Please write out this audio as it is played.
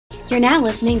You're now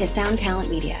listening to Sound Talent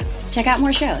Media. Check out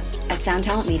more shows at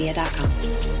soundtalentmedia.com.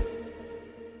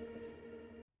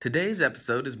 Today's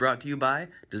episode is brought to you by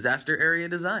Disaster Area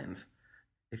Designs.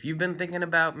 If you've been thinking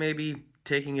about maybe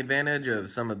taking advantage of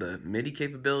some of the MIDI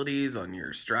capabilities on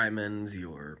your Strymons,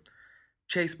 your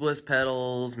Chase Bliss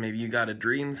pedals, maybe you got a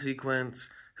Dream Sequence,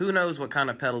 who knows what kind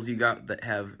of pedals you got that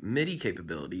have MIDI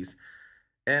capabilities,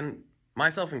 and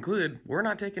myself included, we're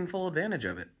not taking full advantage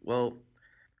of it. Well,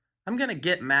 I'm going to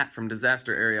get Matt from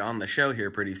Disaster Area on the show here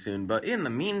pretty soon, but in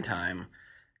the meantime,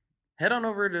 head on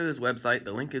over to his website,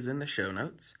 the link is in the show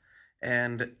notes,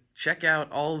 and check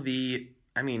out all they've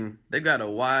got a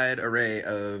wide array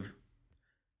of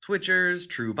switchers,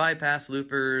 true bypass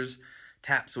loopers,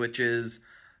 tap switches,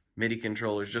 MIDI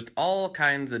controllers, just all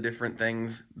kinds of different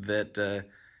things that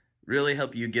really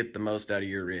help you get the most out of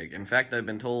your rig. In fact, I've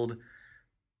been told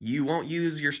you won't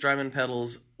use your Strymon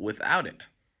pedals without it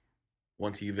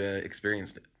once you've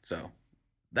experienced it. So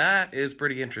that is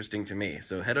pretty interesting to me.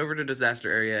 So head over to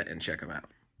Disaster Area and check them out.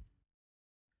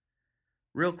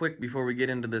 Real quick before we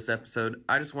get into this episode,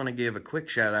 I just want to give a quick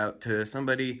shout out to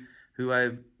somebody who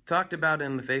I've talked about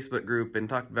in the Facebook group and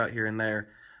talked about here and there,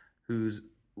 who's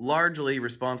largely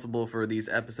responsible for these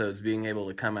episodes being able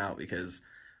to come out, because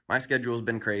my schedule's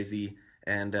been crazy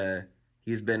and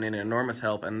he's been an enormous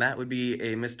help, and that would be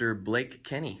a Mr. Blake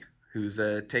Kenny, who's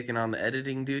taken on the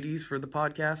editing duties for the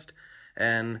podcast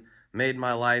and made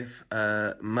my life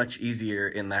much easier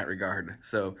in that regard.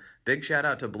 So big shout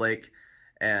out to Blake.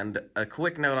 And a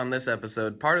quick note on this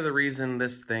episode, part of the reason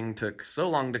this thing took so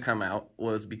long to come out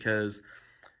was because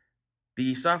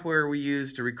the software we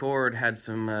used to record had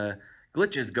some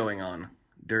glitches going on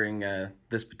during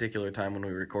this particular time when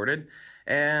we recorded.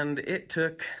 And it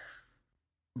took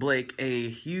Blake a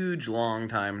huge long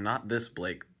time, not this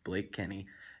Blake Kenny.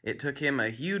 It took him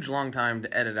a huge long time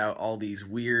to edit out all these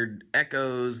weird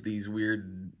echoes, these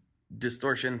weird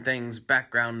distortion things,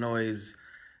 background noise,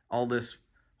 all this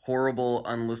horrible,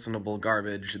 unlistenable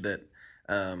garbage that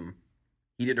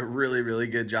he did a really, really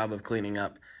good job of cleaning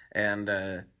up. And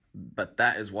but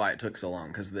that is why it took so long,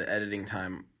 because the editing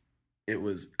time, it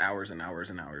was hours and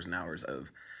hours and hours and hours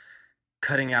of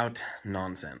cutting out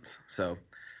nonsense. So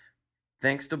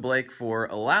thanks to Blake for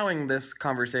allowing this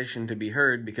conversation to be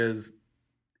heard, because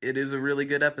it is a really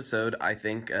good episode. I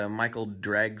think Michael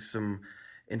drags some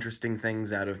interesting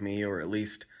things out of me, or at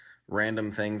least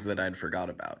random things that I'd forgot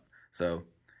about. So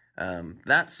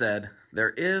that said,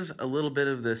 there is a little bit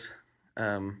of this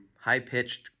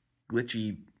high-pitched,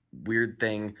 glitchy, weird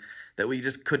thing that we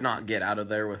just could not get out of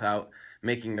there without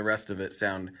making the rest of it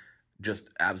sound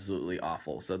just absolutely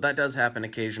awful. So that does happen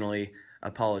occasionally.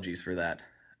 Apologies for that.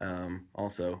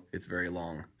 Also, it's very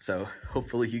long, so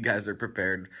hopefully you guys are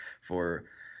prepared for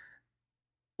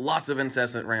lots of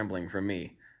incessant rambling from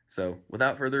me. So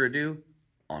without further ado,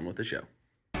 on with the show.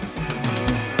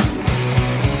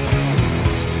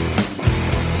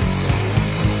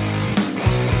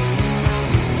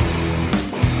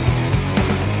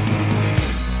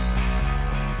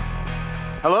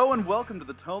 Hello and welcome to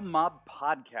the Tone Mob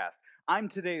Podcast. I'm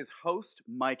today's host,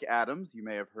 Mike Adams. You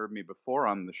may have heard me before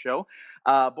on the show,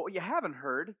 but what you haven't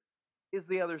heard is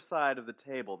the other side of the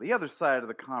table, the other side of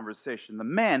the conversation, the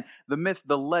man, the myth,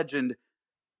 the legend,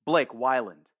 Blake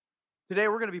Wyland. Today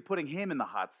we're going to be putting him in the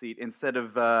hot seat. Instead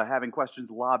of having questions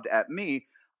lobbed at me,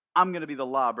 I'm going to be the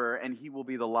lobber and he will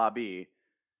be the lobbee.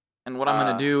 And what I'm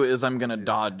going to do is I'm going to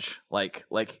dodge, like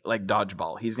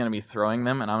dodgeball. He's going to be throwing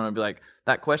them, and I'm going to be like,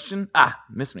 that question?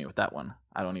 Miss me with that one.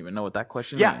 I don't even know what that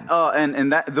question means.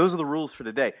 And those are the rules for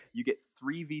today. You get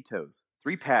 3 vetoes,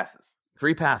 3 passes.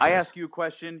 3 passes. I ask you a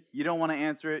question, you don't want to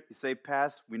answer it, you say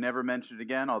pass, we never mention it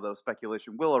again, although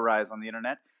speculation will arise on the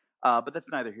internet. But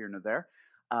that's neither here nor there.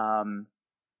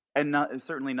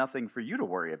 Certainly nothing for you to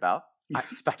worry about.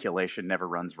 Speculation never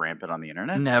runs rampant on the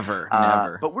internet. Never.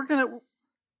 But we're going to...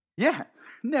 Yeah,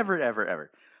 never, ever,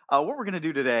 ever. What we're going to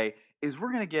do today is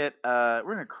we're going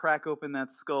to crack open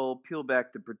that skull, peel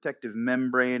back the protective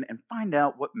membrane, and find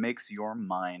out what makes your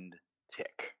mind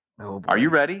tick. Oh, boy. Are you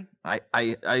ready?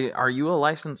 Are you a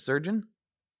licensed surgeon?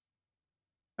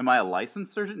 Am I a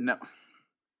licensed surgeon? No.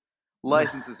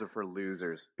 Licenses are for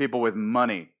losers. People with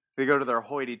money. They go to their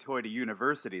hoity-toity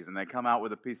universities and they come out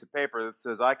with a piece of paper that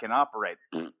says, I can operate.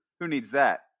 Who needs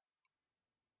that?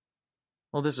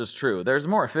 Well, this is true. There's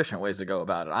more efficient ways to go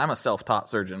about it. I'm a self-taught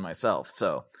surgeon myself,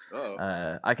 so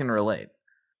I can relate.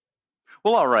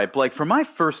 Well, all right, Blake. For my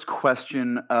first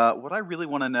question, what I really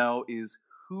want to know is,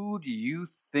 who do you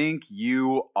think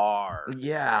you are?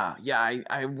 Yeah.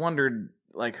 I wondered,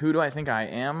 like, who do I think I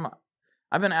am?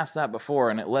 I've been asked that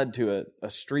before, and it led to a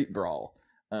street brawl.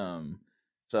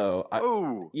 So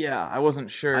Oh, I wasn't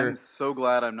sure. I'm so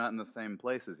glad I'm not in the same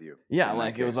place as you. Yeah, in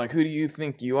like that it was case. like, who do you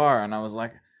think you are? And I was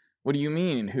like, what do you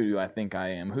mean? Who do I think I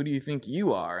am? Who do you think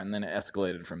you are? And then it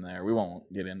escalated from there. We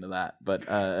won't get into that, but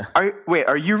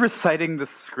Are you reciting the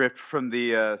script from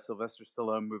the Sylvester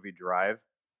Stallone movie Drive?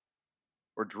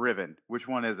 Or Driven? Which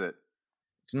one is it?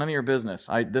 it's none of your business.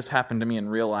 This happened to me in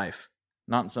real life,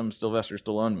 not in some Sylvester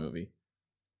Stallone movie.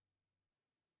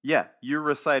 Yeah, you're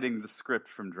reciting the script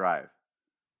from Drive.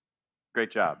 Great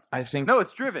job. I think. No,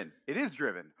 it's Driven. It is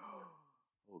Driven.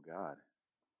 Oh God.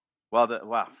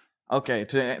 Wow. Okay,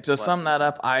 to sum that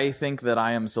up, I think that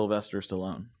I am Sylvester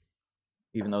Stallone,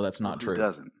 even though that's not Who true.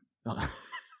 doesn't?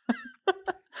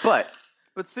 But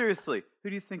seriously, who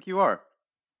do you think you are?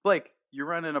 Blake, you're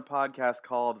running a podcast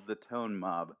called The Tone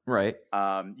Mob. Right.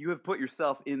 You have put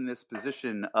yourself in this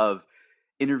position of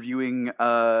interviewing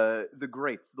the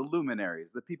greats, the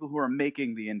luminaries, the people who are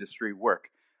making the industry work.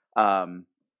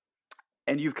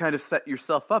 And you've kind of set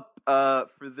yourself up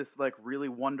for this like really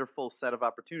wonderful set of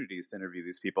opportunities to interview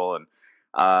these people. And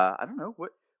I don't know,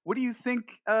 what do you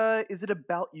think is it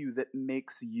about you that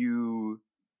makes you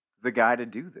the guy to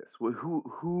do this?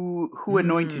 Who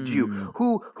anointed you?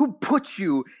 Who put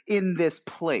you in this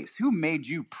place? Who made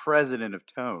you president of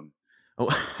Tone? Oh,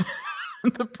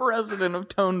 the president of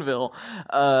Toneville.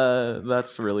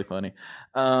 That's really funny.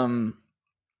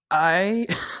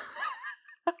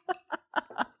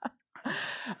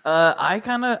 I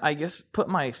kind of, I guess, put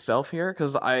myself here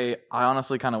because I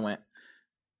honestly kind of went,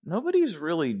 nobody's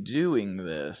really doing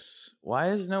this.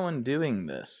 Why is no one doing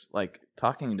this? Like,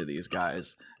 talking to these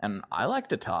guys. And I like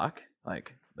to talk.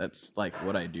 Like, that's like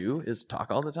what I do is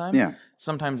talk all the time. Yeah.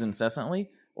 Sometimes incessantly,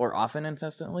 or often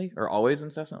incessantly, or always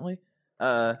incessantly.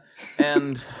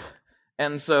 And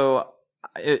so,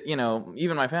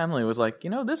 even my family was like,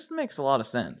 this makes a lot of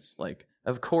sense. Like,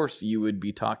 of course you would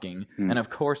be talking, and of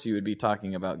course you would be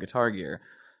talking about Guitar Gear.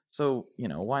 So,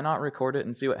 why not record it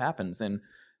and see what happens? And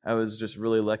I was just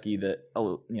really lucky that,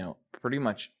 pretty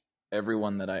much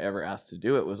everyone that I ever asked to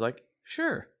do it was like,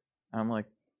 sure. And I'm like,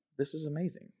 this is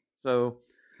amazing. So,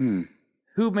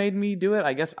 who made me do it?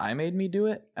 I guess I made me do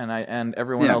it, and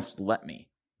everyone else let me.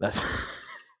 That's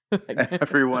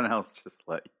everyone else just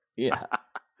let you. Yeah.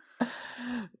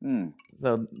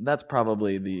 So that's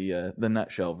probably the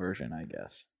nutshell version, I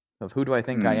guess, of who do I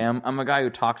think I am. I'm a guy who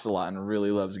talks a lot and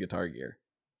really loves Guitar Gear.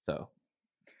 So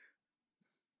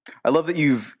I love that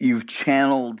you've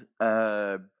channeled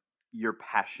your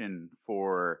passion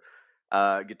for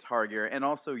Guitar Gear and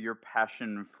also your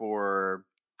passion for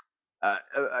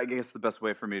I guess the best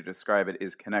way for me to describe it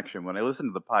is connection. When I listen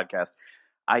to the podcast,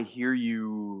 I hear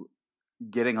you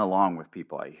getting along with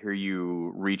people. I hear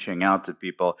you reaching out to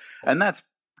people, and that's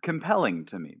compelling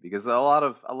to me because a lot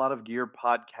of gear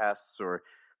podcasts, or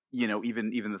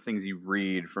even the things you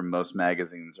read from most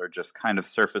magazines, are just kind of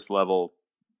surface level.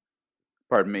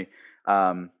 Pardon me.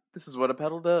 This is what a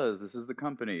pedal does. This is the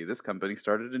company. This company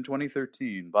started in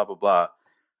 2013. Blah blah blah.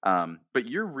 But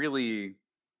you're really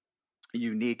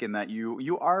unique in that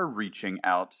you are reaching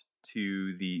out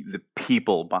to the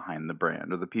people behind the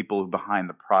brand or the people behind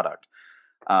the product.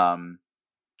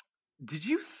 Did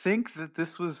you think that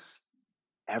this was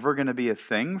ever going to be a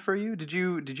thing for you? Did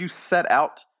you set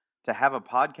out to have a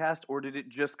podcast, or did it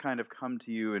just kind of come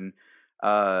to you and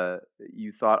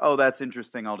you thought, oh, that's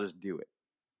interesting, I'll just do it?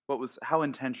 How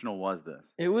intentional was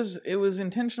this? It was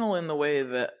intentional in the way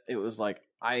that it was like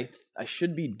I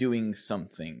should be doing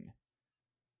something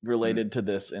related to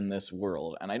this in this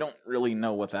world, and I don't really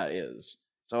know what that is.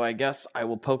 So I guess I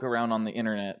will poke around on the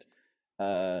internet.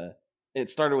 It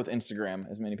started with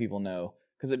Instagram, as many people know,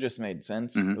 because it just made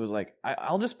sense. It was like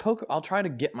I'll try to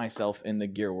get myself in the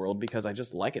gear world because I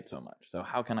just like it so much. So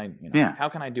how can I, how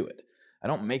can I do it? I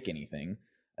don't make anything.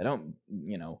 I don't,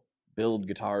 build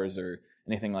guitars or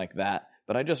anything like that,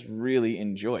 but I just really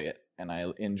enjoy it, and I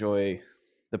enjoy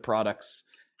the products,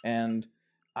 and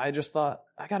I just thought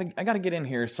I gotta get in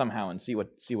here somehow and see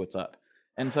what's up.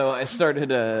 And so I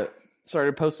started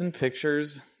posting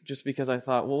pictures just because I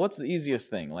thought, well, what's the easiest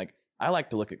thing? Like, I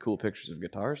like to look at cool pictures of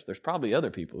guitars. There's probably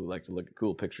other people who like to look at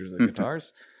cool pictures of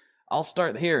guitars. I'll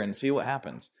start here and see what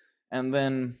happens. And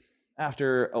then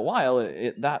after a while,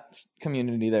 that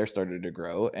community there started to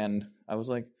grow, and I was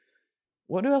like,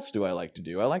 what else do I like to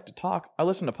do? I like to talk. I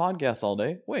listen to podcasts all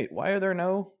day. Wait, why are there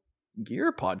no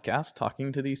gear podcasts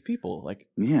talking to these people? Like,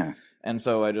 yeah. And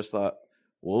so I just thought,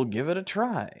 we'll give it a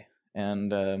try.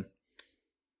 And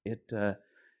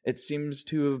it seems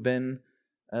to have been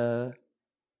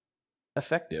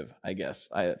effective, I guess.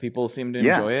 People seem to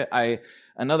enjoy it.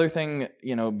 Another thing,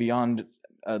 beyond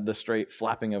the straight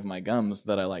flapping of my gums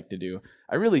that I like to do,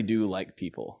 I really do like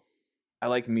people. I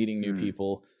like meeting new Mm.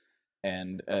 people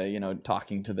and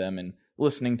talking to them and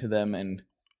listening to them,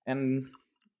 and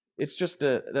it's just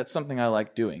that's something I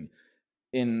like doing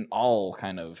in all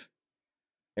kind of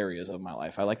areas of my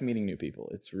life. I like meeting new people.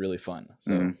 It's really fun.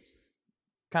 So Mhm.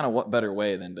 kind of what better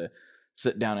way than to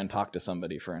sit down and talk to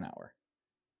somebody for an hour?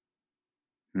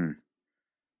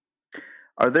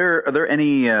 Are there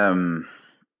any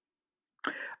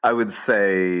I would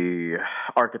say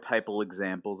archetypal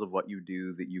examples of what you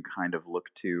do that you kind of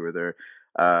look to? Are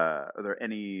there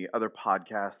any other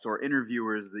podcasts or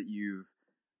interviewers that you've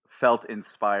felt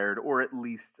inspired or at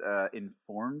least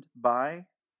informed by?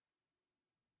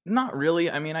 Not really.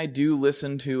 I mean, I do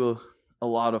listen to a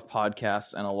lot of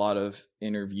podcasts and a lot of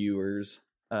interviewers.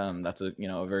 That's a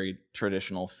very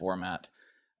traditional format.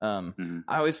 Mhm.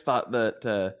 I always thought that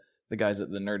the guys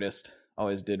at the Nerdist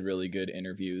always did really good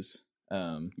interviews.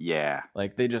 Yeah.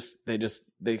 Like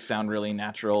they sound really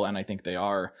natural, and I think they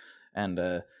are,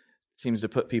 and seems to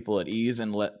put people at ease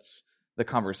and lets the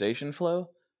conversation flow.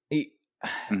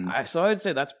 Mhm. So I would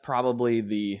say that's probably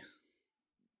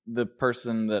the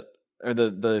person that, or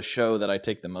the show that I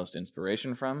take the most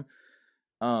inspiration from.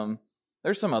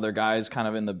 There's some other guys kind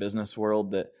of in the business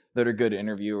world that are good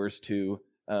interviewers too.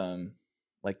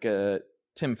 Like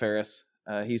Tim Ferriss.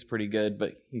 He's pretty good,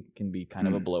 but he can be kind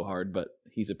of a blowhard, but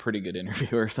he's a pretty good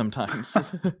interviewer sometimes.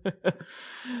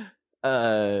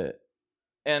 And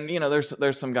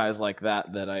there's some guys like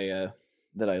that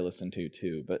I listen to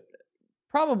too, but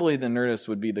probably the Nerdist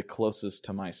would be the closest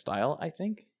to my style, I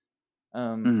think.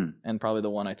 And probably the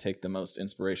one I take the most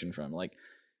inspiration from. Like,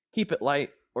 keep it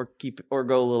light or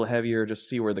go a little heavier, just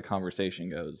see where the conversation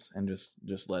goes and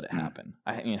just let it happen.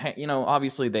 I mean,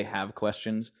 obviously they have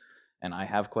questions and I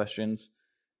have questions,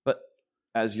 but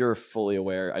as you're fully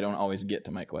aware, I don't always get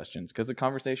to my questions because the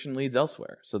conversation leads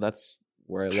elsewhere. So that's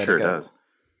where I let Sure it go. does.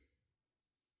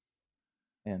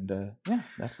 And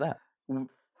that's that.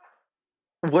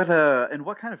 What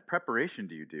kind of preparation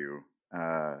do you do?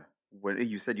 When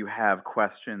you said you have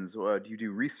questions, do you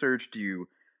do research? Do you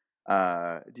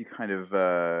kind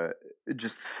of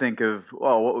just think of,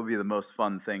 what would be the most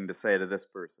fun thing to say to this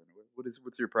person?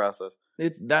 What's your process?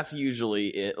 That's usually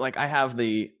it. Like, I have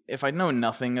if I know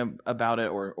nothing about it,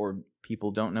 or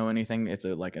people don't know anything, it's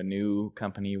like a new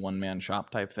company, one-man shop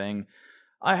type thing.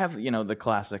 I have, the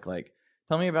classic, like,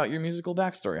 tell me about your musical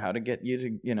backstory, how to get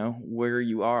you to, where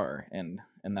you are, and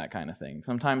that kind of thing.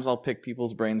 Sometimes I'll pick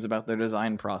people's brains about their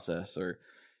design process, or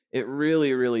it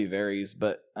really, really varies.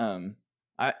 But in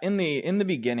the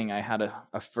beginning, I had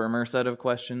a firmer set of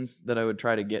questions that I would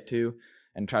try to get to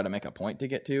and try to make a point to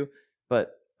get to.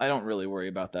 But I don't really worry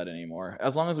about that anymore.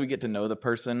 As long as we get to know the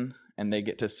person and they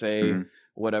get to say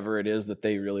whatever it is that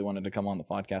they really wanted to come on the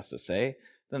podcast to say,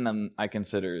 then I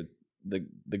consider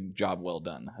the job well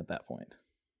done at that point.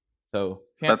 So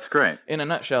that's great. In a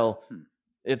nutshell,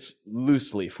 it's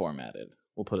loosely formatted.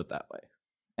 We'll put it that way.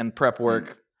 And prep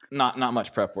work, not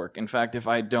much prep work. In fact, if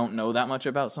I don't know that much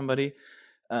about somebody,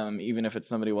 even if it's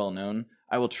somebody well known,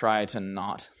 I will try to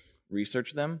not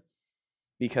research them,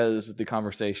 because the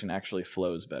conversation actually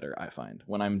flows better, I find,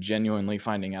 when I'm genuinely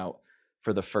finding out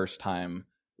for the first time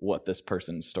what this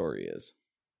person's story is.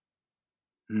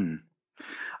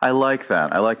 I like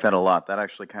that. I like that a lot. That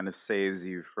actually kind of saves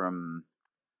you from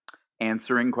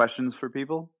answering questions for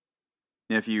people.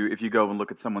 If you go and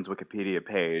look at someone's Wikipedia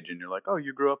page and you're like, oh,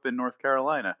 you grew up in North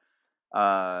Carolina,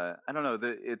 I don't know,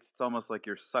 it's almost like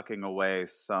you're sucking away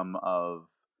some of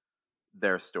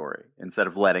their story instead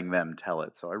of letting them tell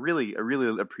it. So I really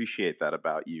appreciate that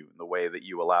about you, and the way that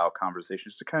you allow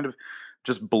conversations to kind of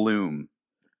just bloom.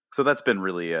 So that's been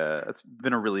it's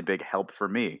been a really big help for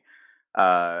me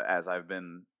as I've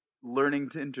been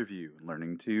learning to interview,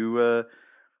 learning to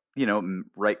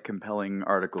write compelling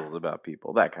articles about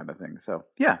people, that kind of thing. So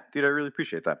yeah, dude, I really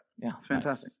appreciate that. Yeah, it's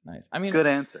fantastic. Nice. I mean, good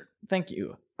answer. Thank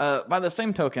you. By the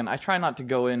same token, I try not to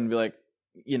go in and be like,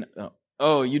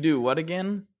 oh, you do what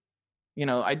again?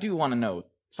 I do want to know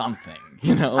something.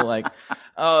 Like,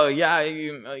 oh yeah,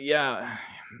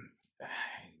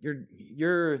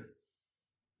 you're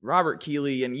Robert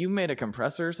Keeley, and you made a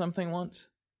compressor or something once.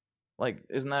 Like,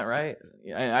 isn't that right?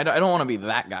 I don't want to be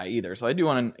that guy either. So I do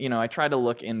want to, I try to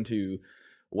look into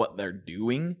what they're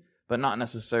doing, but not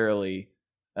necessarily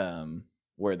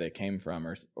where they came from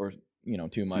or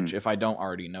too much if I don't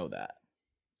already know that.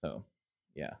 So,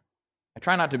 yeah. I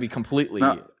try not to be completely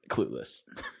clueless.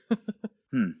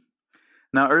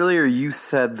 Now, earlier you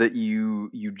said that you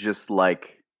just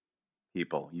like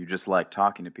people. You just like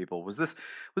talking to people. Was this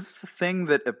a thing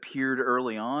that appeared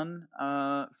early on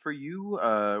for you?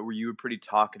 Were you a pretty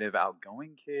talkative,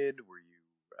 outgoing kid? Were you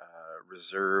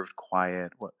reserved,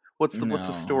 quiet? What What's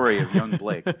the story of young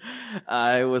Blake?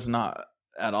 I was not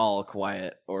at all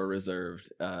quiet or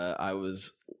reserved. I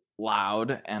was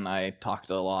loud, and I talked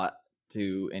a lot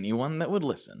to anyone that would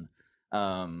listen.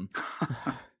 Or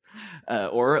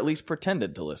at least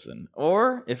pretended to listen.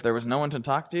 Or if there was no one to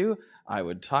talk to, I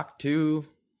would talk to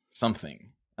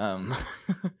something.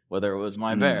 Whether it was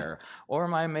my bear or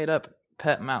my made-up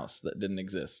pet mouse that didn't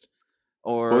exist.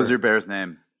 Or what was your bear's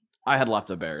name? I had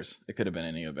lots of bears. It could have been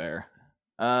any bear.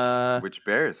 Which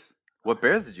bears? What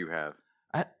bears did you have?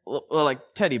 Well,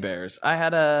 like teddy bears. I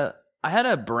had a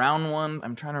brown one.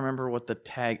 I'm trying to remember what the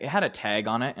tag. It had a tag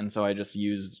on it, and so I just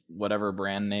used whatever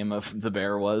brand name of the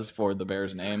bear was for the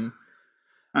bear's name.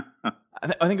 I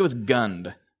think it was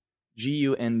Gund,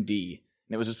 Gund, and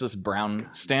it was just this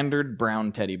standard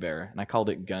brown teddy bear, and I called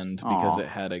it Gund because it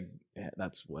had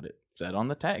that's what it said on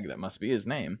the tag. That must be his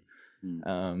name.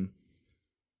 I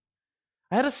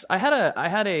had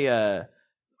a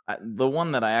the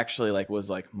one that I actually like was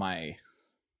like my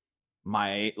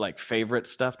like favorite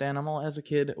stuffed animal as a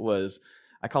kid was,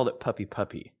 I called it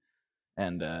Puppy,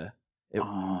 and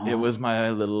it was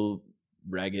my little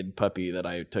ragged puppy that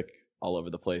I took all over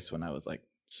the place when I was like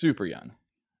super young.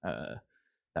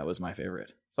 That was my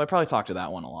favorite, so I probably talked to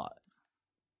that one a lot.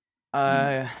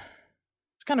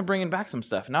 It's kind of bringing back some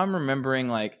stuff. Now I'm remembering,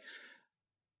 like,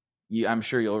 I'm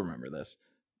sure you'll remember this,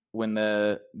 when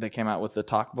they came out with the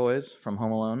Talk Boys from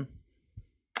Home Alone.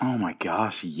 Oh my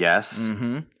gosh, yes.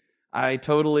 Mm-hmm. I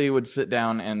totally would sit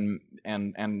down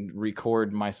and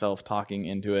record myself talking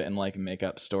into it and like make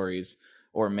up stories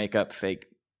or make up fake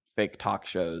talk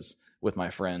shows with my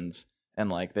friends,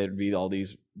 and like there'd be all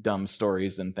these dumb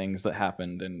stories and things that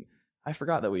happened, and I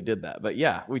forgot that we did that. But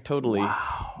yeah, we totally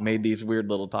made these weird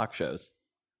little talk shows.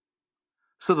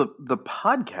 So the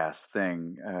podcast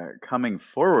thing coming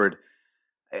forward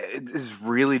is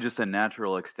really just a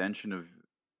natural extension of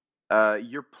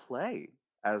your play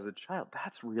as a child.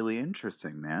 That's really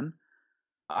interesting, man.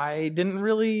 I didn't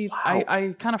really... Wow.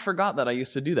 I kind of forgot that I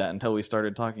used to do that until we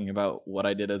started talking about what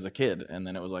I did as a kid. And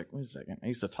then it was like, wait a second, I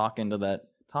used to talk into that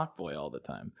Talk Boy all the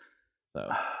time. So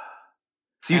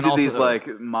you did these like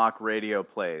mock radio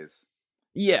plays.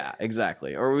 Yeah,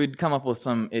 exactly. Or we'd come up with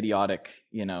some idiotic,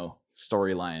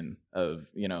 storyline of,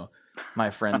 my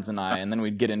friends and I, and then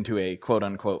we'd get into a quote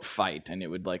unquote fight, and it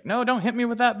would like, no, don't hit me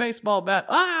with that baseball bat,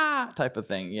 type of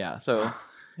thing. Yeah. So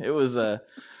it was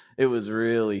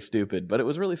really stupid, but it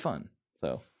was really fun.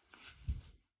 So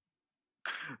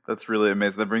that's really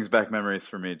amazing. That brings back memories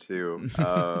for me too,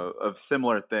 of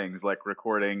similar things like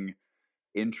recording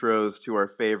intros to our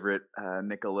favorite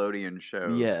Nickelodeon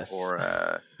shows. Yes.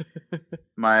 Or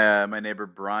my neighbor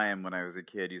Brian, when I was a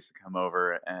kid, used to come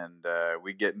over, and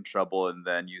we'd get in trouble and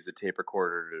then use a tape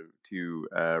recorder to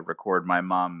record my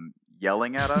mom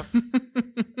yelling at us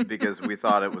because we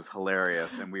thought it was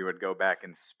hilarious, and we would go back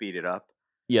and speed it up.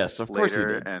 Yes, of course we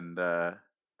did. And God,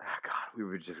 we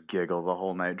would just giggle the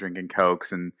whole night, drinking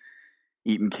Cokes and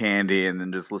eating candy, and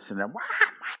then just listening to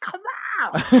Michael,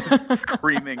 just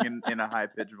screaming in a high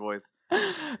pitched voice.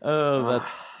 Oh,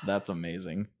 that's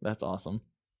amazing. That's awesome.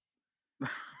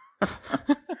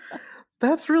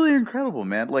 That's really incredible,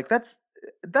 man. Like that's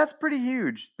pretty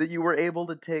huge that you were able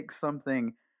to take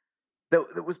something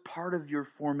that was part of your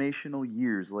formational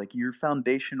years, like your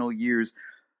foundational years,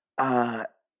 and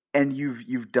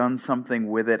you've done something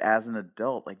with it as an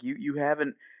adult. Like you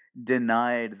haven't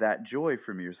denied that joy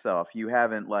from yourself. You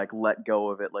haven't like let go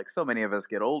of it. Like so many of us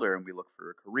get older and we look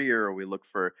for a career, or we look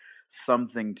for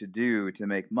something to do to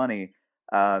make money.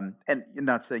 And you're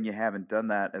not saying you haven't done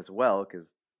that as well,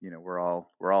 because we're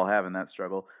all having that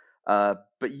struggle.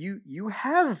 But you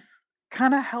have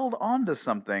kind of held on to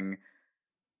something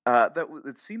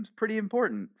that seems pretty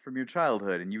important from your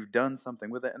childhood, and you've done something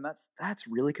with it, and that's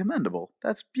really commendable.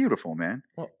 That's beautiful, man.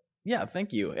 Well, yeah,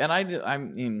 thank you. And I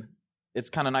mean, it's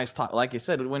kind of nice talk. Like you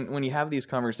said, when you have these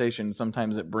conversations,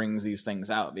 sometimes it brings these things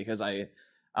out, because I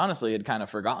honestly had kind of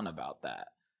forgotten about that.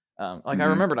 I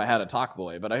remembered I had a Talk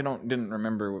Boy, but I didn't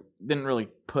really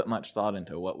put much thought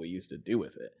into what we used to do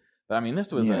with it. But I mean,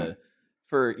 this was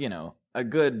for a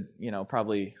good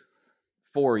probably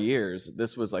 4 years.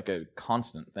 This was like a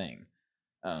constant thing,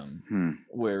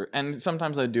 and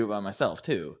sometimes I'd do it by myself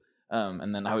too.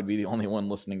 And then I would be the only one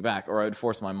listening back, or I would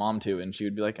force my mom to, and she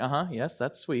would be like, yes,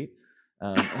 that's sweet.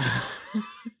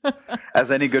 As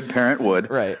any good parent would.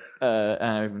 Right.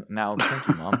 And now, thank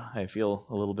you, Mom. I feel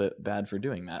a little bit bad for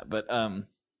doing that. But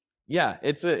yeah,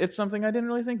 it's something I didn't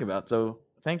really think about. So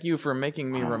thank you for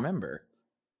making me remember.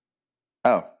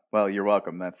 Oh, well, you're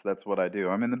welcome. That's what I do.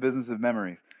 I'm in the business of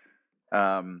memories.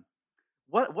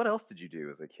 What else did you do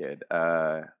as a kid?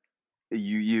 So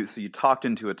you talked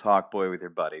into a talk boy with your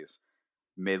buddies,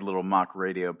 made little mock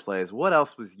radio plays. What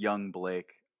else was young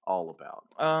Blake all about?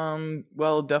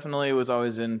 Well, definitely was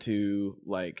always into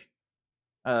like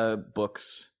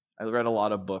books. I read a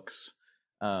lot of books.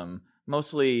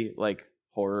 Mostly like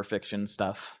horror fiction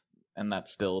stuff, and that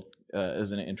still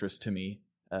is an interest to me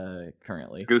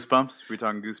currently. Goosebumps? We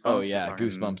talking Goosebumps? Oh yeah,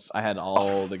 Goosebumps. I had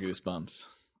all the Goosebumps.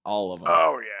 All of them.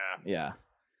 Oh yeah. Yeah.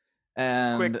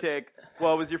 And Quick take.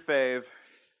 What was your fave?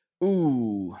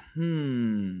 Ooh,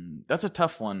 that's a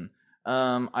tough one.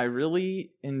 I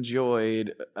really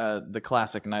enjoyed the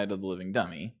classic Night of the Living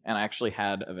Dummy, and I actually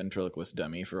had a ventriloquist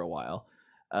dummy for a while.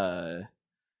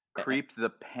 Creeped the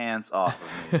pants off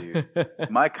of me, dude.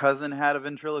 My cousin had a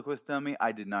ventriloquist dummy.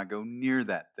 I did not go near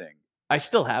that thing. I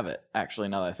still have it, actually,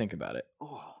 now that I think about it.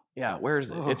 Oh. Yeah, where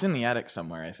is it? Oh. It's in the attic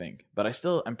somewhere, I think. But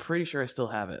I'm pretty sure I still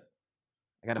have it.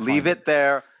 I gotta Leave find it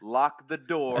there. Lock the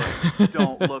door.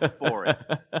 Don't look for it.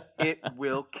 It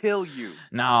will kill you.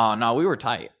 No, we were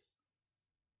tight.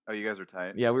 Oh, you guys were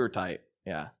tight? Yeah, we were tight.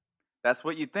 Yeah. That's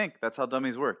what you think. That's how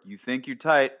dummies work. You think you're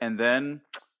tight, and then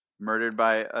murdered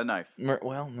by a knife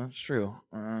Well, that's true.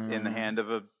 in the hand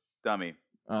of a dummy.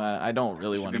 I don't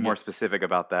really want to to be more specific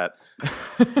about that.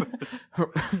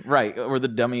 Right. Or the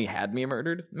dummy had me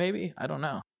murdered, maybe? I don't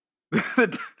know.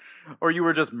 Or you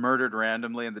were just murdered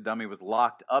randomly and the dummy was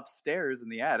locked upstairs in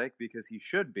the attic because he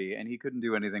should be, and he couldn't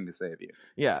do anything to save you.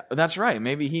 Yeah, that's right.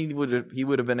 Maybe he would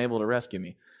have been able to rescue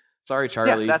me. Sorry,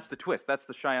 Charlie. Yeah, that's the twist. That's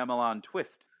the Shyamalan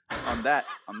twist on that.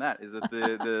 Is that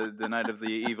the Night of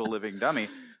the Evil Living Dummy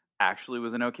actually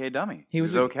was an okay dummy. He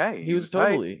was okay. He was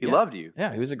totally. He loved you.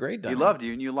 Yeah, he was a great dummy. He loved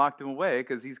you, and you locked him away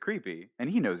because he's creepy,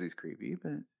 and he knows he's creepy.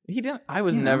 But he didn't. I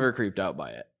was never creeped out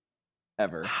by it,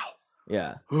 ever. Wow.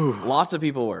 Yeah, lots of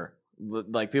people were.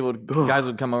 Like guys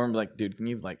would come over and be like, "Dude, can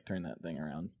you like turn that thing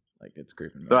around? Like it's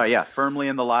creeping me out." Yeah, firmly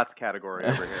in the lots category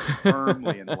over here.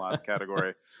 Firmly in the lots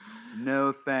category.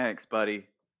 No thanks, buddy.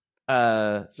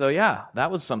 So yeah,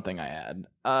 that was something I had.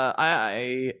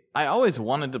 I always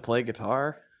wanted to play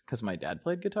guitar because my dad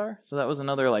played guitar, so that was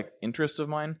another like interest of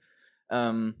mine.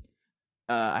 I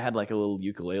had like a little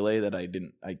ukulele that I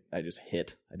just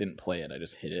hit. I didn't play it. I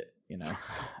just hit it, you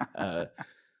know.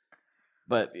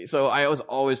 But so I was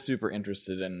always super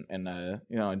interested in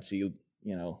you know, I'd see, you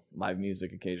know, live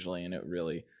music occasionally, and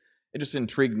it just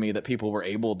intrigued me that people were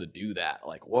able to do that.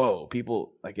 Like, whoa,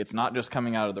 people, like, it's not just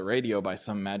coming out of the radio by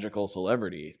some magical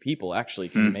celebrity. People actually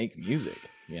can make music,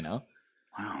 you know?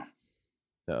 Wow.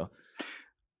 So,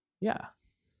 yeah.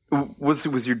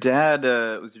 Was your dad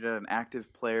an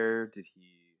active player? Did he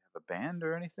have a band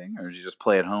or anything, or did he just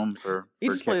play at home for He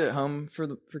just kicks? played at home for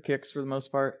kicks for the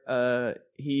most part.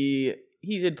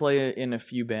 He did play in a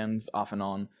few bands off and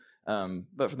on,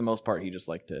 but for the most part,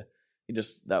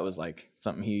 that was like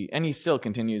something he still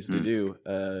continues to do.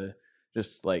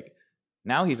 Just like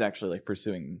now he's actually like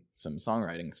pursuing some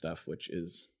songwriting stuff, which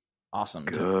is awesome.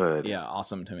 Good.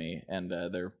 Awesome to me, and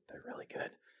they're really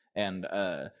good. And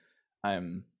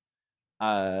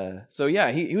so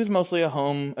yeah, he was mostly a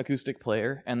home acoustic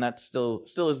player, and that still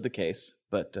is the case.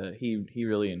 But he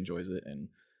really enjoys it and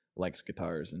likes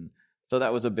guitars, and so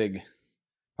that was a big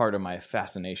part of my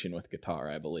fascination with guitar,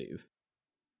 I believe.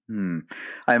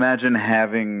 I imagine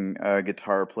having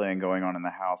guitar playing going on in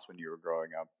the house when you were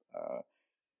growing up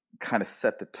kind of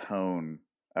set the tone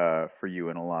for you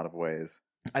in a lot of ways.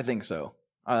 I think so.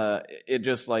 It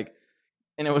just like,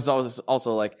 and it was always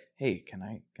also like, hey, can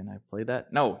I play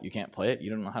that? No, you can't play it. You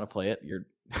don't know how to play it. You're,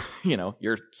 you know,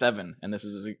 you're 7, and this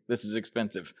is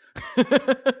expensive.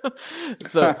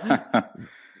 So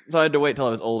I had to wait till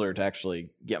I was older to actually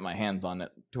get my hands on it,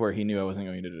 to where he knew I wasn't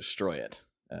going to destroy it.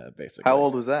 Basically. How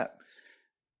old was that?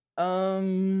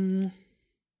 Probably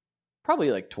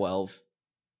like 12,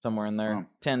 somewhere in there.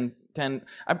 10.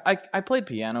 I played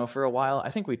piano for a while. I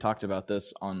think we talked about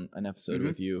this on an episode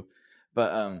with you,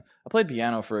 but I played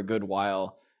piano for a good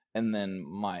while, and then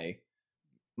my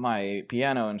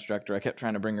piano instructor, I kept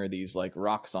trying to bring her these like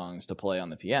rock songs to play on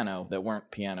the piano that weren't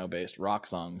piano-based rock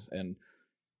songs, and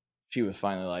she was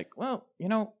finally like, well, you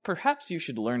know, perhaps you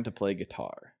should learn to play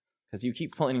guitar, because you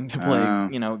keep planning to play,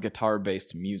 you know,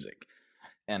 guitar-based music.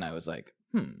 And I was like,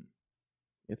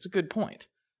 it's a good point.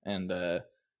 And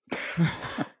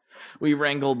we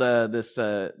wrangled this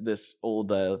old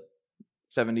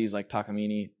 70s like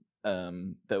Takamine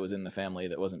that was in the family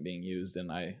that wasn't being used,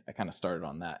 and I kind of started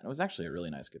on that. And it was actually a really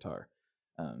nice guitar.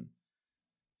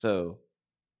 So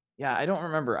yeah, I don't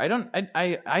remember. I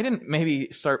didn't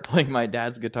maybe start playing my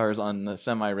dad's guitars on the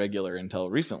semi-regular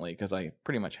until recently, because I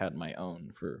pretty much had my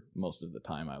own for most of the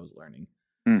time I was learning.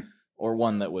 Or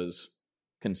one that was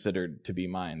considered to be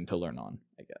mine to learn on,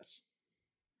 I guess.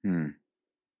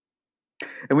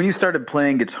 And when you started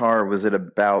playing guitar, was it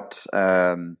about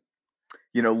learn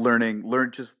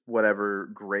just whatever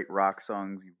great rock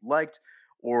songs you liked,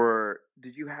 or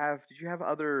did you have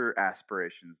other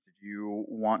aspirations? Did you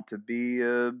want to be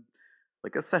a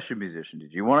session musician?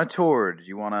 Did you want to tour? Did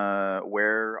you want to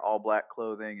wear all black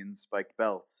clothing and spiked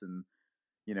belts and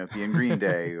be in Green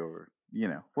Day, or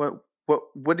what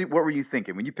were you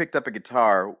thinking when you picked up a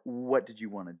guitar? What did you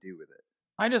want to do with it?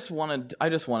 I just wanted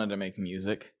to make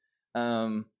music.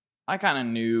 I kind of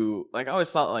knew, like, I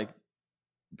always thought like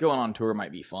going on tour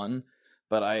might be fun,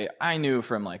 but I knew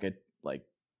from like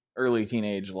early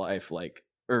teenage life,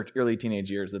 or early teenage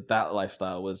years, that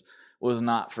lifestyle was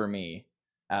not for me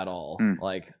at all.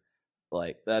 Like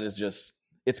that is just,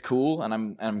 it's cool,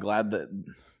 and I'm glad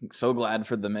so glad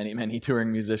for the many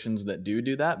touring musicians that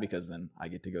do that, because then I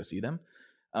get to go see them.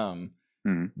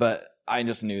 But I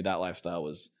just knew that lifestyle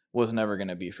was never going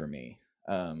to be for me.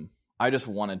 I just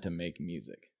wanted to make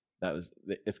music.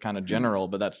 It's kind of general,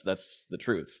 but that's the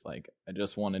truth. Like, I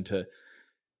just wanted to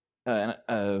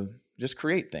just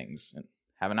create things and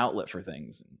have an outlet for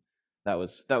things. And that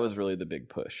was really the big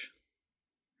push.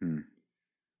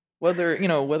 Whether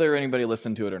anybody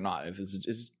listened to it or not, if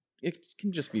it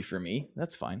can just be for me,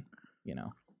 that's fine.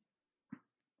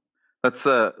 That's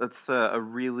a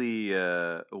really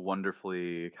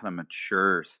wonderfully kind of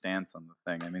mature stance on the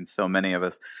thing. I mean, so many of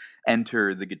us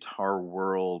enter the guitar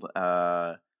world,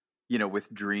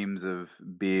 with dreams of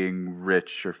being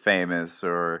rich or famous,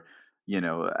 or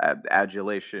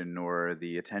adulation, or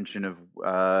the attention of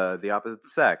the opposite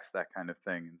sex, that kind of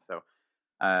thing. And so,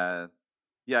 I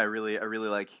really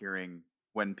like hearing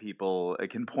when people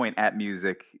can point at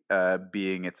music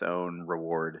being its own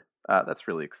reward. That's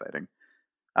really exciting.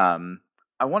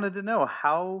 I wanted to know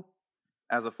how,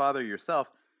 as a father yourself,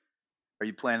 are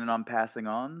you planning on passing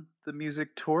on the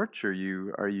music torch? Are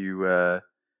you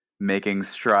making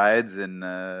strides in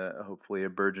hopefully a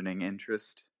burgeoning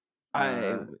interest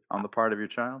on the part of your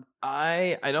child?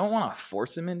 I don't want to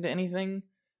force him into anything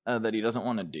that he doesn't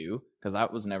want to do, because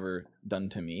that was never done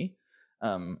to me.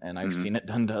 And I've seen it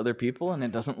done to other people, and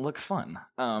it doesn't look fun.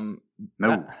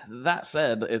 No. That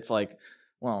said, it's like,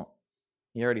 well,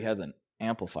 he already has an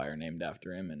amplifier named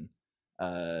after him, and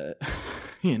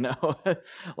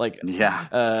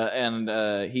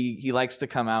he likes to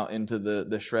come out into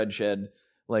the shred shed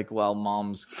like while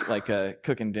mom's like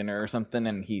cooking dinner or something,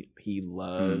 and he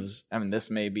loves, I mean, this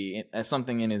may be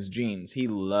something in his genes, he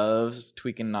loves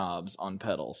tweaking knobs on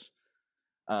pedals.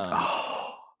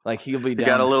 Like, he'll be down.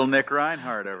 You got a little Nick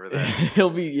Reinhardt over there.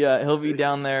 he'll be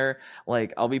down there,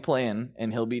 like, I'll be playing,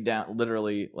 and he'll be down,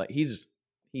 literally, like, he's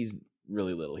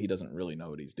really little. He doesn't really know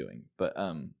what he's doing, but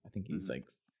I think he's like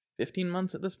 15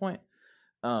 months at this point.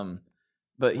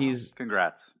 But he's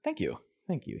congrats. Thank you.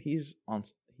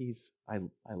 I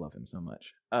love him so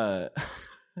much. But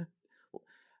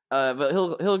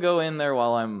he'll go in there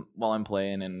while I'm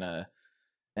playing,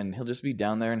 and he'll just be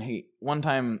down there, and one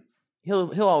time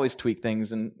he'll always tweak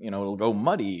things, and it'll go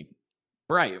muddy,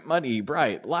 bright,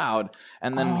 loud,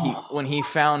 and then when he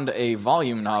found a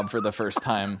volume knob for the first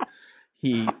time,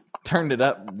 he turned it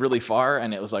up really far,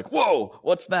 and it was like, whoa,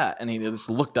 what's that? And he just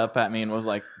looked up at me and was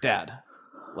like, Dad,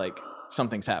 like,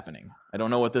 something's happening. I don't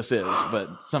know what this is, but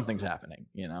something's happening,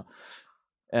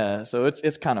 so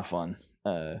it's kind of fun.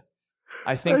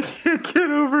 I think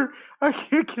I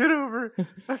can't get over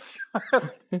a child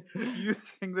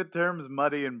using the terms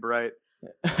muddy and bright.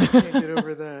 I can't get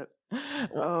over that.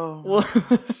 Oh, well,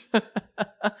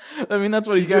 I mean, that's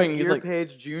what he's doing. He's like Gear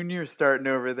Page Jr. starting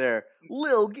over there.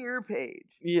 Lil Gear Page.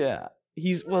 Yeah.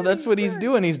 That's what he's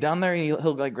doing. He's down there, and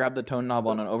he'll like grab the tone knob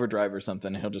on an overdrive or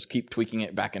something, and he'll just keep tweaking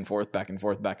it back and forth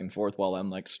while I'm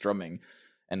like strumming.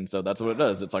 And so that's what it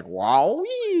does. It's like,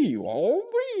 wow-wee,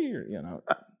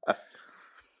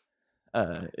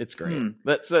 it's great.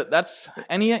 But so that's,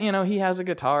 and he has a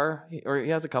guitar, or he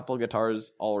has a couple of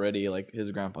guitars already. Like,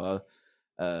 his grandpa,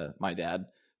 my dad,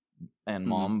 and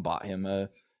mom bought him a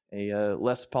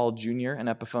Les Paul Jr., an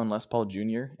Epiphone Les Paul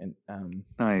Jr., and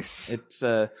nice. It's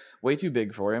way too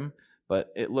big for him,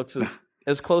 but it looks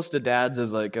as close to Dad's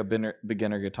as like a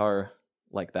beginner guitar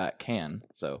like that can.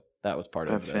 So that was part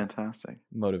of the fantastic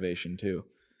motivation too.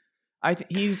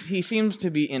 He seems to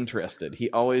be interested.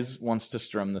 He always wants to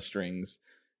strum the strings.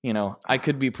 I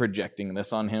could be projecting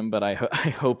this on him, but I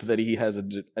hope that he has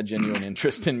a genuine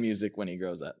interest in music when he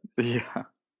grows up. Yeah.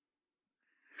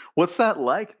 What's that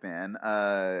like, man?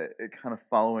 Kind of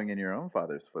following in your own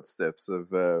father's footsteps of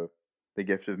the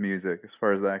gift of music, as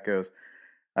far as that goes.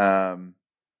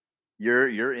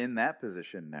 You're in that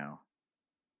position now.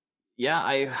 Yeah,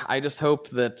 I just hope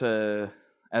that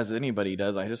as anybody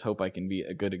does, I just hope I can be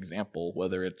a good example,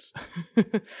 whether it's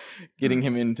getting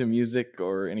him into music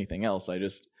or anything else.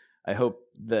 I hope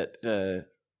that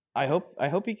I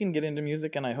hope he can get into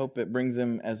music, and I hope it brings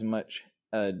him as much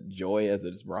joy as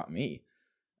it's brought me,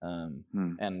 and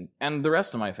the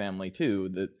rest of my family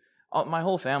too. My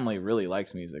whole family really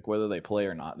likes music, whether they play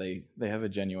or not. They have a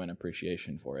genuine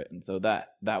appreciation for it, and so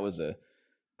that was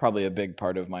probably a big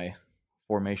part of my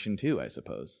formation too, I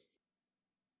suppose.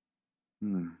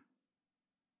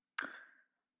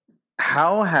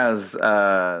 How has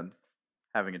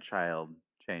having a child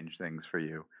changed things for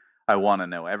you? I want to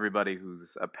know. Everybody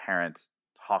who's a parent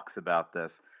talks about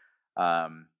this,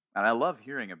 and I love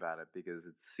hearing about it because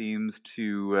it seems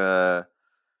to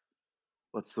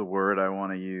what's the word I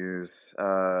want to use?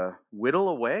 Whittle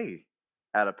away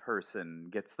at a person,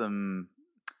 gets them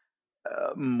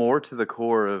more to the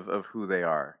core of who they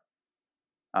are.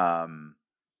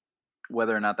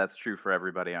 Whether or not that's true for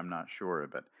everybody, I'm not sure,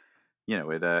 but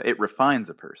it refines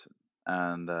a person.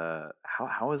 And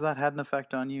how has that had an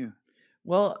effect on you?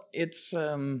 Well, it's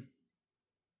the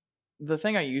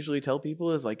thing I usually tell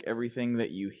people is like everything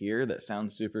that you hear that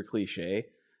sounds super cliche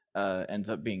ends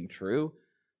up being true.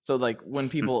 So like when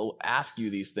people ask you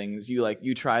these things,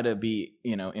 you try to be,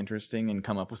 interesting and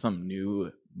come up with some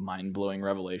new mind-blowing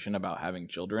revelation about having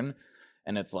children.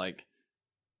 And it's like,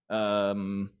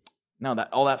 no,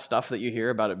 that all that stuff that you hear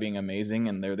about it being amazing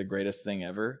and they're the greatest thing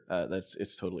ever,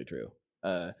 it's totally true.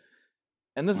 And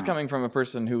this is coming from a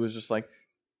person who was just like,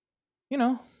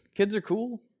 kids are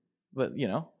cool, but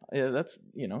that's,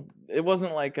 it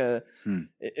wasn't like it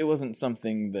wasn't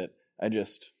something that I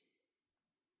just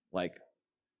like,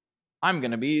 I'm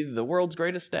going to be the world's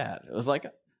greatest dad. It was like,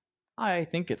 I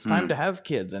think it's time to have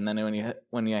kids. And then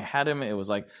when you had him, it was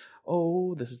like,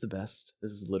 oh, this is the best.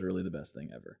 This is literally the best thing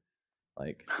ever.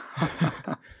 Like,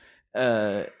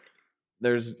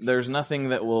 there's nothing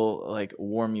that will like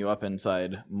warm you up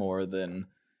inside more than,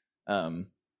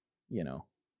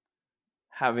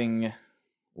 having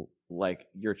like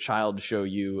your child show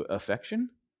you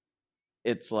affection.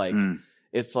 It's like,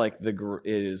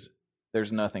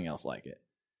 there's nothing else like it.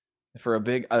 For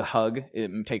a hug,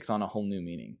 it takes on a whole new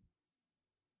meaning.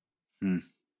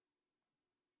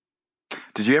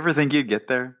 Did you ever think you'd get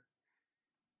there?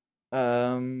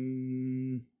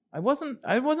 I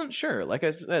wasn't sure. Like I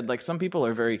said, like some people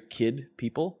are very kid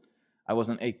people. I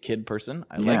wasn't a kid person.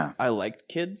 I liked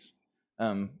kids.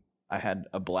 I had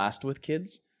a blast with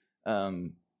kids.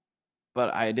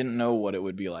 But I didn't know what it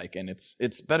would be like, and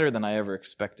it's better than I ever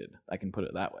expected. I can put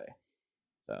it that way.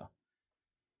 So.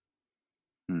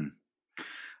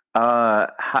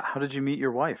 How did you meet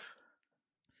your wife?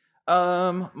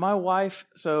 My wife,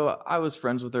 so I was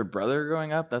friends with her brother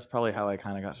growing up. That's probably how I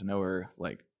kind of got to know her,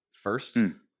 like, first.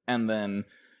 And then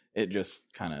it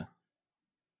just kind of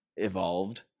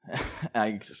evolved.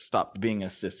 I stopped being a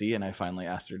sissy, and I finally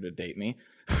asked her to date me.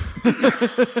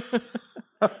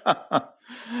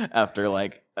 After,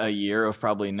 like, a year of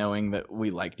probably knowing that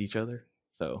we liked each other.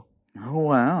 So. Oh,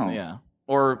 wow. Yeah.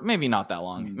 Or maybe not that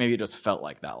long. Maybe it just felt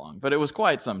like that long. But it was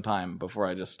quite some time before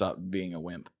I just stopped being a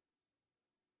wimp.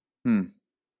 You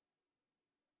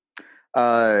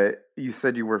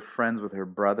said you were friends with her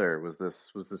brother. Was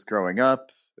this growing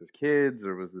up as kids,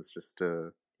 or was this just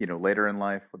later in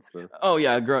life? What's the? Oh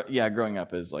yeah, growing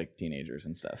up as like teenagers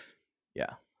and stuff.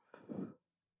 Yeah.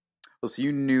 Well, so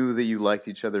you knew that you liked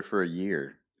each other for a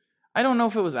year. I don't know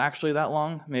if it was actually that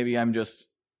long. Maybe I'm just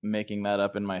making that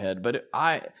up in my head. But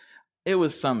it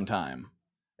was some time.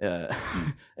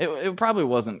 It probably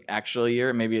wasn't actually a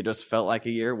year. Maybe it just felt like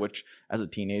a year, which as a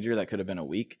teenager that could have been a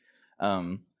week.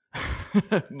 But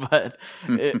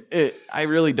I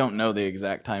really don't know the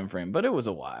exact time frame, but it was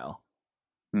a while.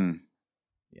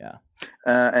 Yeah.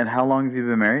 And how long have you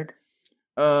been married?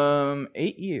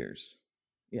 8 years.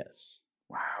 Yes.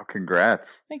 Wow,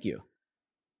 congrats. Thank you.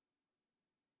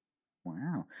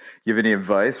 Wow. You have any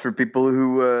advice for people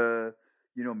who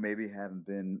maybe haven't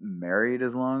been married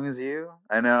as long as you?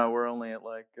 I know we're only at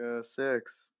like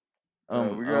 6.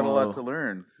 So we got a lot to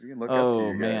learn. We can look up to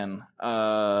you guys. Man.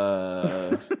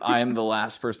 I am the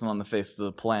last person on the face of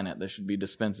the planet that should be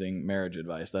dispensing marriage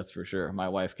advice. That's for sure. My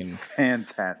wife can.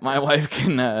 Fantastic. My wife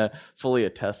can fully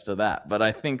attest to that. But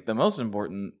I think the most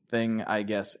important thing, I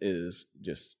guess, is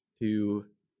just to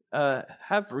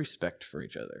have respect for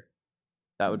each other.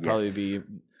 That would probably be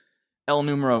el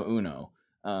numero uno.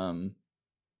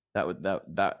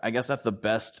 That I guess that's the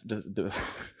best.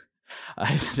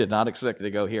 I did not expect it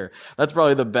to go here. That's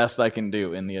probably the best I can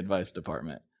do in the advice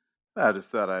department. I just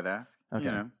thought I'd ask.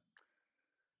 Okay.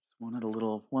 Wanted a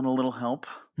little help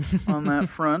on that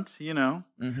front.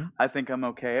 Mm-hmm. I think I'm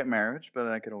okay at marriage, but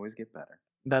I could always get better.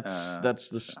 That's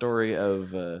the story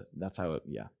of that's how it.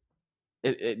 Yeah,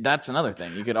 that's another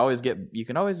thing. You can always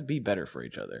be better for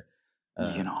each other.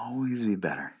 You can always be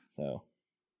better. So,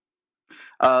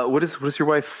 what is your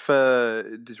wife?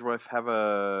 Does your wife have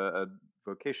a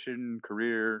vocation,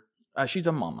 career? she's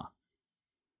a mama.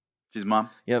 She's a mom.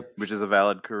 Yep, Which is a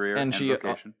valid career and she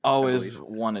vocation. always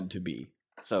wanted to be.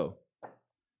 So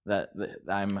that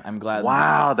I'm glad.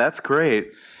 Wow, that's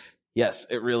great. Yes,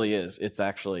 it really is. It's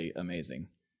actually amazing.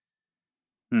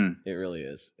 It really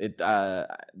is. It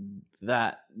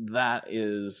that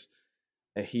is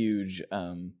a huge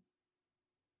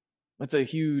it's a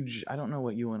huge, I don't know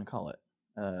what you want to call it.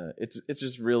 It's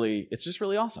just really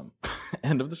awesome.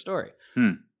 End of the story.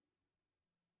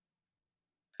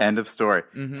 End of story.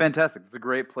 Mhm. Fantastic. It's a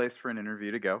great place for an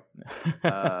interview to go.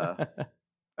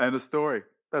 End of story.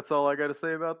 That's all I got to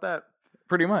say about that.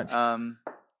 Pretty much. Well,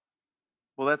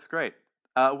 that's great.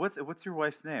 What's your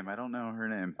wife's name? I don't know her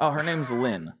name. Oh, her name's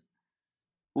Lynn.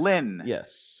 Lynn.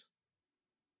 Yes.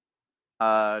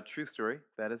 True story.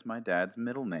 That is my dad's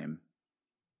middle name.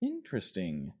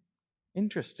 Interesting.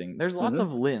 There's lots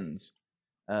of Lyns.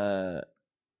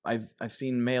 I've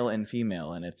seen male and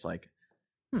female, and it's like,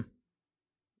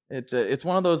 It's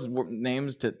one of those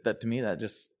names that to me that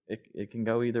just it can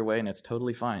go either way, and it's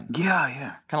totally fine.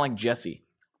 Yeah. Kind of like Jesse.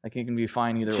 Like it can be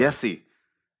fine either way. Jesse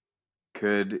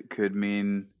could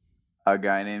mean a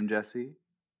guy named Jesse,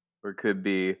 or could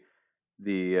be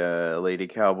the lady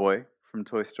cowboy from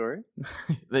Toy Story.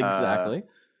 Exactly.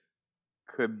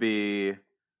 Could be.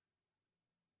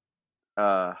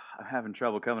 I'm having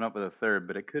trouble coming up with a third,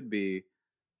 but it could be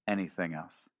anything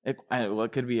else. It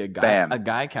could be a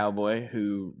guy cowboy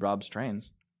who robs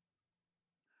trains.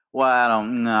 Well,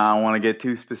 I want to get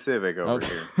too specific over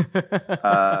here.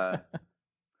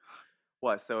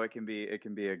 What? So it can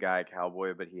be a guy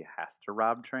cowboy, but he has to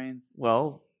rob trains.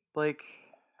 Well, Blake,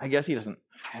 I guess he doesn't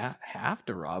have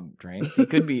to rob trains. He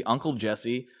could be Uncle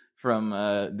Jesse from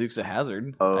Dukes of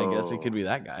Hazzard. I guess he could be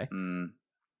that guy.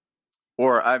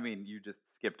 Or, I mean, you just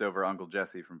skipped over Uncle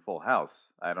Jesse from Full House.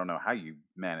 I don't know how you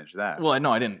managed that. Well,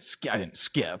 no, I didn't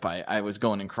skip. I was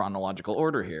going in chronological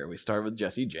order here. We start with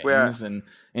Jesse James, and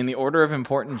in the order of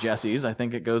important Jessies, I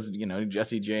think it goes,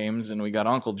 Jesse James, and we got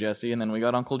Uncle Jesse, and then we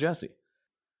got Uncle Jesse.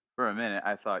 For a minute,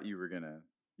 I thought you were gonna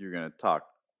talk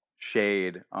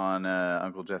shade on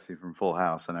Uncle Jesse from Full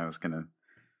House, and I was gonna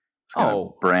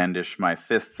brandish my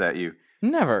fists at you.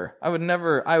 Never. I would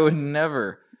never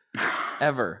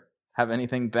ever have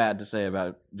anything bad to say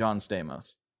about John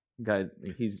Stamos. Guys,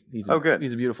 he's good.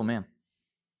 He's a beautiful man.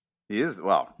 He is.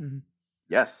 Well,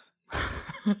 yes,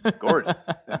 gorgeous.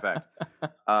 In fact,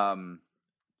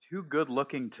 too good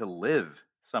looking to live.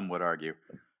 Some would argue.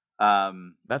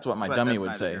 That's what my dummy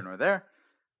would say. Here nor there.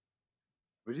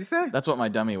 What'd you say? That's what my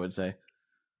dummy would say.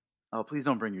 Oh, please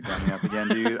don't bring your dummy up again,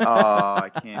 dude. Oh, I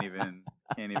can't even.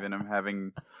 I'm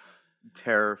having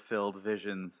terror-filled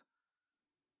visions.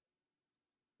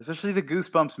 Especially the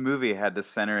Goosebumps movie had to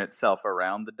center itself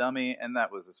around the dummy, and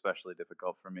that was especially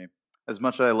difficult for me. As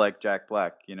much as I like Jack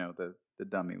Black, the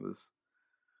dummy was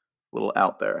a little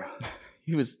out there.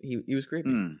 he was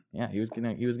creepy. Yeah, he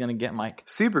was gonna get Mike.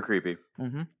 Super creepy.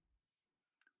 Mm-hmm.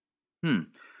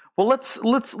 Well,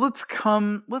 let's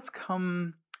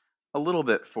come a little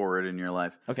bit forward in your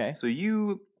life. Okay. So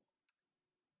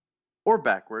or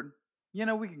backward. We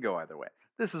can go either way.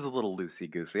 This is a little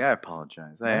loosey-goosey. I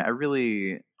apologize. No.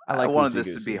 I wanted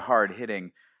this to be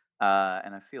hard-hitting,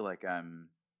 and I feel like I'm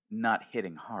not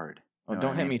hitting hard. Oh,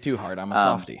 don't hit me too hard. I'm a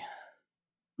softie.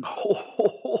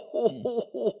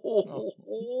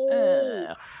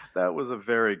 That was a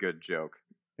very good joke.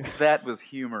 That was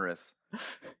humorous.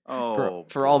 Oh,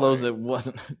 for all those that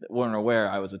weren't aware,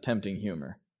 I was attempting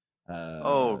humor.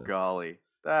 Oh golly,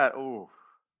 that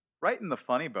right in the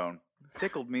funny bone.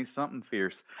 Tickled me something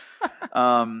fierce.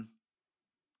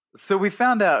 So we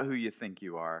found out who you think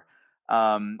you are.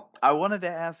 I wanted to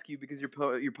ask you, because your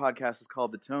podcast is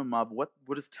called The Tone Mob. What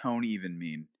does tone even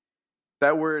mean?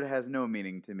 That word has no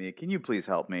meaning to me. Can you please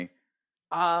help me?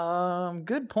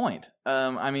 Good point.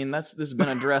 I mean, this has been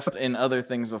addressed in other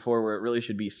things before, where it really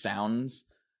should be sounds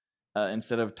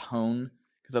instead of tone,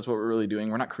 because that's what we're really doing.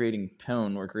 We're not creating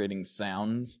tone; we're creating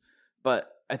sounds.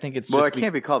 But I think it's it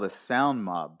can't be called a Sound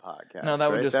Mob podcast. No, that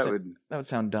right? would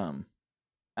sound dumb.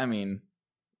 I mean,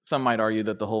 some might argue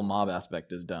that the whole mob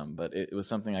aspect is dumb, but it was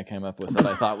something I came up with that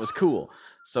I thought was cool.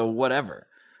 So whatever.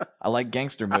 I like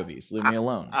gangster movies. Leave me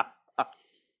alone.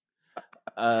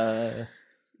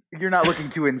 You're not looking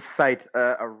to incite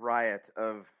a riot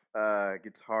of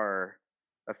guitar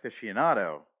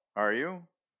aficionado, are you?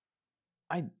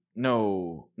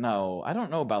 No, I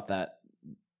don't know about that.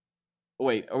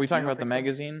 Wait, are we talking don't about the think so?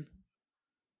 magazine?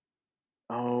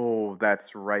 Oh,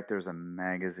 that's right. There's a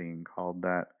magazine called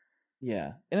that.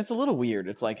 Yeah, and it's a little weird.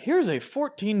 It's like, here's a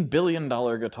 $14 billion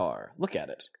guitar. Look at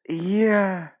it.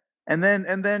 Yeah. And then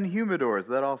humidors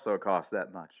that also cost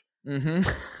that much.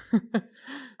 Mm-hmm.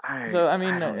 I So I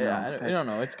mean, don't know. I That's- don't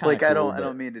know. It's kind of Like cool, I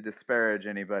don't mean to disparage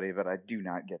anybody, but I do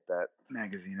not get that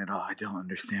magazine at all. I don't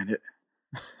understand it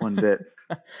one bit.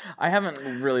 I haven't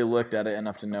really looked at it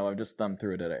enough to know. I've just thumbed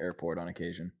through it at an airport on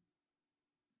occasion.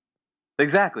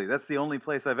 Exactly. That's the only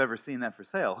place I've ever seen that for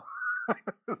sale.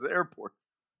 Is the airport.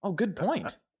 Oh, good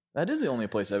point. That is the only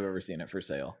place I've ever seen it for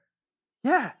sale.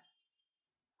 Yeah.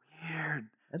 Weird.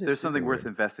 That is There's something super worth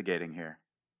weird. investigating here.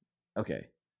 Okay.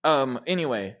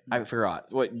 Anyway, I forgot.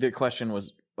 What the question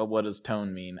was, what does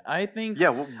tone mean? I think Yeah,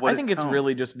 what I is think it's tone?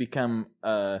 really just become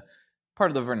part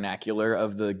of the vernacular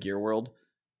of the gear world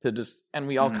to just, and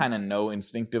we all Mhm. kind of know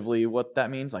instinctively what that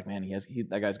means. Like, man,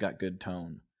 that guy's got good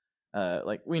tone.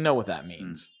 Like we know what that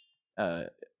means.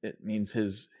 It means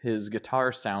his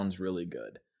guitar sounds really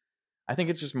good. I think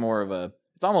it's just more of a,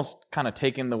 it's almost kind of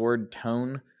taking the word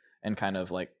tone and kind of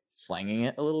like slanging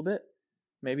it a little bit.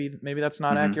 Maybe that's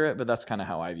not Mhm. accurate, but that's kind of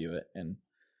how I view it. And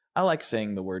I like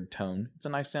saying the word tone. It's a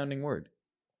nice sounding word.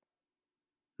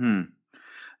 Now,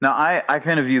 I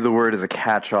kind of view the word as a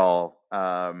catch-all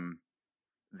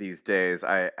these days.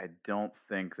 I don't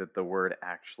think that the word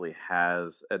actually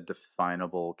has a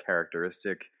definable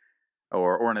characteristic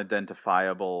or an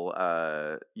identifiable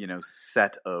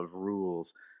set of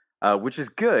rules, which is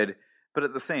good. But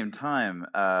at the same time,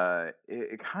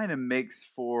 it kind of makes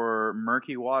for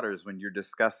murky waters when you're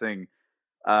discussing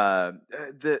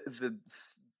the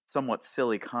somewhat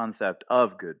silly concept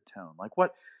of good tone. Like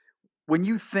when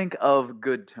you think of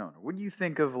good tone, when you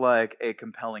think of like a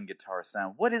compelling guitar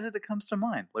sound, what is it that comes to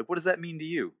mind? Like, what does that mean to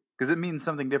you? Because it means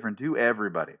something different to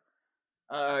everybody.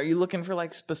 Are you looking for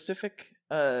like specific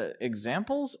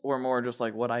examples or more just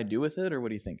like what I do with it, or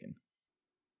what are you thinking?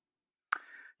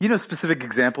 Specific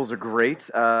examples are great,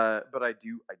 but I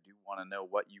do want to know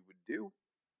what you would do.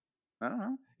 I don't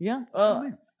know. Yeah. Tell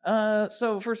me.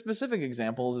 So for specific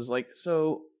examples is like,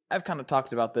 so I've kind of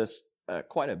talked about this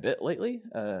quite a bit lately,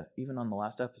 even on the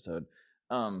last episode.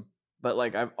 But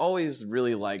like I've always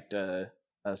really liked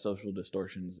Social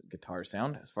Distortion's guitar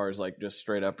sound, as far as like just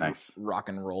straight up Nice. rock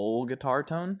and roll guitar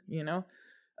tone,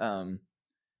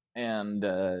 and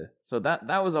so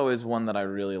that was always one that I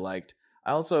really liked.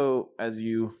 I also, as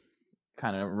you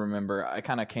kind of remember, I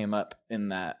kind of came up in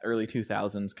that early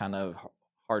 2000s kind of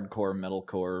hardcore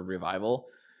metalcore revival,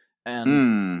 and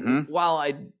Mhm. while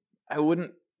I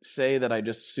wouldn't say that I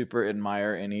just super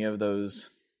admire any of those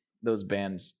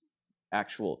bands'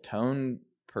 actual tone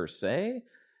per se,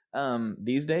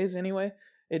 these days anyway,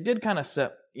 it did kind of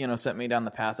set me down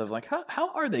the path of like,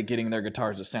 how are they getting their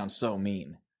guitars to sound so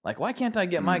mean? Like, why can't I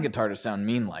get my guitar to sound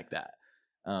mean like that?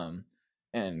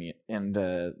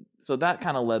 So that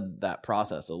kind of led that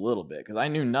process a little bit, because I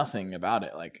knew nothing about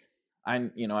it. Like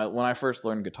when I first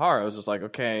learned guitar, I was just like,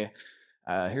 okay,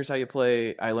 here's how you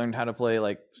play. I learned how to play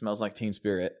like "Smells Like Teen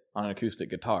Spirit" on an acoustic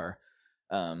guitar.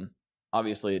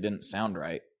 Obviously, it didn't sound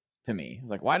right to me. I was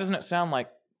like, why doesn't it sound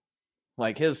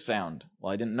like his sound?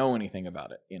 Well, I didn't know anything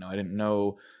about it. I didn't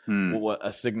know what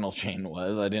a signal chain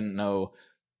was. I didn't know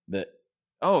that.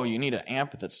 Oh, you need an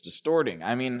amp that's distorting.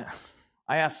 I mean,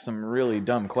 I asked some really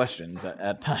dumb questions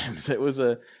at times.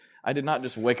 I did not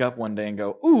just wake up one day and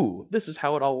go, ooh, this is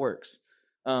how it all works.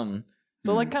 So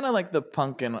like kind of like the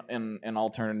punk and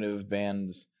alternative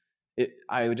bands,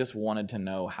 I just wanted to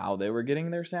know how they were getting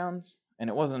their sounds. And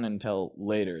it wasn't until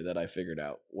later that I figured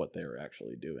out what they were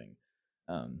actually doing.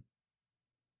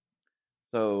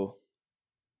 So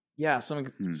yeah,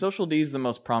 Social D is the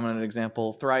most prominent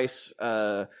example. Thrice,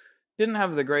 didn't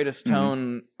have the greatest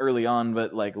tone early on,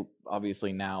 but like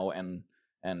obviously now and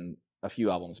a few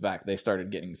albums back, they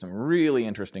started getting some really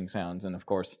interesting sounds, and of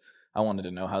course, I wanted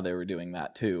to know how they were doing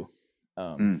that too.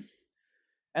 And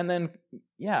then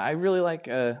I really like.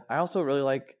 I also really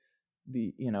like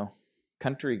the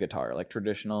country guitar, like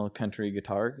traditional country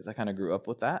guitar, because I kind of grew up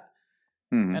with that,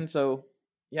 and so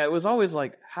it was always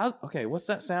like, what's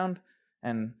that sound,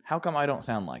 and how come I don't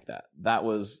sound like that? That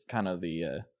was kind of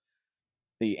the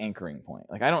anchoring point.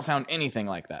 Like, I don't sound anything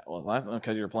like that. Well, that's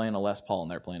because you're playing a Les Paul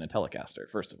and they're playing a Telecaster,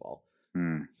 first of all.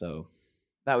 So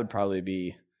that would probably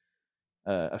be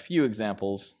a few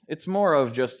examples. It's more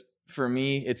of just, for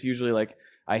me, it's usually like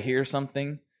I hear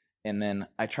something and then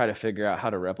I try to figure out how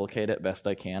to replicate it best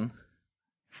I can.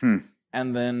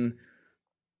 And then,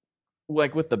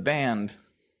 like with the band,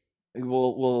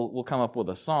 we'll come up with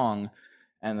a song,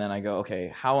 and then I go,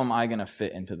 okay, how am I going to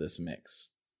fit into this mix?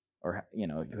 or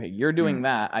hey, you're doing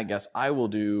that, I guess I will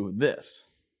do this.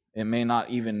 It may not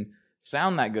even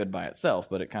sound that good by itself,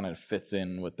 but it kind of fits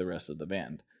in with the rest of the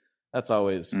band. That's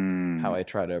always how I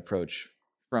try to approach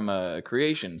from a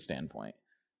creation standpoint.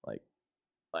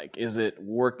 Like is it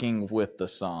working with the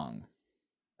song,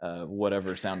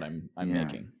 whatever sound I'm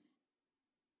making?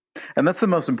 And that's the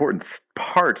most important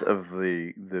part of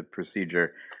the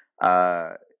procedure.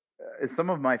 Some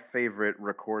of my favorite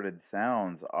recorded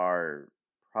sounds are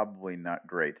probably not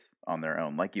great on their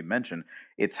own. Like you mentioned,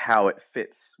 it's how it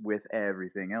fits with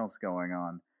everything else going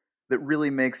on that really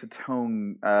makes a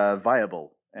tone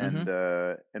viable and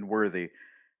worthy.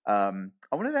 I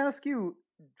wanted to ask you,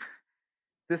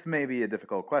 this may be a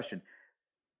difficult question.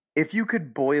 If you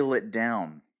could boil it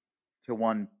down to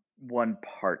one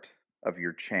part of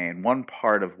your chain, one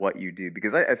part of what you do,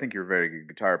 because I think you're a very good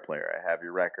guitar player. I have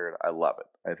your record. I love it.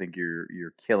 I think you're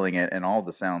killing it, and all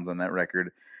the sounds on that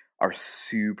record are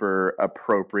super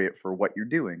appropriate for what you're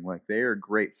doing. Like, they are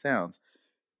great sounds.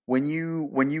 When you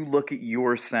look at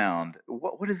your sound,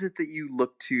 what is it that you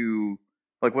look to?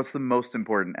 Like, what's the most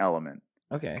important element?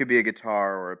 Okay. It could be a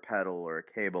guitar or a pedal or a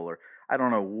cable or I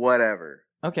don't know, whatever.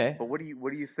 Okay. But what do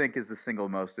you think is the single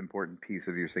most important piece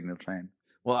of your signal chain?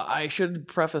 Well, I should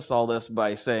preface all this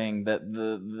by saying that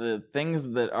the things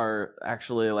that are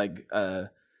actually like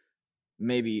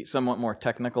maybe somewhat more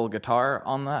technical guitar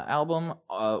on the album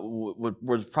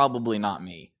was probably not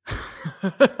me.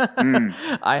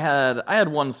 I had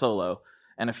one solo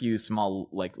and a few small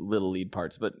like little lead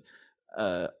parts, but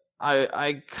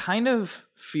I kind of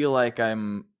feel like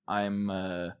I'm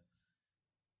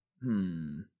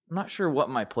not sure what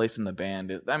my place in the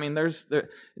band is. I mean, there's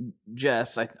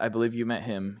Jess. I believe you met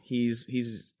him.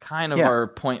 He's kind of our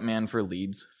point man for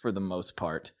leads for the most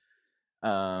part.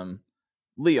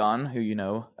 Leon, who you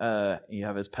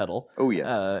have his pedal. Oh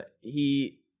yes.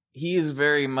 He is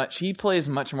very much. He plays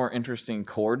much more interesting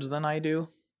chords than I do.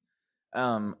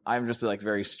 I'm just like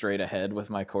very straight ahead with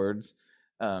my chords.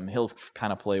 He'll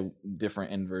kind of play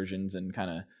different inversions and kind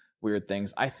of weird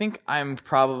things. I think I'm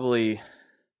probably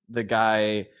the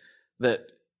guy that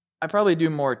I probably do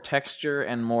more texture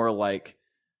and more like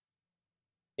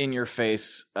in your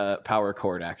face power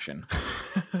chord action.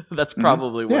 That's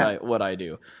probably what I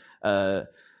do.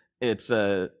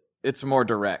 It's more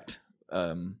direct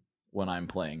when I'm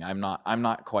playing. I'm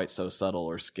not quite so subtle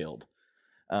or skilled.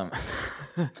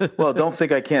 Well, don't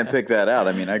think I can't pick that out.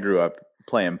 I mean, I grew up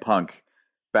playing punk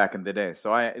back in the day,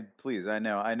 so I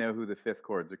know who the fifth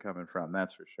chords are coming from.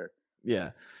 That's for sure.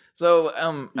 Yeah. So,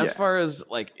 as far as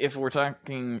like if we're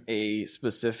talking a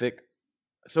specific,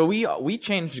 so we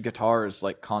changed guitars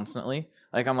like constantly.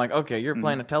 Like I'm like, okay, you're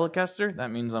playing a Telecaster,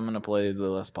 that means I'm gonna play the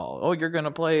Les Paul. Oh, you're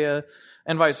gonna play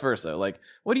and vice versa. Like,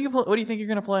 what do you think you're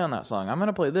gonna play on that song? I'm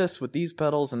gonna play this with these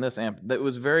pedals and this amp. That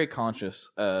was very conscious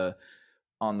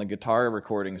on the guitar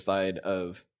recording side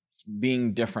of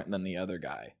being different than the other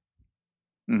guy.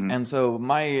 And so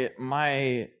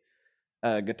my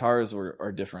guitars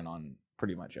are different on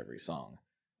pretty much every song.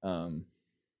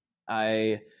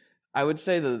 I would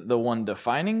say the one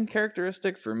defining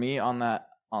characteristic for me on that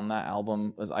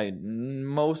album was I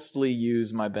mostly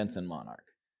use my Benson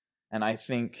Monarch. And I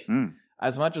think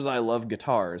as much as I love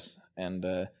guitars and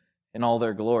in all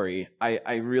their glory,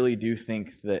 I really do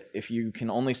think that if you can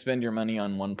only spend your money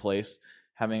on one place,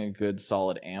 having a good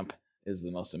solid amp is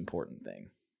the most important thing.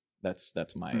 That's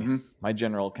my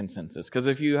general consensus. Because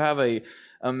if you have a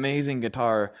amazing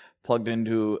guitar plugged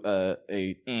into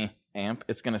a amp,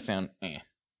 it's going to sound eh.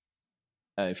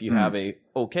 If you have a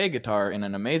okay guitar in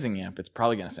an amazing amp, it's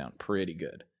probably going to sound pretty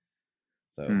good.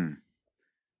 So,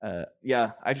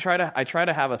 I try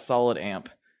to have a solid amp.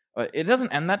 It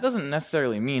doesn't, and that doesn't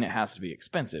necessarily mean it has to be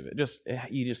expensive.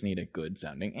 You just need a good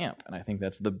sounding amp, and I think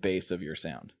that's the base of your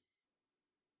sound.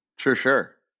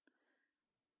 Sure.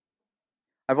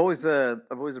 I've always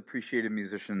appreciated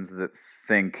musicians that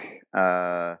think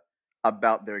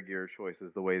about their gear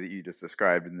choices the way that you just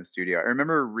described in the studio. I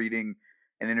remember reading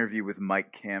an interview with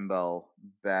Mike Campbell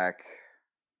back,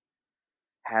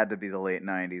 had to be the late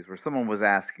 90s, where someone was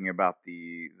asking about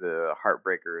the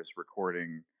Heartbreakers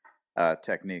recording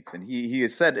techniques, and he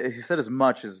said as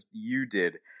much as you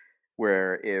did,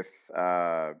 where if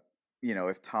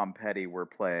Tom Petty were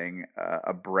playing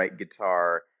a bright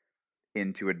guitar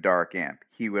into a dark amp,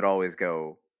 he would always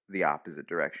go the opposite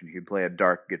direction. He'd play a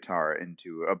dark guitar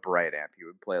into a bright amp. He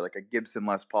would play like a Gibson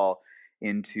Les Paul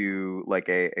into like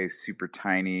a super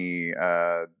tiny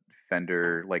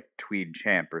Fender like Tweed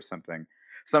Champ or something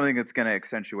that's going to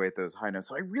accentuate those high notes.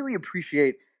 So I really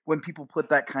appreciate when people put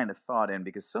that kind of thought in,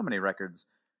 because so many records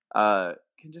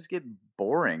can just get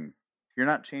boring if you're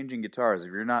not changing guitars, if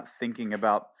you're not thinking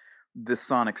about the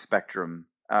sonic spectrum,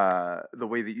 the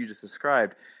way that you just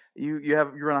described, you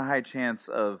run a high chance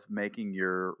of making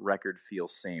your record feel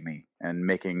samey and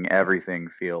making everything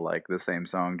feel like the same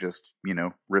song, just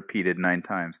repeated 9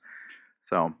 times.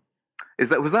 So,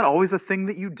 was that always a thing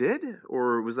that you did,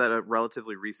 or was that a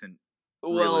relatively recent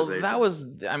realization?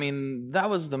 That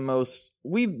was the most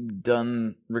we've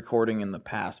done recording in the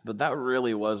past, but that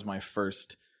really was my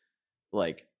first,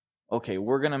 like, okay,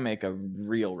 we're gonna make a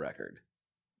real record,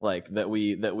 like that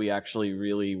we actually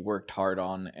really worked hard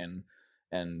on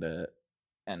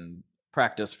and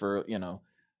practice for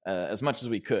as much as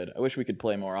we could. I wish we could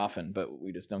play more often, but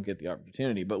we just don't get the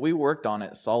opportunity. But we worked on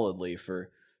it solidly for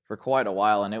quite a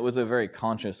while, and it was a very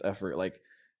conscious effort. Like,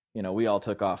 we all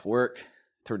took off work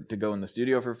to go in the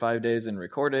studio for 5 days and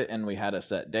record it, and we had a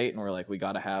set date, and we're like, we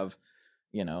gotta have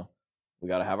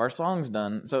our songs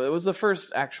done. So it was the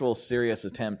first actual serious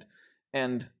attempt,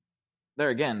 and there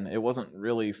again, it wasn't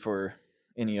really for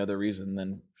any other reason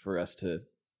than for us to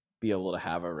be able to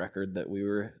have a record that we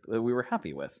were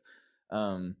happy with.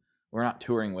 We're not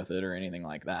touring with it or anything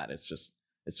like that. It's just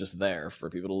there for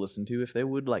people to listen to if they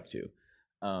would like to.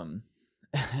 But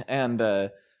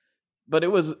it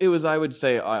was I would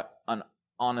say an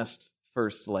honest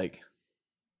first, like,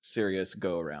 serious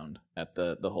go around at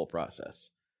the whole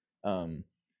process. So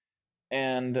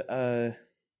no,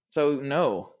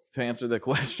 to answer the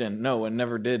question, no, I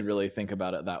never did really think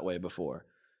about it that way before.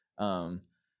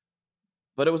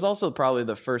 But it was also probably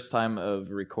the first time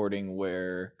of recording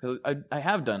where, because I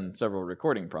have done several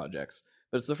recording projects,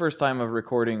 but it's the first time of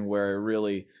recording where I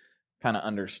really kind of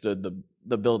understood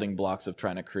the building blocks of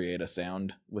trying to create a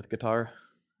sound with guitar,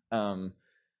 in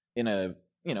a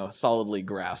solidly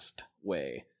grasped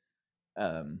way.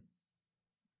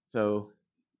 So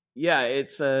yeah,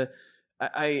 it's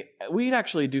we'd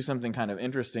actually do something kind of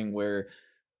interesting where,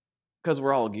 because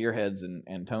we're all gearheads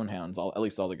and tone hounds, at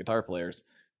least all the guitar players,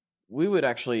 we would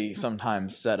actually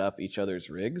sometimes set up each other's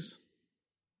rigs.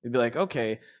 We'd be like,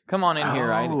 okay, come on in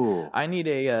here. I need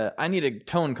a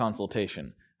tone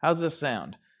consultation. How's this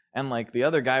sound? And like the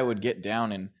other guy would get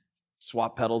down and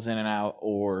swap pedals in and out,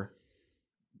 or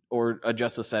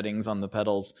adjust the settings on the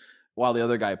pedals while the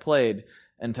other guy played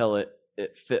until it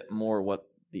fit more what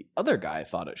the other guy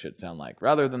thought it should sound like,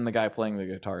 rather than the guy playing the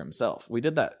guitar himself. We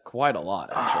did that quite a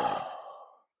lot, actually.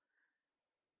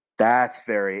 That's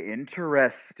very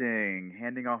interesting.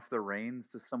 Handing off the reins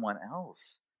to someone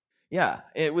else. Yeah,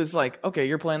 it was like, okay,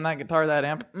 you're playing that guitar, that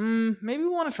amp. Maybe we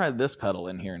want to try this pedal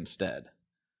in here instead.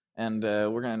 And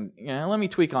we're going to, let me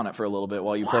tweak on it for a little bit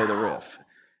while you play the riff.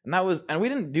 And we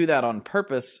didn't do that on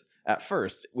purpose at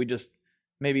first. We just,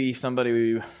 maybe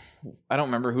somebody, I don't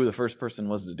remember who the first person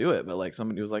was to do it, but like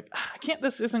somebody was like,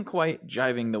 this isn't quite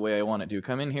jiving the way I want it to.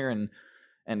 Come in here and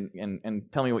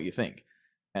tell me what you think.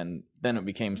 And then it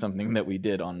became something that we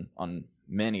did on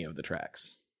many of the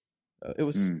tracks.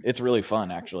 It's really fun,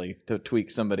 actually, to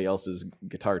tweak somebody else's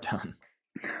guitar tone.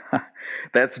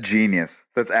 That's genius.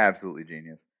 That's absolutely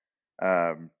genius.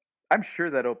 I'm sure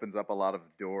that opens up a lot of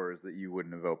doors that you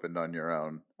wouldn't have opened on your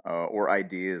own, or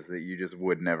ideas that you just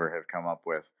would never have come up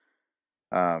with,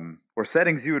 or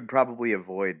settings you would probably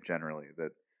avoid generally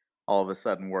that all of a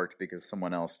sudden worked because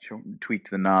someone else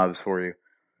tweaked the knobs for you.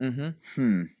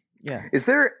 Mm-hmm. Yeah. Is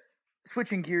there,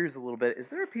 switching gears a little bit, is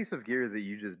there a piece of gear that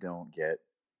you just don't get?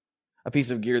 A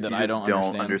piece of gear that I don't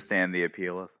understand the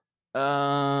appeal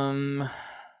of?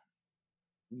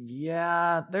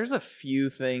 Yeah, there's a few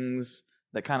things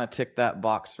that kind of tick that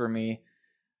box for me.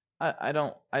 I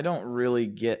don't really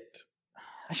get,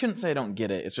 I shouldn't say I don't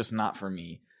get it, it's just not for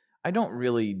me. I don't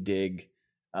really dig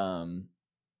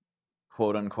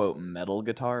quote unquote metal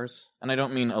guitars, and I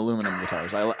don't mean aluminum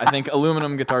guitars. I think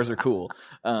aluminum guitars are cool,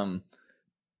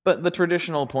 but the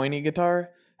traditional pointy guitar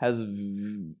has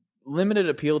limited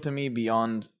appeal to me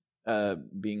beyond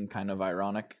being kind of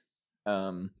ironic.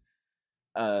 And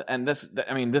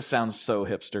this sounds so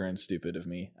hipster and stupid of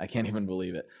me. I can't even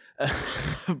believe it.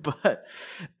 But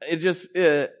it just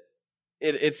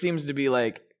it seems to be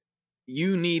like,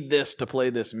 you need this to play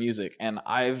this music, and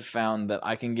I've found that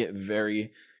I can get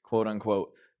very quote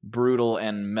unquote brutal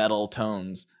and metal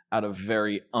tones out of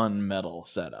very unmetal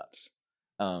setups.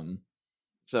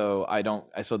 So I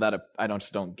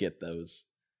just don't get those.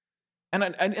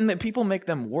 And that people make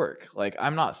them work. Like,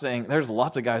 I'm not saying, there's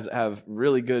lots of guys that have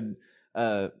really good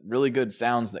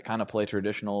sounds that kind of play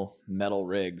traditional metal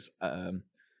rigs. I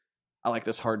like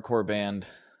this hardcore band,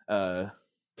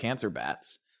 Cancer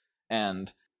Bats,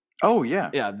 and oh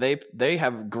yeah, they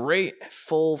have great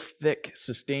full, thick,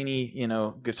 sustainy,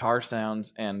 guitar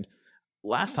sounds. And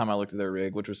last time I looked at their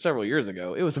rig, which was several years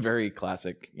ago, it was a very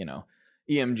classic,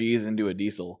 EMGs into a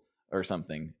diesel or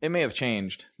something. It may have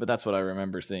changed, but that's what I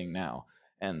remember seeing now.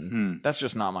 And that's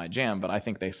just not my jam, but I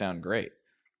think they sound great.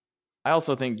 I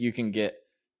also think you can get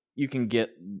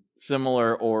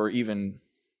similar, or even,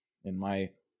 in my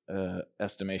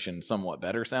estimation, somewhat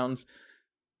better sounds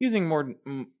using more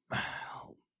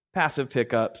passive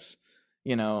pickups.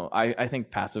 You know, I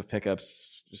think passive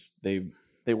pickups just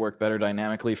they work better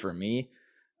dynamically for me.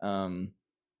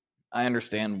 I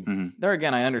understand there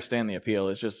again. I understand the appeal.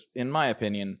 It's just, in my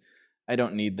opinion, I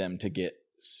don't need them to get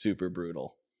super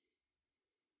brutal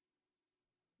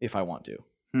if I want to.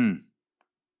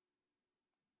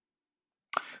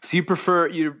 So you prefer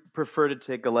to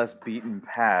take a less beaten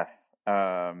path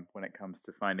when it comes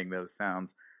to finding those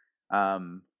sounds.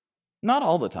 Not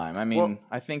all the time. I mean,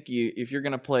 I think if you're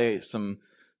gonna play some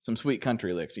sweet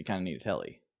country licks, you kind of need a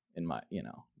telly.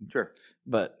 Sure.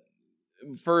 But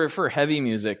for heavy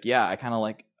music, yeah, I kind of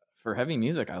like, for heavy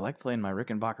music, I like playing my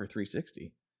Rickenbacker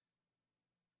 360.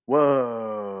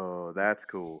 Whoa, that's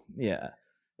cool. Yeah,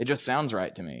 it just sounds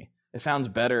right to me. It sounds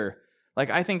better. Like,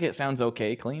 I think it sounds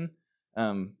okay clean.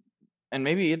 And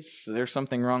maybe there's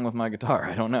something wrong with my guitar.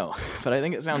 I don't know, but I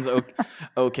think it sounds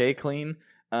okay clean.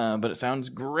 But it sounds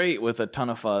great with a ton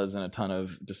of fuzz and a ton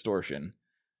of distortion.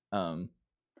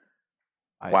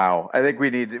 Wow, I think we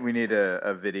need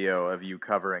a video of you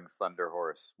covering Thunder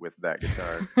Horse with that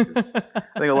guitar. I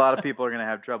think a lot of people are going to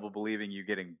have trouble believing you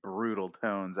getting brutal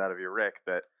tones out of your Rick,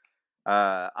 but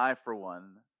I, for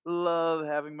one, love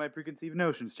having my preconceived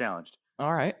notions challenged.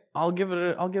 All right, I'll give it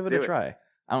a try.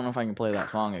 I don't know if I can play that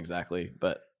song exactly,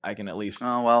 but I can at least.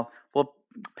 Oh well, we'll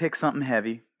pick something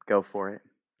heavy. Go for it.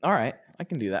 All right, I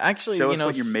can do that. Actually, show us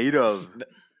what you're made of.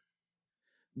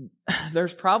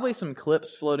 There's probably some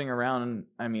clips floating around,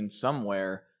 I mean,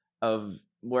 somewhere, of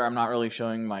where I'm not really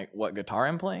showing what guitar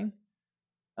I'm playing.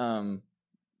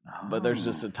 But there's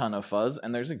just a ton of fuzz,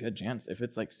 and there's a good chance, if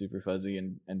it's like super fuzzy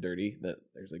and dirty, that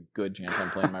there's a good chance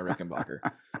I'm playing my Rickenbacker.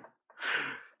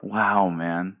 Wow,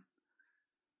 man.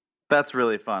 That's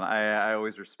really fun. I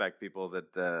always respect people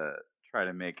that try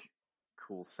to make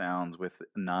cool sounds with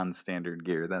non-standard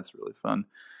gear. That's really fun.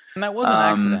 And that was an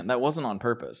accident. That wasn't on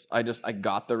purpose. I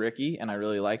got the Ricky and I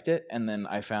really liked it, and then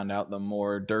I found out the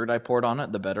more dirt I poured on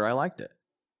it, the better I liked it.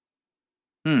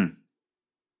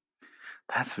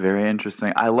 That's very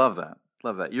interesting. I love that.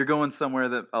 Love that. You're going somewhere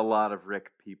that a lot of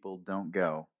Rick people don't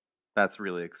go. That's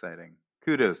really exciting.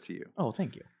 Kudos to you. Oh,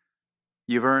 thank you.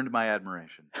 You've earned my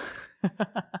admiration.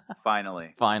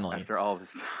 Finally. After all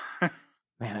this time.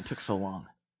 Man, it took so long.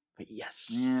 But yes.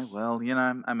 Yeah, well,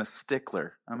 I'm a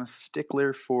stickler. I'm a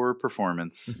stickler for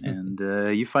performance. And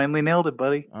you finally nailed it,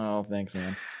 buddy. Oh, thanks,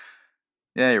 man.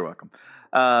 Yeah, you're welcome.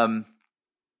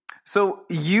 So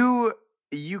you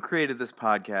created this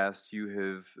podcast.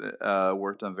 You have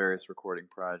worked on various recording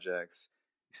projects.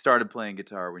 You started playing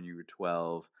guitar when you were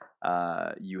 12.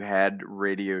 You had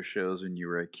radio shows when you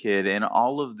were a kid. And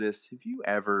all of this, have you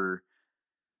ever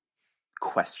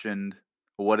questioned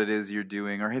what it is you're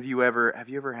doing, or have you ever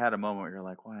had a moment where you're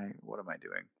like, why, what am I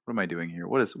doing? What am I doing here?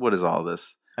 What is all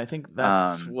this? I think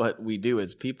that's what we do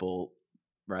as people,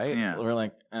 right? Yeah. We're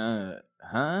like, what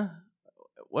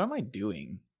am I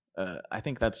doing? I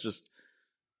think that's just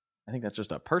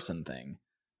a person thing.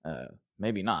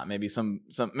 Maybe not. Maybe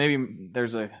maybe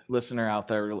there's a listener out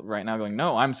there right now going,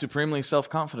 no, I'm supremely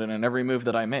self-confident in every move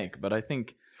that I make. But I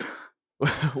think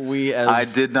I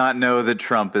did not know that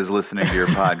Trump is listening to your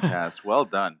podcast. Well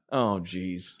done. Oh,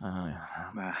 geez. I'm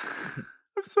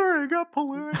sorry, I got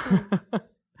political.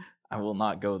 I will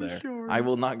not go there. Sure. I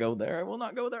will not go there. I will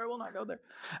not go there. I will not go there.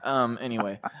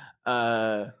 Anyway.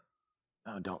 Oh,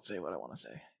 don't say what I want to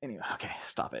say. Anyway, okay,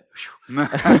 stop it.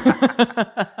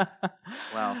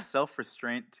 Wow,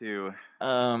 self-restraint too.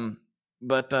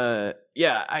 But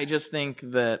yeah, I just think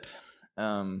that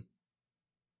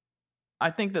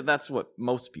that's what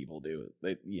most people do.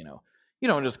 They, you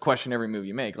don't just question every move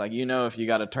you make. Like, if you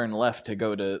got to turn left to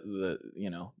go to the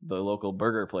local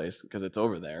burger place because it's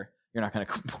over there, you're not going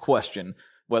to question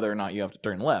whether or not you have to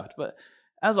turn left. But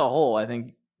as a whole, I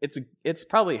think it's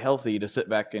probably healthy to sit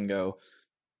back and go,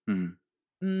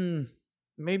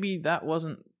 maybe that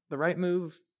wasn't the right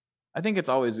move. I think it's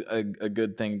always a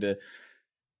good thing to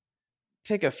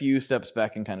take a few steps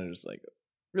back and kind of just like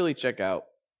really check out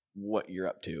what you're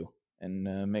up to and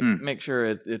make sure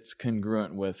it's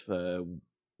congruent with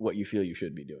what you feel you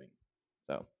should be doing.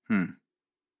 So,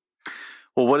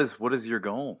 well, what is your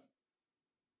goal?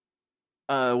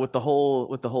 With the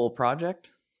whole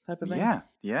project type of thing.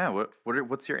 Yeah.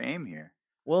 What's your aim here?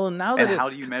 Well, now that how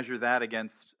do you measure that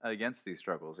against these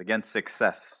struggles, against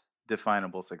success,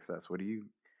 definable success? What do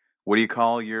you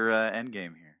call your end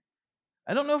game here?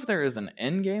 I don't know if there is an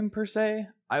end game per se.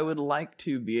 I would like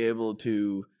to be able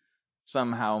to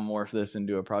somehow morph this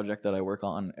into a project that I work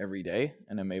on every day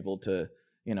and am able to,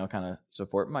 kind of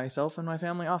support myself and my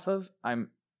family off of. I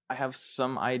have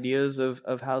some ideas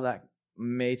of how that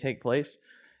may take place,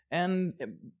 and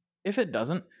if it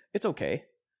doesn't, it's okay.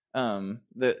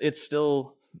 It's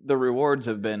still, the rewards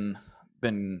have been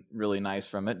really nice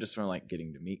from it, just from like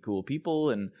getting to meet cool people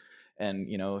and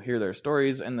hear their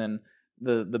stories. And then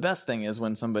the best thing is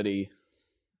when somebody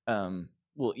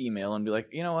will email and be like,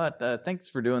 you know what, thanks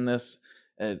for doing this.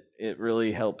 It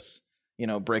really helps,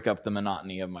 break up the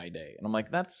monotony of my day. And I'm like,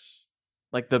 that's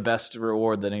like the best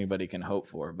reward that anybody can hope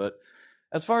for. But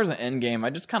as far as an end game,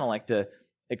 I just kind of like to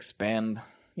expand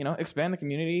the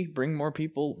community, bring more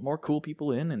people, more cool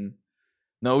people in, and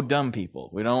no dumb people.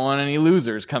 We don't want any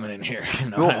losers coming in here.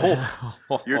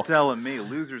 You're telling me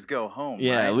losers go home,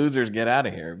 yeah, right? Losers get out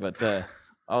of here. But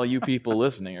all you people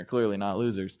listening are clearly not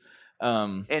losers.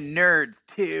 And nerds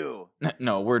too.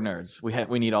 No, we're nerds.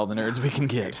 We need all the nerds we can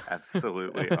get. We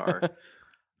absolutely are.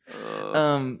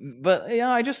 But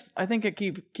yeah, I think it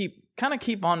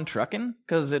keep on trucking,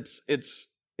 because it's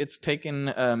taken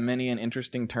many an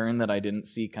interesting turn that I didn't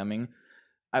see coming.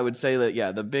 I would say that,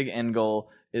 yeah, the big end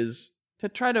goal is to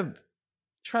try to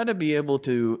be able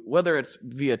to, whether it's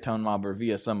via Tone Mob or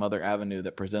via some other avenue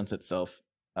that presents itself,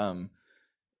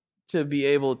 to be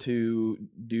able to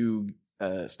do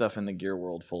stuff in the gear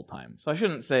world full time. So I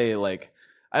shouldn't say like,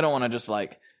 I don't want to just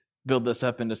like build this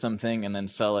up into something and then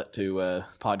sell it to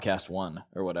Podcast One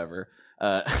or whatever.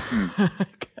 That's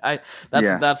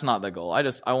not the goal. I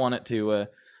want it to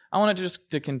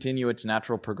continue its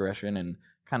natural progression and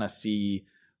kind of see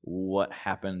what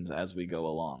happens as we go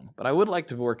along. But I would like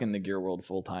to work in the gear world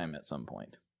full time at some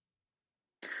point.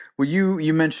 Well,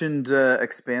 you mentioned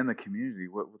expand the community.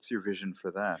 What's your vision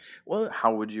for that? Well,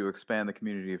 how would you expand the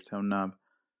community of Tone Knob?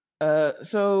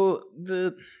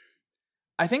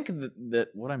 I think that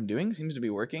what I'm doing seems to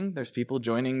be working. There's people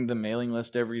joining the mailing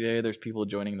list every day. There's people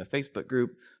joining the Facebook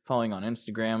group, following on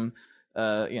Instagram.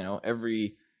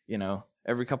 Every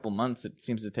couple months, it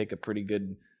seems to take a pretty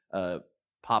good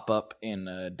pop up in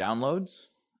downloads.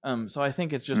 So I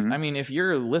think it's just, I mean, if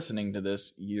you're listening to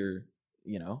this, you're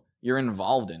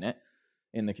involved in it,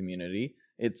 in the community.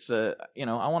 It's, I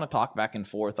want to talk back and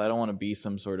forth. I don't want to be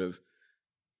some sort of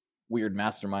weird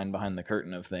mastermind behind the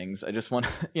curtain of things. I just want,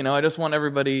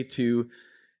 everybody to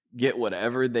get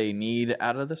whatever they need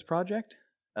out of this project.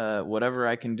 Whatever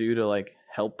I can do to like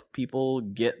help people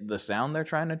get the sound they're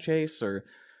trying to chase, or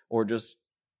just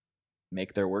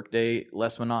make their workday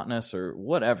less monotonous, or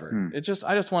whatever. It's just,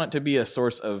 I just want it to be a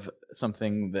source of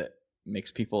something that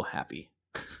makes people happy.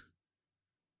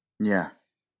 Yeah.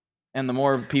 And the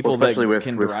more people that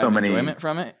can derive enjoyment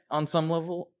from it on some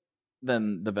level,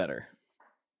 then the better.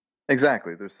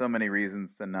 Exactly. There's so many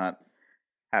reasons to not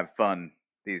have fun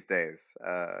these days.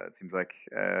 It seems like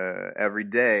every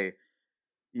day,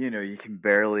 you can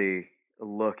barely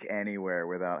look anywhere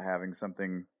without having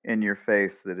something in your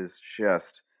face that is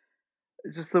just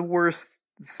the worst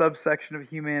subsection of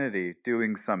humanity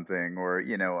doing something, or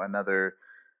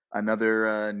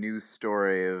another news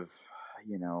story of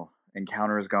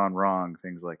encounters gone wrong,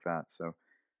 things like that. So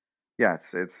yeah,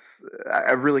 it's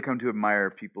I've really come to admire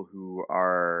people who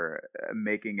are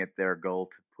making it their goal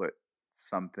to put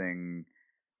something,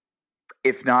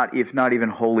 if not even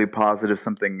wholly positive,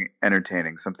 something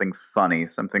entertaining, something funny,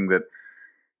 something that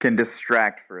can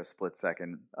distract for a split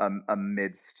second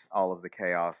amidst all of the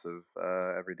chaos of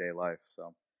everyday life.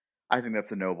 So I think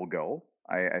that's a noble goal.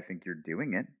 I think you're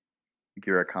doing it. I think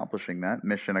you're accomplishing that.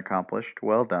 Mission accomplished.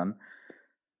 Well done.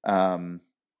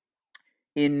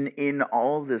 In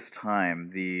all this time,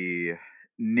 the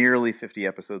nearly 50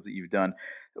 episodes that you've done,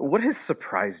 what has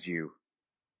surprised you?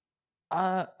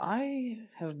 I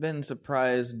have been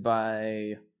surprised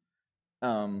by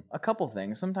a couple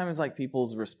things. Sometimes like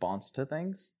people's response to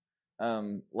things,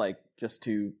 like just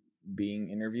to being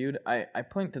interviewed. I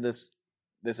point to this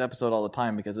episode all the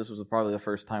time because this was probably the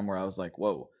first time where I was like,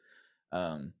 whoa,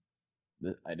 I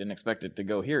didn't expect it to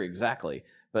go here exactly.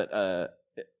 But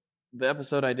the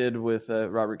episode I did with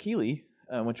Robert Keeley,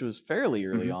 which was fairly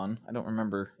early on, I don't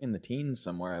remember, in the teens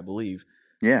somewhere, I believe.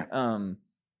 Yeah.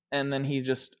 And then he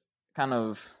just kind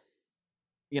of,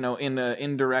 in an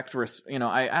indirect,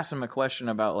 I asked him a question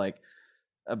about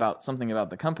something about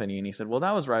the company, and he said, well,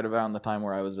 that was right around the time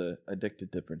where I was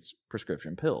addicted to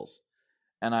prescription pills.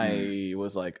 And I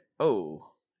was like, oh,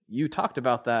 you talked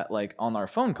about that like on our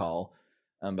phone call,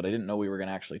 but I didn't know we were going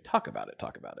to actually talk about it.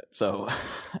 So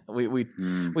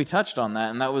we touched on that,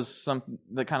 and that was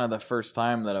the first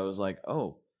time that I was like,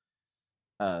 oh,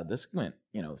 this went,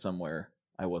 somewhere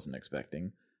I wasn't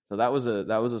expecting. So that was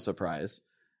a surprise.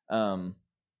 And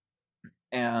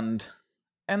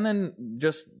then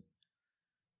just,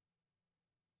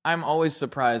 I'm always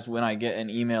surprised when I get an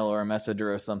email or a message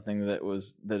or something that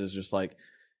is just like,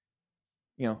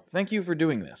 thank you for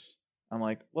doing this. I'm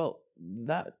like, well,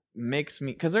 that makes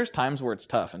me, because there's times where it's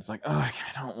tough and it's like, I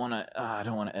don't want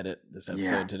to edit this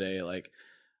episode today. Like,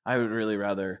 I would really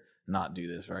rather not do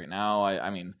this right now. I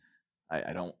mean,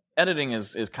 I don't, editing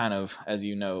is kind of, as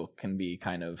you know, can be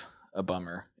kind of a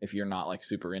bummer if you're not like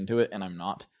super into it, and I'm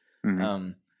not.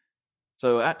 Mm-hmm.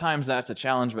 So at times that's a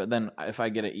challenge, but then if I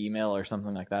get an email or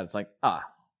something like that, it's like,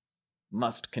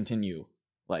 must continue.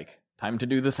 Like, time to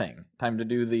do the thing. Time to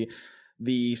do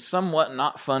the somewhat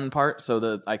not fun part so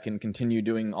that I can continue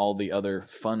doing all the other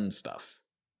fun stuff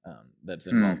that's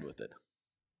involved with it.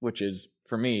 Which is,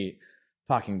 for me,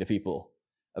 talking to people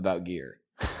about gear.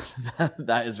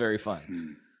 That is very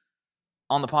fun.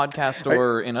 On the podcast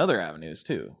or in other avenues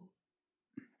too.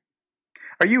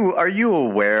 Are you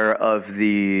aware of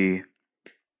the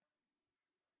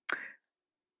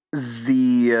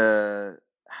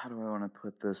how do I want to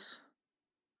put this?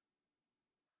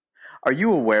 Are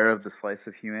you aware of the slice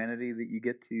of humanity that you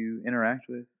get to interact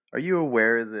with? Are you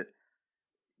aware that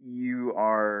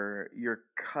you're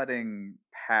cutting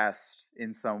past,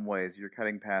 in some ways, you're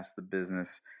cutting past the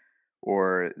business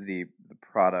or the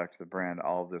product, the brand,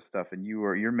 all of this stuff, and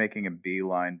you're making a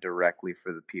beeline directly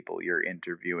for the people you're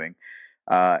interviewing.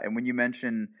 And when you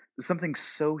mention something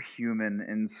so human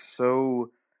and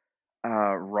so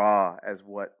raw as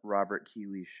what Robert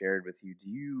Keeley shared with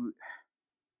you,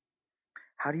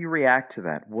 how do you react to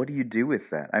that? What do you do with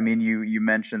that? I mean, you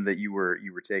mentioned that you were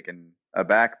taken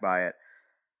aback by it.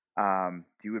 Do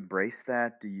you embrace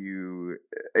that?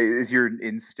 Is your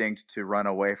instinct to run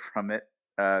away from it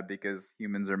because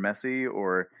humans are messy,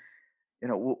 or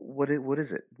what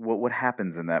is it? What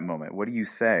happens in that moment? What do you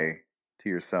say to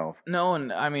yourself? No,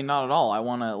 and I mean, not at all. I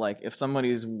want to, like, if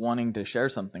somebody's wanting to share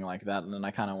something like that, then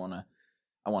I kind of want to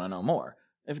know more.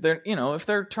 If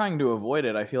they're trying to avoid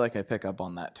it, I feel like I pick up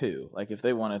on that too. Like, if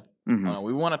they want to,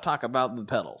 we want to talk about the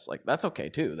pedals, like, that's okay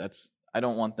too. I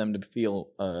don't want them to feel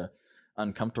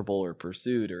uncomfortable or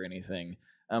pursued or anything.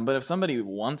 But if somebody's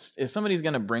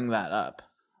going to bring that up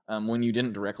when you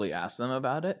didn't directly ask them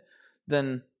about it,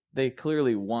 then they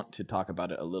clearly want to talk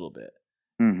about it a little bit.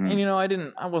 Mm-hmm.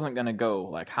 And I wasn't going to go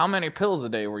like, how many pills a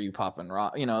day were you popping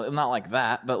raw? Not like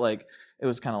that, but like, it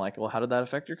was kind of like, well, how did that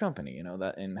affect your company? And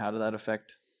how did that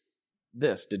affect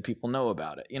this? Did people know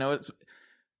about it?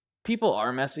 People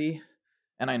are messy,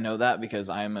 and I know that because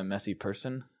I am a messy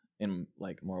person in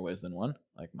like more ways than one.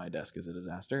 Like, my desk is a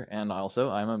disaster, and also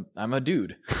I'm a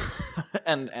dude,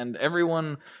 and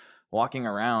everyone walking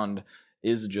around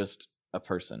is just a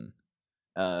person,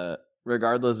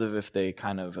 regardless of if they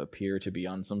kind of appear to be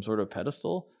on some sort of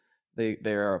pedestal. They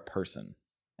are a person,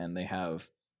 and they have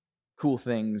cool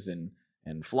things and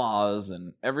flaws,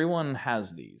 and everyone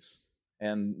has these.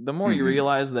 And the more you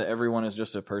realize that everyone is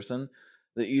just a person,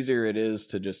 the easier it is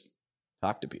to just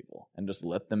talk to people and just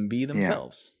let them be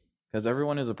themselves. Because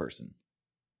everyone is a person.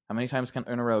 How many times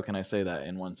in a row can I say that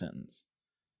in one sentence?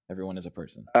 Everyone is a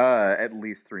person. At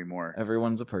least 3 more.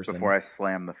 Everyone's a person. Before I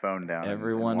slam the phone down.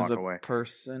 Everyone and is a away.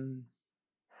 person.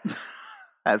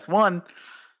 That's one.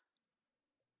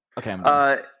 Okay, I'm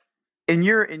done. In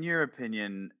your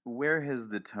opinion, where has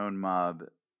the Tone Mob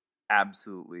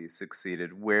absolutely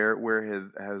succeeded? Where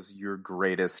has your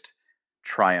greatest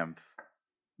triumph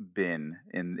been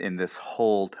in this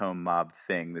whole Tone Mob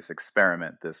thing, this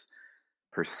experiment, this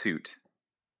pursuit?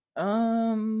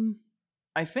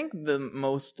 I think the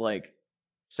most like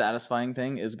satisfying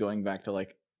thing is going back to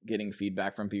like getting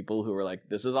feedback from people who are like,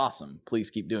 this is awesome, please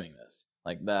keep doing this.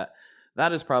 Like that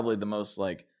is probably the most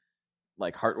like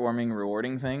heartwarming,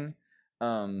 rewarding thing.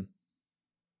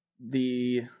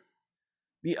 The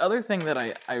other thing that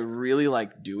I really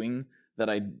like doing that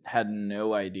I had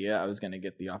no idea I was going to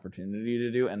get the opportunity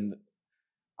to do, and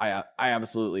I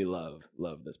absolutely love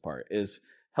this part, is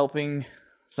helping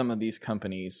some of these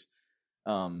companies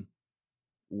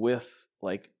with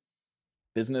like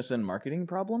business and marketing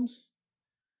problems.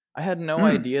 I had no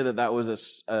idea that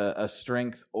was a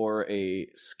strength or a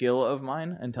skill of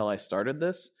mine until I started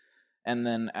this. And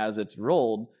then as it's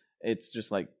rolled, it's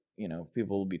just like,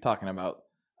 people will be talking about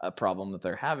a problem that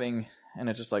they're having, and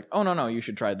it's just like, oh, no, you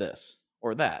should try this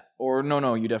or that. Or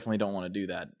no, you definitely don't want to do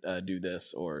that. Do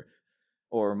this. Or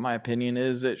my opinion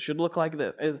is it should look like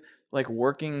that. It's like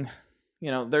working,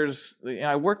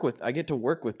 I get to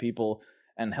work with people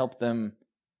and help them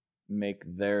make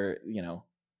their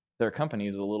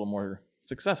companies a little more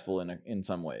successful in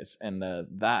some ways. And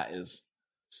that is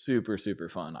super, super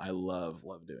fun. I love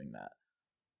doing that.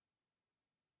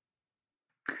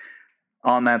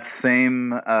 On that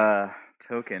same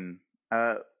token,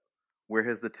 where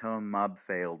has the Tome Mob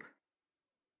failed?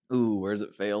 Ooh, where's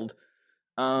it failed?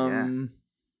 Yeah.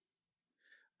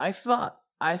 I thought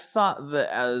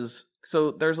that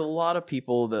so there's a lot of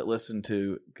people that listen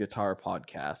to guitar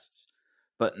podcasts,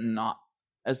 but not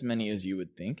as many as you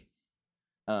would think.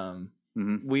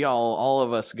 We all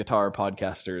of us guitar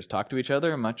podcasters talk to each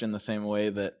other much in the same way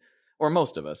that, or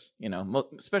most of us,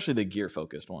 especially the gear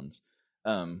focused ones.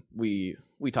 We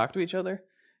talk to each other,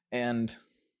 and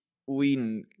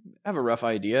we have a rough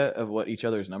idea of what each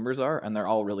other's numbers are, and they're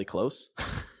all really close.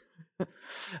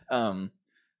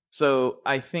 So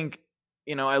I think,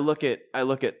 I look at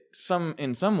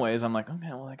in some ways, I'm like, okay,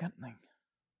 well, I got like,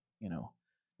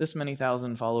 this many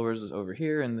thousand followers is over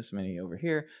here and this many over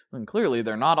here. When clearly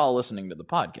they're not all listening to the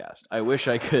podcast. I wish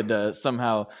I could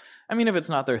somehow, if it's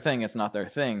not their thing, it's not their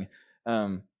thing.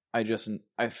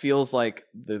 I feels like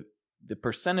the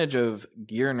percentage of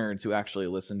gear nerds who actually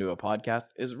listen to a podcast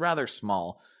is rather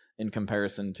small in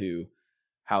comparison to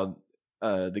how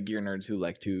the gear nerds who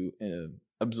like to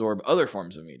absorb other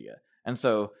forms of media. And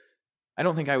so I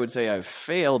don't think I would say I've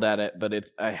failed at it,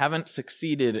 but I haven't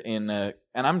succeeded in, and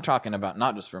I'm talking about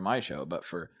not just for my show, but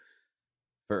for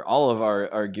all of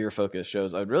our gear focused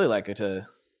shows. I'd really like it to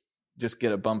just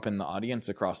get a bump in the audience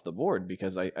across the board,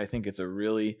 because I think it's a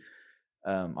really,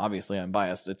 obviously I'm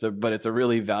biased, but it's a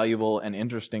really valuable and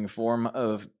interesting form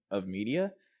of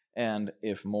media. And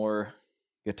if more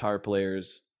guitar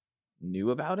players knew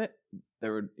about it,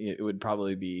 it would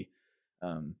probably be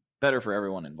better for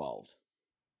everyone involved.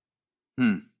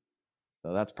 So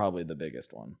that's probably the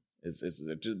biggest one. Is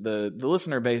the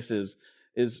listener base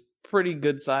is pretty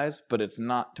good size, but it's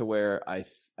not to where I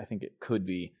think it could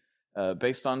be,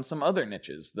 based on some other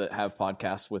niches that have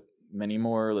podcasts with many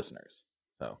more listeners.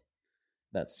 So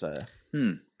that's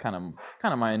kind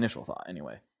of my initial thought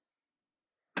anyway.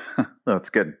 That's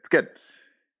good. It's good.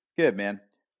 Good, man.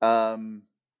 Let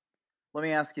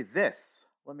me ask you this.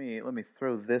 Let me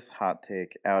throw this hot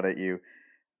take out at you.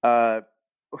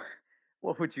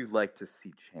 What would you like to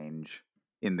see change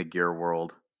in the gear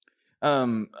world?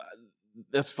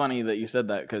 That's funny that you said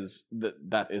that, because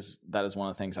that is one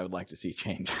of the things I would like to see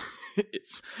change.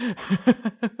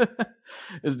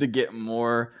 is to get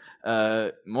more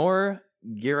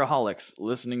gearaholics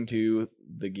listening to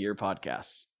the gear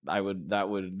podcasts. That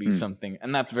would be something,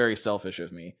 and that's very selfish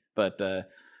of me, but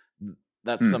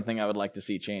that's something I would like to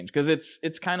see change, because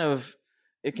it's kind of,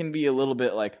 it can be a little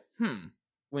bit like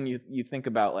when you think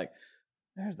about like,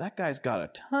 that guy's got a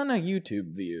ton of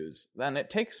YouTube views, then it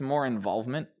takes more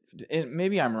involvement.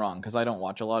 Maybe I'm wrong, because I don't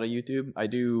watch a lot of YouTube. I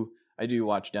do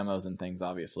watch demos and things,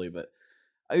 obviously, but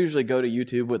I usually go to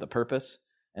YouTube with a purpose,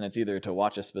 and it's either to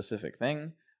watch a specific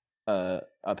thing, a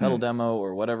pedal demo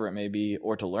or whatever it may be,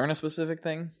 or to learn a specific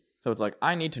thing. So it's like,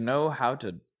 I need to know how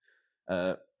to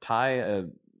tie a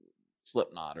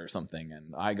slip knot or something,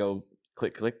 and I go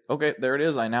click, okay, there it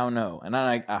is, I now know, and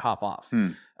then I hop off.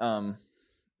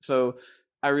 So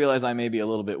I realize I may be a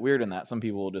little bit weird in that. Some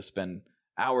people will just spend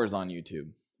hours on YouTube,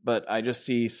 but I just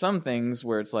see some things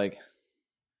where it's like,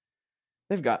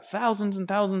 they've got thousands and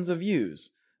thousands of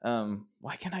views.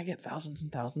 Why can't I get thousands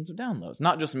and thousands of downloads?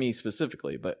 Not just me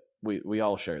specifically, but we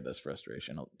all share this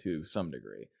frustration to some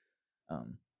degree.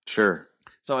 Sure.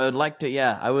 So I would like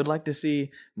to see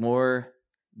more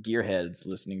gearheads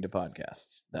listening to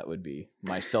podcasts. That would be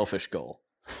my selfish goal.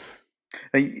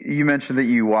 You mentioned that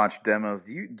you watch demos.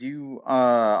 Do you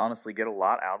honestly get a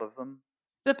lot out of them?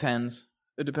 Depends.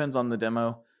 It depends on the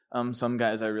demo. Some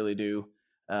guys I really do.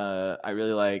 I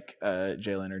really like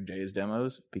Jay Leonard J's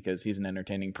demos, because he's an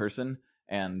entertaining person,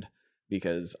 and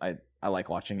because I like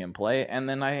watching him play. And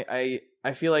then I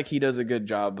feel like he does a good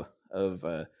job of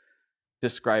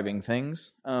describing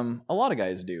things. A lot of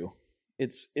guys do.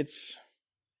 It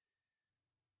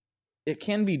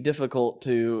can be difficult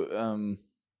to.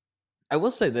 I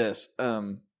will say this: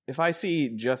 if I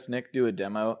see Just Nick do a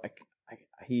demo,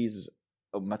 he's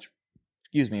a much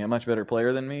better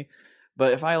player than me.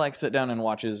 But if I sit down and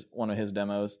watch one of his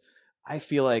demos, I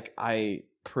feel like I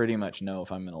pretty much know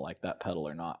if I'm going to like that pedal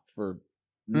or not for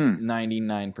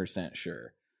 99%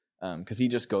 sure. Because he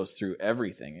just goes through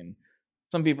everything. And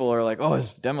some people are like, oh,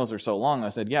 his demos are so long. I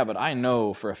said, yeah, but I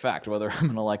know for a fact whether I'm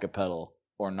going to like a pedal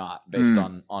or not based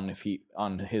on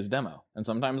his demo. And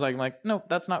sometimes I'm like, no,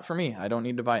 that's not for me. I don't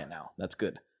need to buy it now. That's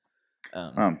good.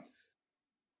 Do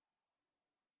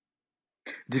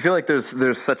you feel like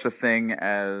there's such a thing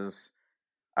as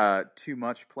too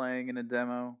much playing in a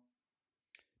demo?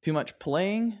 Too much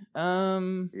playing?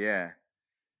 Yeah.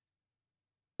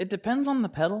 It depends on the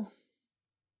pedal.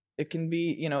 It can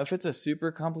be, if it's a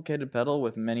super complicated pedal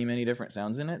with many, many different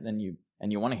sounds in it, then you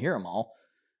want to hear them all,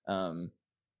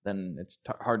 then it's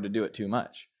hard to do it too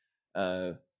much.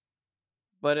 But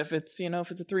if it's a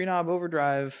 3-knob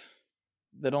overdrive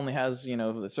that only has,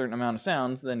 a certain amount of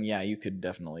sounds, then yeah, you could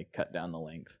definitely cut down the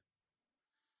length.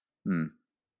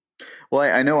 Well,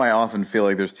 I know I often feel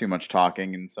like there's too much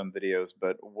talking in some videos,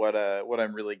 but what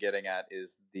I'm really getting at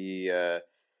is the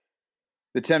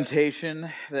temptation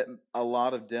that a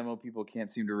lot of demo people can't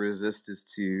seem to resist is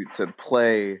to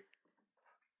play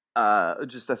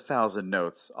just 1,000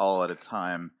 notes all at a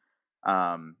time.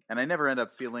 And I never end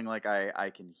up feeling like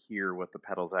I can hear what the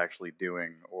pedal's actually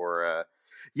doing, or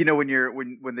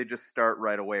when they just start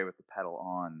right away with the pedal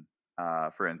on,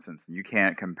 for instance, and you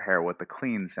can't compare what the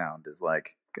clean sound is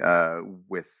like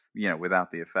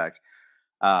without the effect,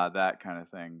 that kind of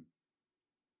thing.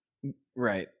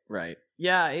 Right.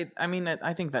 Yeah,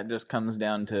 I think that just comes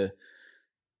down to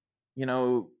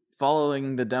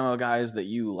following the demo guys that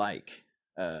you like.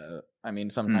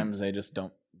 Sometimes they just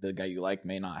don't. The guy you like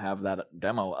may not have that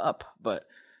demo up, but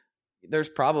there's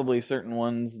probably certain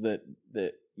ones that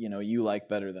you like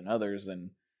better than others, and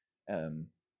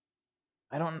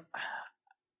I don't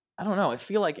know. I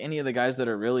feel like any of the guys that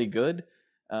are really good,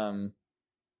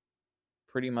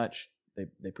 pretty much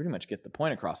they pretty much get the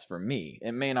point across for me.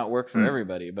 It may not work for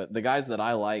everybody, but the guys that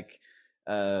I like,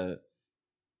 I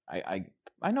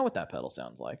know what that pedal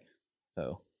sounds like.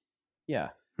 So yeah.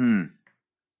 And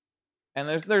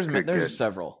there's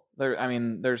several.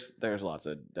 There's lots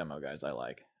of demo guys I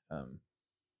like.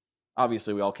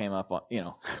 Obviously we all came up on, it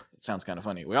sounds kind of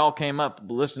funny. We all came up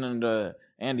listening to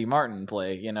Andy Martin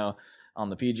play, on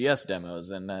the PGS demos,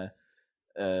 and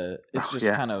it's just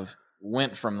kind of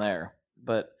went from there.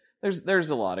 But there's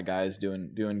a lot of guys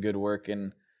doing good work,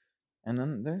 and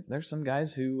then there's some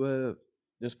guys who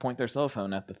just point their cell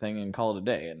phone at the thing and call it a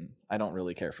day, and I don't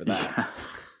really care for that.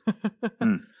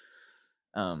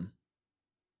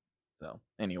 So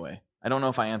anyway, I don't know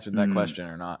if I answered that question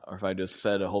or not, or if I just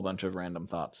said a whole bunch of random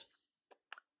thoughts.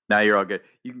 No, you're all good.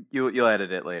 You'll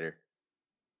edit it later.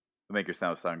 It'll make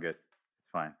yourself sound good.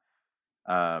 It's fine.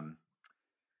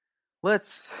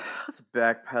 Let's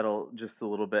backpedal just a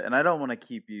little bit, and I don't want to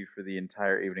keep you for the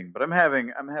entire evening, but I'm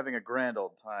having a grand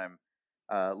old time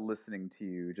listening to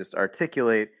you just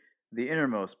articulate the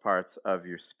innermost parts of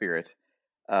your spirit.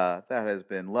 That has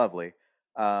been lovely.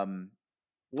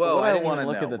 Whoa, I didn't even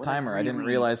look at the timer. I didn't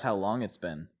realize how long it's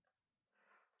been.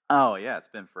 Oh, yeah, it's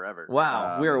been forever.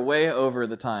 Wow, we're way over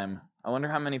the time. I wonder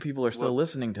how many people are still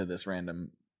listening to this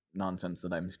random nonsense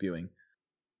that I'm spewing.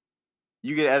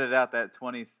 You could edit out that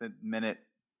 20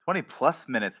 plus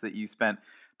minutes that you spent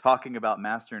talking about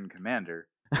Master and Commander.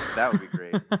 That would be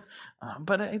great.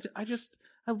 But I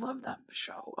love that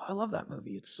show. I love that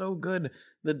movie. It's so good.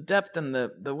 The depth and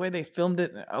the way they filmed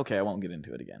it. Okay, I won't get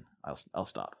into it again. I'll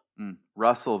stop.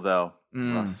 Russell, though.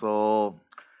 Russell.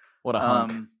 What a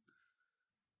hunk.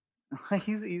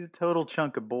 He's a total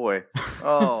chunk of boy.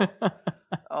 Oh,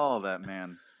 that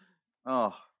man.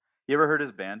 Oh, you ever heard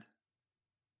his band?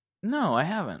 No, I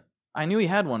haven't. I knew he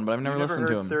had one, but I've never listened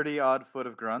to him. 30 Odd Foot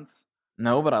of Grunts?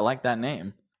 No, but I like that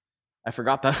name. I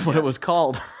forgot that's what it was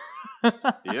called.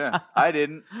 Yeah, I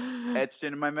didn't. Etched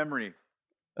into my memory.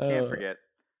 Can't forget.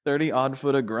 30 Odd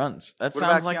Foot of Grunts. That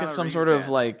sounds like it's some sort of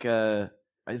like,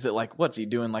 is it like, what's he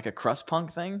doing, like a crust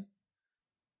punk thing?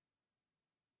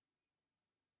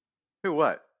 Who,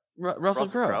 what? Russell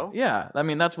Crowe. Yeah, I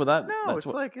mean, that's what that... No, it's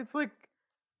like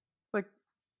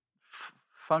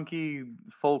funky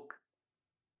folk,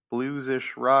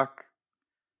 bluesish rock,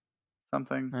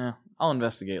 something. Yeah, I'll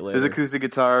investigate later. There's acoustic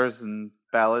guitars and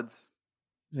ballads.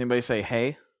 Does anybody say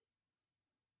hey?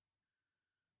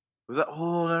 Was that?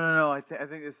 Oh no! I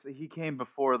think he came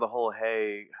before the whole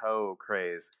hey ho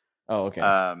craze. Oh, okay.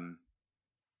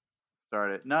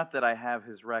 Started. Not that I have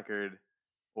his record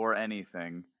or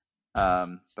anything,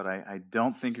 but I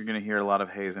don't think you're going to hear a lot of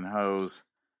hays and hoes,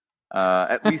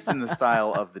 at least in the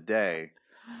style of the day,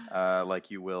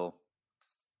 like you will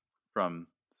from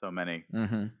so many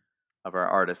of our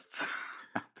artists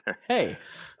out there. Hey,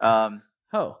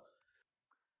 ho.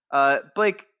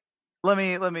 Blake, let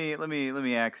me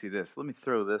ask you this. Let me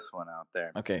throw this one out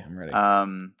there. Okay, I'm ready.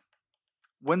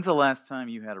 When's the last time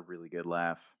you had a really good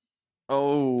laugh?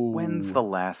 Oh, when's the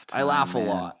last time? I laugh a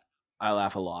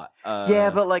lot. Yeah,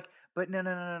 but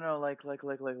no, like a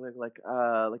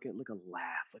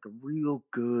laugh, like a real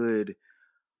good,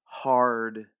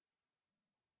 hard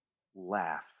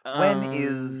laugh. When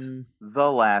is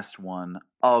the last one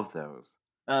of those?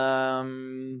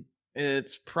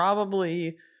 It's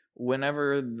probably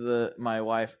whenever my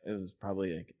wife, it was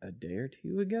probably like a day or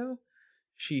two ago,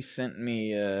 she sent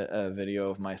me a video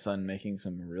of my son making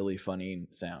some really funny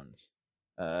sounds.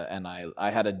 And I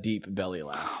had a deep belly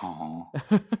laugh.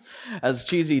 As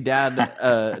cheesy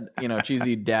dad,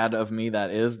 cheesy dad of me that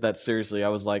is, that's seriously,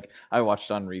 I watched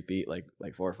on repeat like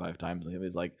 4 or 5 times. He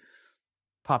was like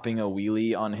popping a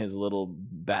wheelie on his little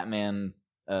Batman,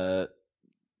 I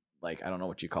don't know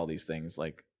what you call these things,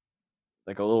 like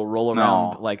a little roll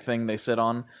around like thing they sit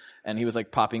on, and he was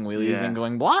like popping wheelies and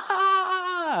going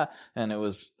blah, and it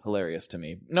was hilarious to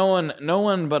me. No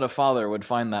one but a father would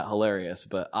find that hilarious,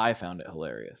 but I found it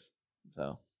hilarious.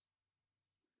 So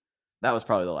that was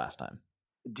probably the last time.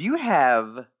 Do you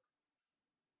have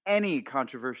any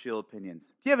controversial opinions?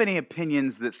 Do you have any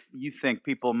opinions that you think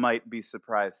people might be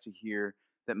surprised to hear,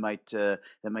 that might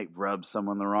rub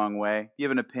someone the wrong way? You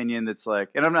have an opinion that's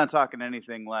like, and I'm not talking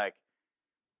anything like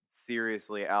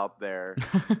seriously out there.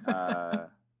 I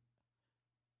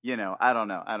don't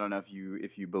know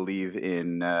if you believe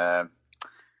in I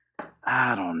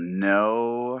don't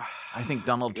know. I think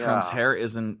Donald Trump's hair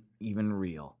isn't even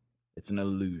real. It's an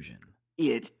illusion.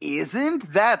 It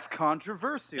isn't? That's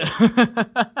controversial.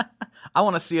 I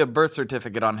want to see a birth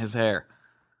certificate on his hair.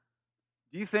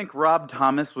 Do you think Rob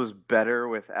Thomas was better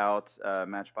without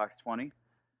Matchbox 20?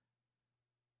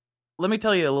 Let me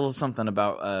tell you a little something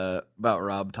about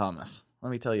Rob Thomas. Let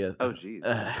me tell you. Oh, geez.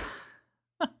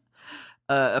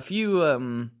 A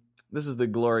few. This is the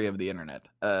glory of the internet.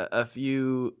 A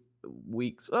few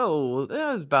weeks. It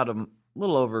was about a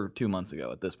little over 2 months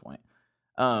ago. At this point,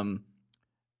 I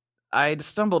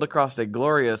stumbled across a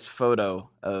glorious photo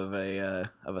of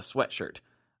a sweatshirt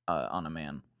on a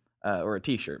man, or a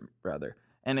T-shirt rather,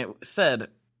 and it said,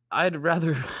 "I'd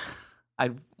rather."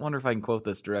 I wonder if I can quote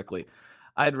this directly.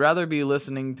 I'd rather be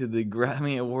listening to the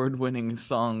Grammy Award-winning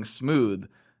song "Smooth"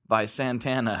 by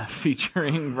Santana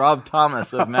featuring Rob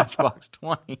Thomas of Matchbox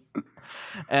 20.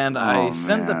 And I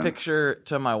sent the picture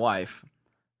to my wife,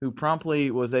 who promptly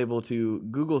was able to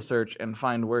Google search and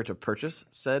find where to purchase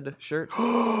said shirt.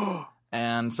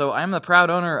 And so I'm the proud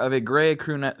owner of a gray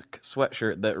crewneck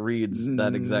sweatshirt that reads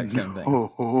that exact same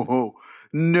thing.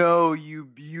 No, you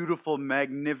beautiful,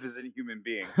 magnificent human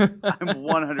being. I'm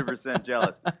 100%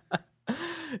 jealous.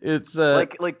 It's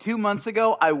like 2 months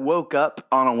ago, I woke up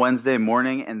on a Wednesday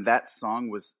morning and that song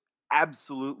was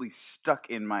absolutely stuck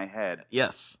in my head.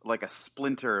 Yes. Like a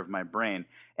splinter of my brain,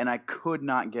 and I could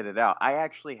not get it out. I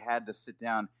actually had to sit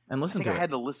down and listen to it. I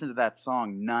had to listen to that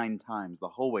song 9 times the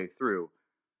whole way through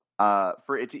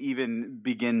for it to even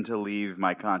begin to leave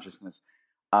my consciousness.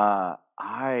 I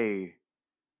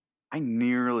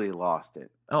nearly lost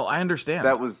it. Oh, I understand.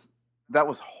 That was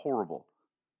horrible.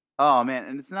 Oh man,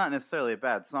 and it's not necessarily a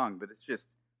bad song, but it's just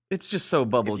so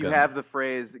bubblegum. If you have the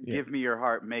phrase "Give me your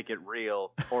heart, make it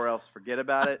real," or else forget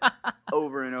about it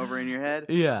over and over in your head,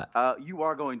 you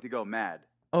are going to go mad.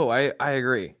 Oh, I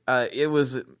agree. It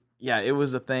was a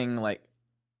thing. Like,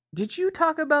 did you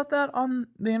talk about that on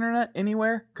the internet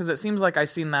anywhere? Because it seems like I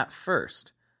seen that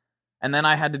first, and then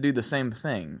I had to do the same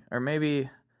thing, or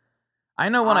maybe. I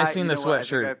know when I seen the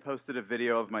sweatshirt. I think I posted a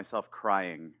video of myself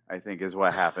crying, I think is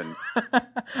what happened. Okay,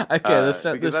 because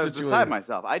I was beside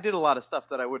myself. I did a lot of stuff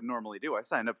that I wouldn't normally do. I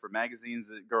signed up for magazines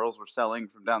that girls were selling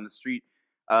from down the street.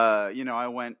 I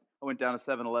went down to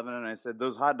 7-Eleven and I said,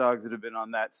 those hot dogs that have been on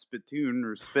that spittoon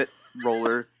or spit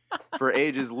roller for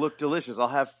ages look delicious. I'll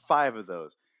have 5 of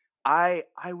those. I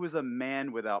was a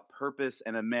man without purpose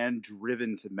and a man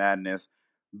driven to madness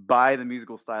by the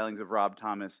musical stylings of Rob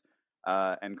Thomas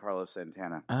and Carlos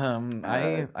Santana.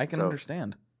 I can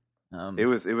understand. It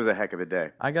was a heck of a day.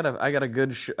 I got a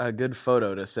good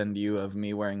photo to send you of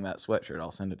me wearing that sweatshirt.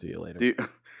 I'll send it to you later. Dude,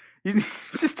 you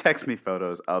just text me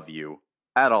photos of you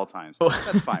at all times.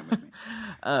 That's fine with me.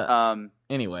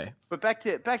 Anyway, but back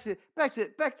to the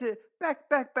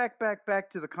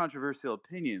controversial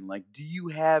opinion. Like, do you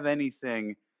have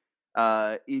anything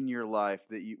in your life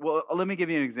that you? Well, let me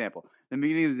give you an example. Let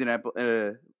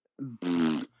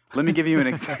me give you an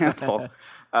example,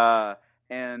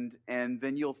 and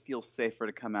then you'll feel safer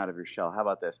to come out of your shell. How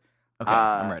about this? Okay,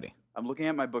 I'm ready. I'm looking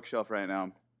at my bookshelf right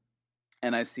now,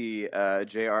 and I see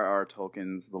J.R.R.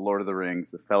 Tolkien's The Lord of the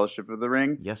Rings, The Fellowship of the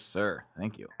Ring. Yes, sir.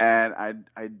 Thank you. And I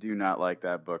do not like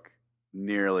that book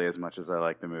nearly as much as I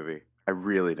like the movie. I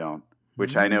really don't,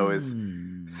 which I know is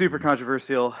super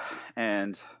controversial,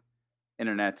 and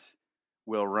internet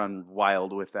will run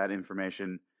wild with that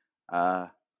information.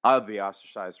 I'll be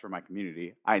ostracized from my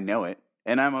community. I know it,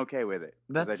 and I'm okay with it.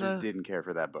 Because I just didn't care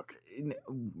for that book.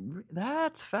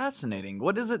 That's fascinating.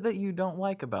 What is it that you don't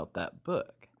like about that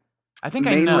book? I think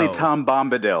mainly I know. Tom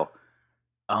Bombadil.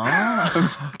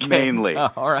 Oh, okay. Mainly.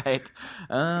 All right.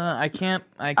 I can't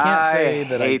say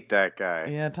that I hate that guy.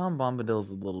 Yeah, Tom Bombadil's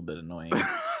a little bit annoying.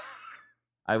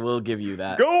 I will give you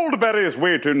that. Goldberry's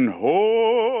waiting.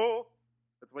 Oh,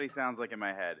 that's what he sounds like in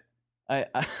my head. I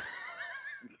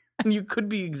and you could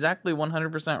be exactly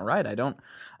 100% right. I don't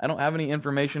have any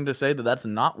information to say that that's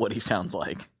not what he sounds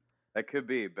like. That could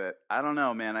be, but I don't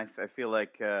know, man. I feel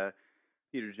like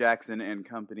Peter Jackson and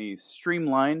company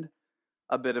streamlined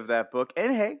a bit of that book.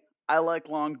 And hey, I like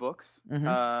long books. Mhm.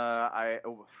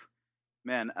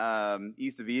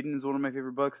 East of Eden is one of my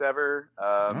favorite books ever.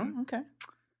 Oh, okay.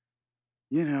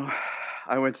 You know,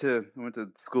 I went to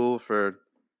school for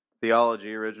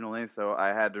theology originally, so I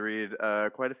had to read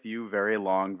quite a few very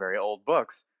long, very old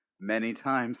books many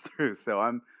times through. So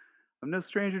I'm no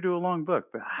stranger to a long book,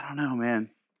 but I don't know,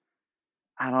 man.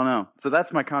 I don't know. So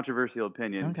that's my controversial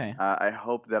opinion. Okay. I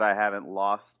hope that I haven't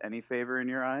lost any favor in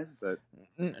your eyes, but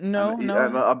No.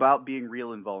 I'm about being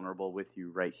real and vulnerable with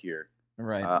you right here,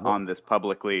 Right. on this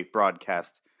publicly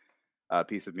broadcast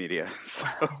piece of media. So.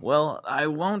 Well, I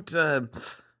won't.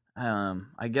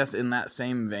 I guess in that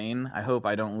same vein, I hope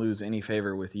I don't lose any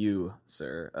favor with you,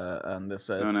 sir. On this.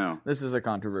 No. This is a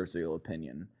controversial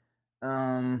opinion.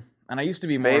 And I used to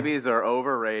be more. Babies are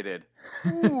overrated.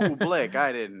 Ooh, Blake,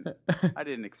 I didn't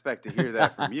expect to hear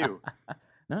that from you.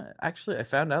 No, actually, I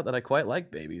found out that I quite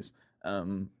like babies.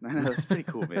 That's pretty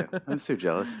cool, man. I'm so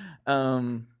jealous.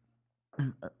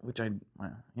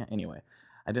 Anyway,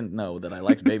 I didn't know that I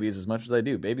liked babies as much as I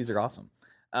do. Babies are awesome.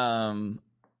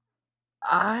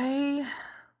 I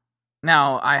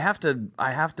have to.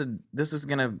 This is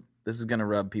gonna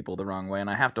rub people the wrong way, and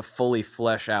I have to fully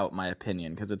flesh out my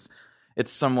opinion because it's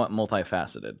somewhat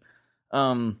multifaceted.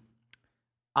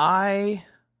 I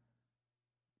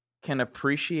can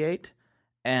appreciate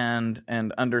and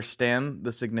understand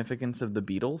the significance of the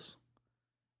Beatles.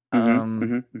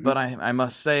 But I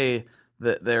must say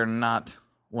that they're not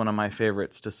one of my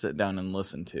favorites to sit down and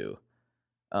listen to.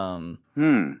 I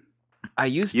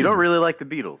used to. You don't really like the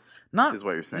Beatles, is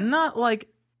what you're saying.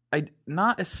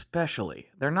 Not especially.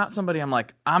 They're not somebody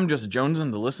I'm just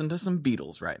jonesing to listen to some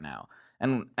Beatles right now.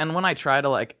 And when I try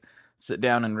to sit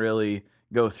down and really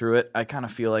go through it, I kind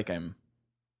of feel like I'm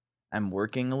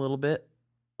working a little bit.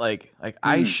 I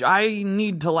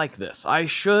need to like this. I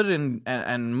should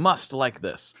and must like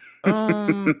this.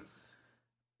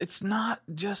 It's not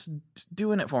just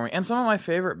doing it for me. And some of my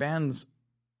favorite bands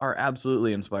are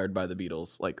absolutely inspired by the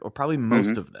Beatles, or probably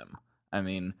most of them. I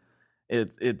mean,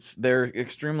 they're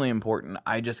extremely important.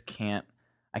 I can't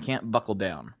buckle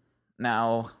down.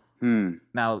 Now,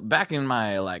 back in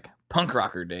my punk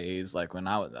rocker days, when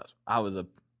I was a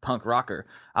punk rocker,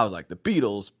 I was like, the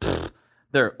Beatles,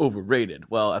 they're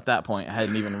overrated. Well, at that point, I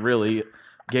hadn't even really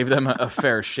gave them a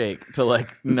fair shake to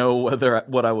know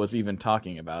what I was even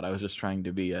talking about. I was just trying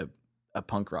to be a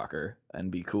punk rocker and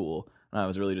be cool, and I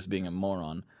was really just being a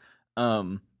moron.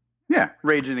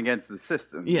 Raging against the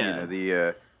system. Yeah,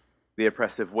 the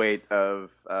oppressive weight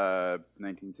of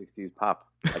 1960s pop.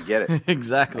 I get it.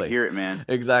 Exactly. I hear it, man.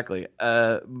 Exactly.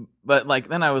 But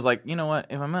then I was like, you know what?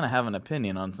 If I'm gonna have an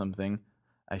opinion on something,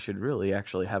 I should really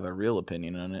actually have a real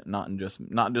opinion on it, not just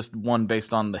one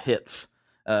based on the hits.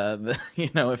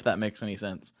 If that makes any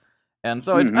sense. And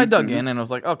so I dug in and I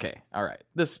was like, okay, all right,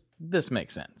 this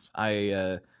makes sense.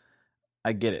 I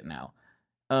get it now.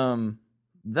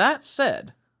 That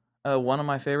said, one of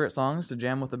my favorite songs to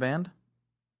jam with the band,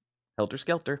 Helter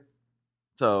Skelter.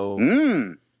 So,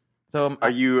 are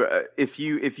you if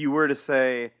you were to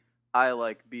say I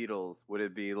like Beatles, would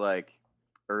it be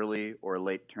early or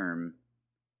late term?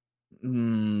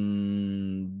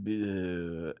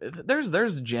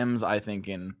 There's gems I think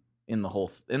in the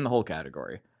whole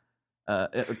category.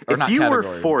 If you were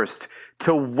forced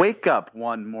to wake up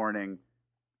one morning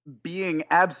being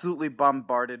absolutely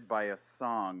bombarded by a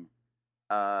song,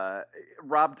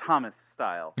 Rob Thomas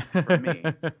style for me,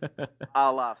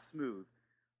 a la Smooth,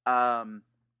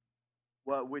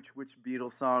 which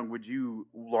Beatles song would you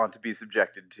want to be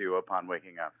subjected to upon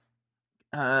waking up?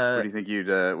 What do you think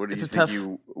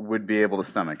you would be able to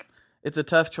stomach? It's a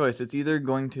tough choice. It's either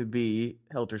going to be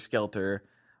Helter Skelter,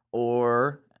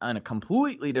 or in a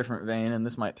completely different vein, and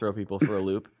this might throw people for a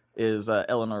loop, is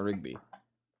Eleanor Rigby.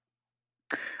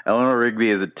 Eleanor Rigby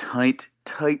is a tight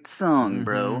song,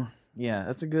 bro. Yeah,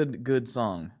 that's a good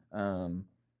song. That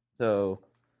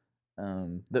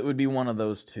would be one of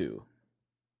those two.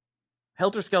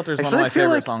 Helter Skelter is one of my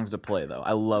favorite songs to play, though.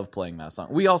 I love playing that song.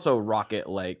 We also rock it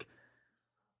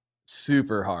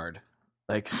super hard,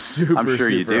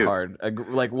 super hard,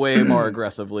 way more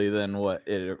aggressively than what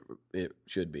it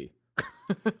should be.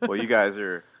 Well, you guys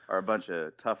are a bunch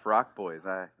of tough rock boys.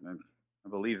 I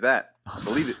believe that. Oh, I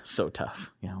believe it. So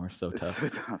tough. Yeah, we're so It's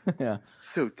tough. so tough. Yeah.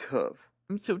 So tough.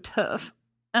 I'm so tough.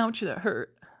 Ouch, that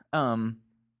hurt.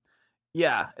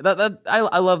 Yeah, that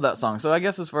I love that song. So I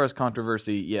guess as far as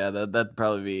controversy, yeah, that'd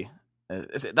probably be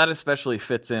that especially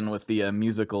fits in with the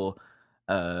musical,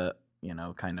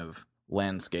 kind of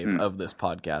landscape of this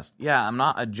podcast. Yeah, I'm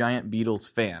not a giant Beatles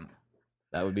fan.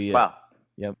 That would be it. Wow.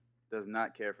 Yep. Does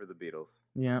not care for the Beatles.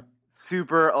 Yeah.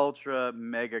 Super, ultra,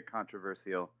 mega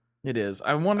controversial. It is.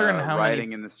 I'm wondering how rioting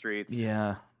many. in the streets.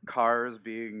 Yeah. Cars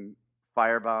being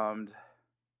firebombed.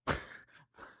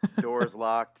 Doors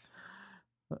locked.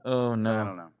 Oh no. I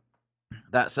don't know.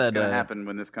 That said, what's gonna happen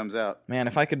when this comes out? Man,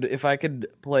 if I could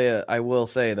play I will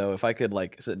say though, if I could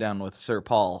like sit down with Sir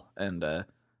Paul and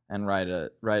write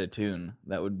a tune,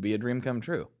 that would be a dream come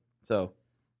true. So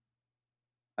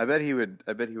I bet he would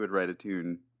write a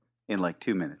tune in like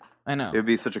 2 minutes. I know. It would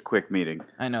be such a quick meeting.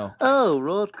 I know. Oh,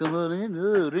 Rod, come on in.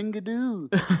 Oh, ring-a-doo.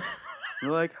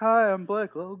 You're like, hi, I'm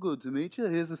Black. Oh, good to meet you.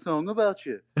 Here's a song about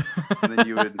you. And then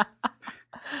you would...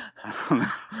 I don't know.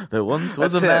 There once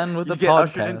was That's a man with you a get podcast.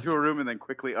 ushered into a room and then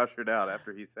quickly ushered out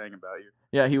after he sang about you.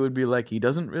 Yeah, he would be like, he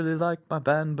doesn't really like my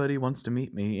band, but he wants to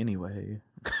meet me anyway.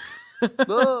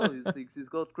 Oh, he thinks he's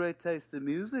got great taste in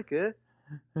music, eh?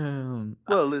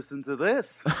 Well, listen to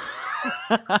this.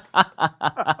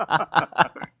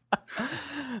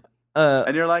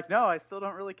 And you're like, no, I still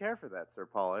don't really care for that, Sir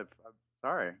Paul. I'm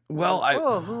sorry.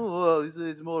 Well,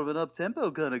 he's more of an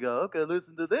up-tempo kind of guy. Okay,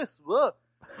 listen to this. Whoa.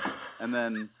 And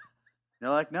then you're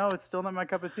like, no, it's still not my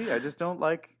cup of tea. I just don't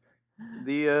like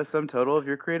the sum total of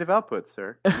your creative output,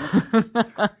 sir.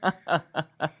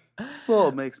 Well,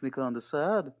 it makes me kind of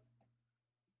sad.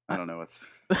 I don't know what's...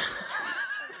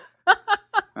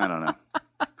 I don't know.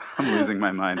 I'm losing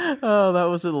my mind. Oh, that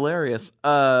was hilarious.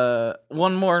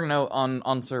 One more note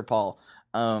on Sir Paul.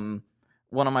 One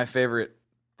of my favorite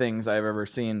things I've ever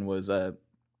seen was the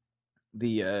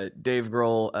Dave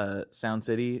Grohl Sound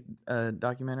City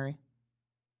documentary.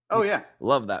 Oh yeah,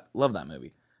 love that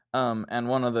movie. And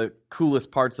one of the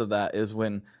coolest parts of that is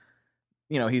when,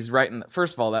 he's writing.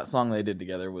 First of all, that song they did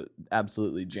together was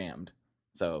absolutely jammed.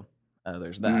 So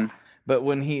there's that. Mm-hmm. But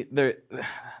when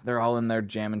they're all in there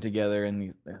jamming together,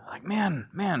 and they're like,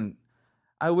 man,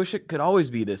 I wish it could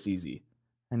always be this easy.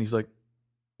 And he's like,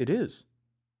 it is.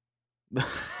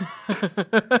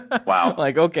 Wow.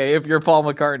 Like, okay, if you're Paul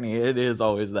McCartney, it is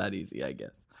always that easy, I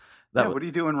guess. What are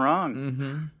you doing wrong?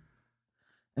 Mm-hmm.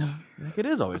 Like, it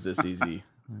is always this easy.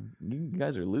 You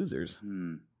guys are losers.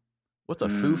 What's a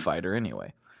Foo Fighter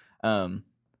anyway? So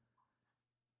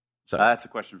that's a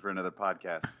question for another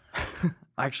podcast.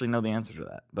 I actually know the answer to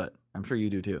that, but I'm sure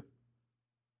you do too.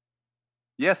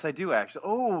 Yes, I do actually.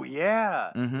 Oh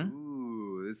yeah. Mm-hmm.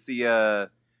 Ooh, it's the oh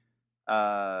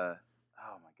my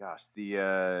gosh,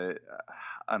 the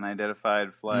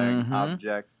unidentified flying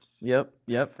object. Yep.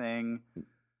 Thing.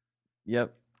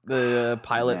 Yep. The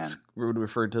pilots would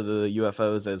refer to the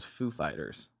UFOs as Foo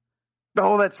Fighters.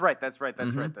 Oh, that's right. That's right.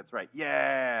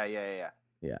 Yeah.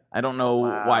 Yeah. I don't know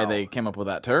why they came up with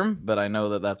that term, but I know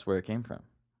that that's where it came from.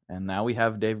 And now we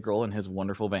have Dave Grohl and his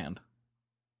wonderful band.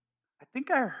 I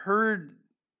think I heard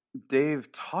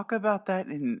Dave talk about that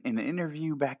in an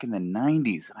interview back in the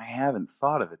 90s, and I haven't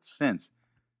thought of it since.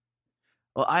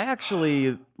 Well, I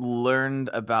actually learned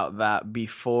about that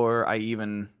before I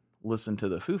even listened to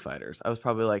the Foo Fighters. I was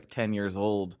probably like 10 years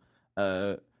old,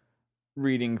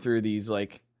 reading through these I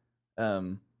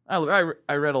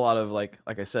read a lot of like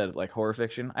I said, like horror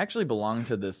fiction. I actually belonged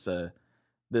to this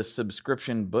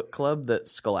subscription book club that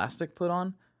Scholastic put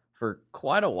on for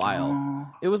quite a while. Oh.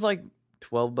 It was like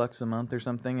 $12 a month or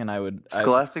something, and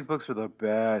Scholastic books were the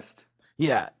best.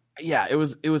 Yeah, it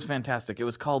was fantastic. It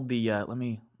was called the let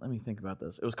me think about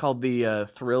this. It was called the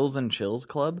Thrills and Chills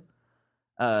Club,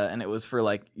 and it was for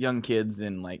like young kids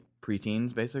and like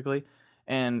preteens basically,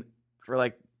 and for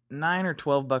like $9 or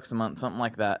 $12 a month, something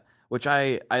like that. Which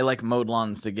I like mowed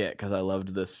lawns to get because I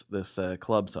loved this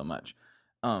club so much.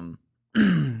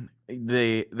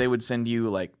 They would send you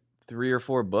like 3 or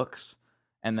 4 books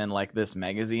and then like this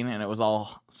magazine, and it was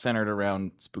all centered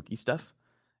around spooky stuff,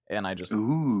 and I just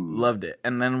loved it.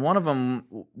 And then one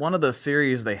of the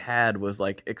series they had was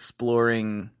like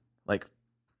exploring like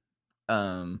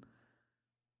kind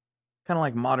of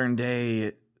like modern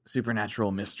day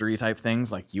supernatural mystery type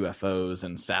things like UFOs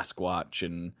and Sasquatch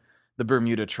and the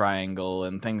Bermuda Triangle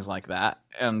and things like that.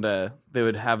 And they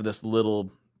would have this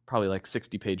little, probably like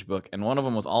 60-page book, and one of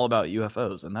them was all about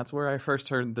UFOs, and that's where I first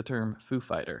heard the term Foo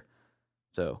Fighter.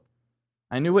 So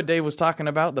I knew what Dave was talking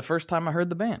about the first time I heard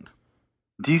the band.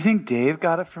 Do you think Dave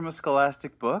got it from a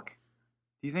Scholastic book?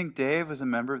 Do you think Dave was a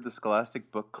member of the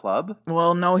Scholastic Book Club?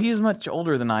 Well, no, he's much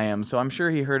older than I am, so I'm sure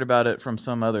he heard about it from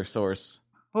some other source.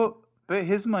 Well, but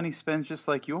his money spends just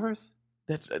like yours.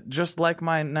 That's just like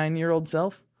my 9-year-old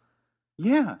self?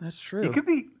 Yeah. That's true. It could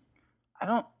be...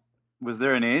 Was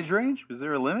there an age range? Was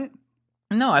there a limit?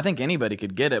 No, I think anybody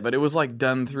could get it, but it was like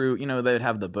done through, they'd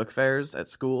have the book fairs at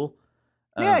school.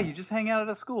 Yeah, you just hang out at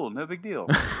a school. No big deal.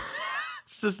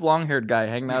 It's this long-haired guy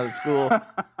hanging out at school.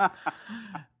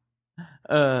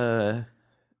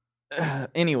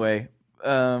 Anyway,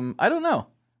 I don't know.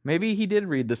 Maybe he did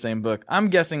read the same book. I'm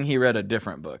guessing he read a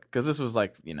different book because this was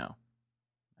like,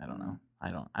 I don't know.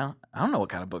 I don't know what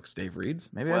kind of books Dave reads.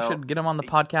 Maybe I should get him on the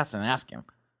podcast and ask him.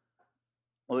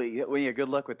 Well, yeah, good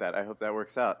luck with that. I hope that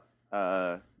works out.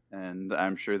 And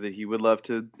I'm sure that he would love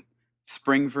to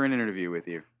spring for an interview with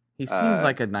you. He seems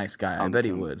like a nice guy. I bet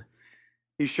he would.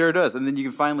 He sure does. And then you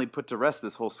can finally put to rest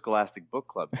this whole Scholastic Book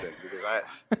Club thing.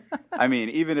 Because I mean,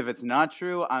 even if it's not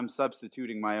true, I'm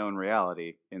substituting my own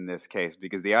reality in this case.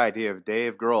 Because the idea of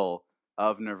Dave Grohl,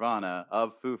 of Nirvana,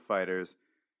 of Foo Fighters,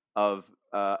 of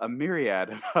a myriad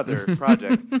of other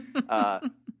projects,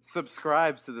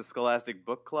 subscribes to the Scholastic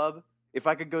Book Club. If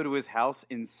I could go to his house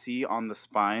and see on the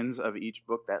spines of each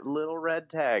book that little red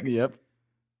tag. Yep.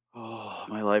 Oh,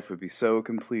 my life would be so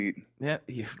complete. Yeah.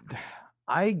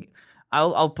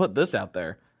 I'll put this out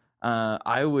there.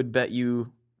 I would bet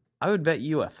you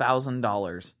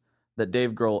 $1,000 that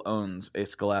Dave Grohl owns a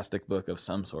Scholastic book of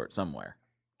some sort somewhere.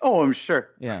 Oh, I'm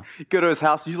sure. Yeah. You go to his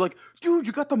house and you're like, dude,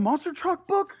 you got the Monster Truck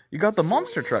book? You got the Sweet.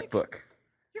 Monster Truck book.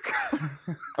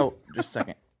 Oh, just a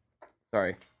second.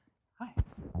 Sorry. Hi.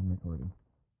 I'm recording.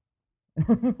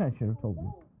 I should have told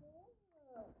you.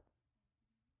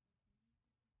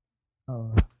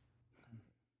 Oh.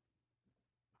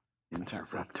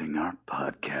 Interrupting our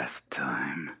podcast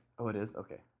time. Oh, it is?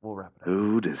 Okay. We'll wrap it up.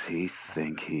 Who does he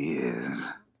think he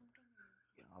is?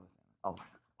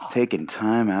 Taking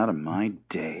time out of my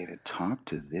day to talk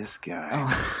to this guy. Oh,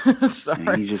 sorry.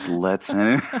 And he just lets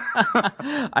in.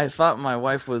 I thought my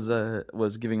wife was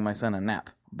giving my son a nap,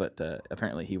 but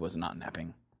apparently he was not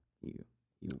napping. He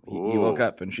woke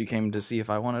up and she came to see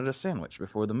if I wanted a sandwich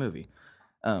before the movie.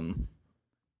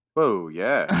 Whoa,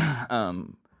 yeah.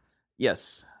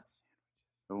 Yes.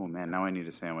 Oh man, now I need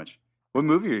a sandwich. What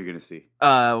movie are you gonna see?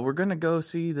 We're gonna go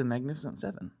see The Magnificent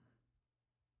Seven.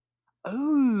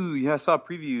 Oh, yeah, I saw a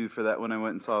preview for that when I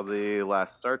went and saw the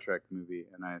last Star Trek movie,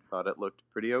 and I thought it looked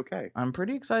pretty okay. I'm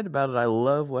pretty excited about it. I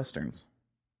love westerns.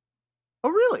 Oh,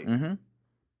 really? Mm-hmm.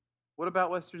 What about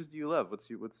westerns do you love? What's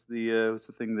the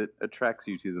thing that attracts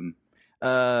you to them?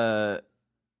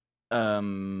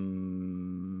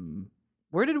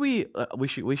 Where did we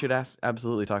should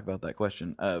absolutely talk about that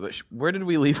question. But where did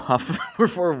we leave off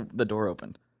before the door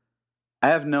opened? I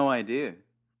have no idea.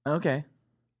 Okay.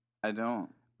 I don't.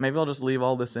 Maybe I'll just leave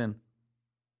all this in.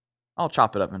 I'll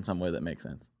chop it up in some way that makes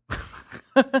sense.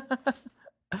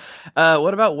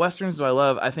 What about westerns do I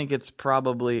love? I think it's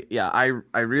probably, I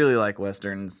really like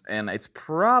westerns, and it's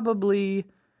probably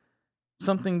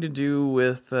something to do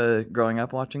with growing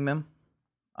up watching them.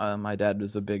 My dad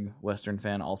was a big western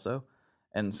fan also,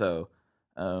 and so,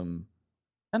 and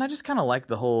I just kind of like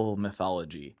the whole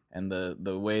mythology and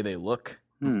the way they look.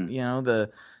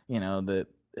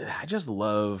 I just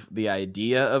love the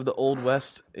idea of the Old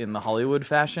West in the Hollywood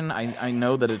fashion. I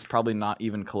know that it's probably not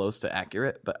even close to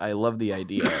accurate, but I love the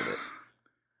idea of it.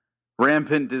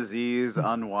 Rampant disease,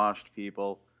 unwashed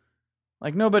people.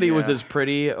 Like, nobody was as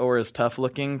pretty or as tough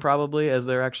looking, probably, as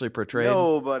they're actually portrayed.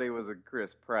 Nobody was a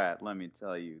Chris Pratt, let me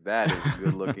tell you. That is a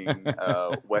good-looking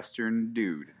Western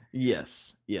dude.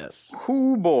 Yes.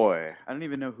 Oh, boy. I don't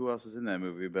even know who else is in that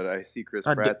movie, but I see Chris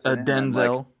Pratt's in it.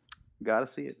 Denzel. Gotta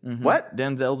see it. Mm-hmm. What?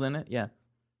 Denzel's in it, yeah.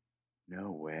 No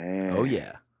way. Oh,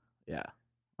 yeah. Yeah.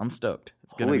 I'm stoked.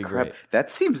 It's going to be crap. great. That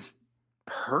seems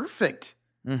perfect.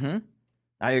 Mm-hmm.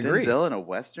 I agree. Denzel in a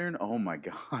Western? Oh, my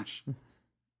gosh.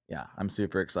 Yeah, I'm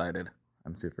super excited.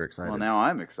 Well, now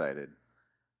I'm excited.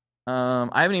 I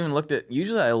haven't even looked at...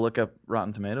 Usually I look up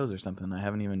Rotten Tomatoes or something. I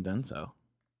haven't even done so.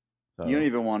 You don't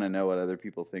even want to know what other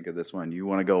people think of this one. You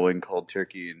want to go in cold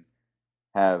turkey and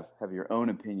have your own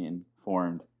opinion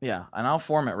formed. Yeah, and I'll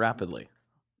form it rapidly.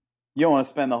 You don't want to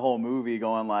spend the whole movie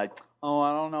going like, oh,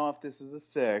 I don't know if this is a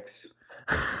 6.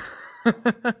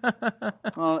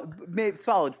 Maybe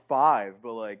solid 5,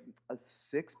 but like a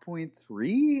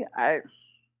 6.3?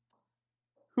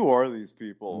 Who are these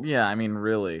people? Yeah, I mean,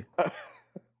 really.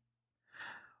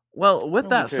 Well, with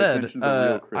that said,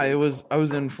 I was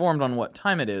informed on what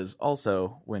time it is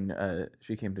also when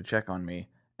she came to check on me,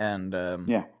 and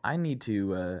I need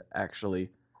to actually,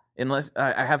 unless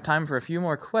I have time for a few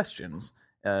more questions,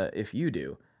 if you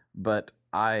do, but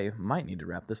I might need to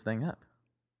wrap this thing up.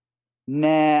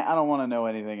 Nah, I don't want to know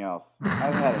anything else.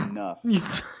 I've had enough.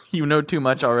 You know too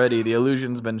much already. The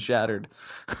illusion's been shattered.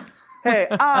 Hey,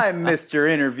 I'm Mr.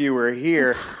 Interviewer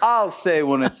here. I'll say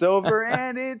when it's over,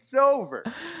 and it's over.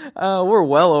 We're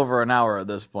well over an hour at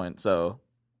this point, so...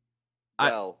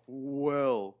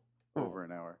 Well over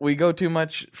an hour. We go too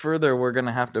much further, we're going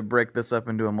to have to break this up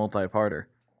into a multi-parter.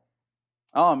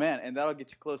 Oh, man, and that'll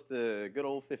get you close to good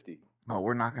old 50. Oh,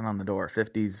 we're knocking on the door.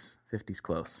 50's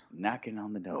close. Knocking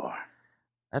on the door.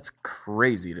 That's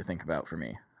crazy to think about for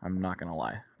me. I'm not going to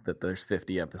lie, that there's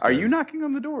 50 episodes. Are you knocking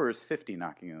on the door, or is 50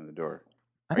 knocking on the door?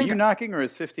 Are you knocking, or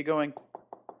is 50 going,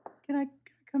 can I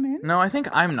come in? No, I think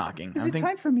I'm knocking. Is it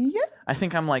time for me yet? I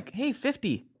think I'm like, hey,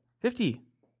 50,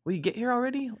 will you get here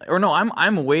already? Or no,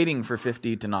 I'm waiting for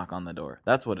 50 to knock on the door.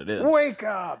 That's what it is. Wake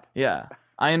up! Yeah.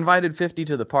 I invited 50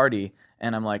 to the party,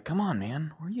 and I'm like, come on,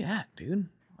 man. Where you at, dude?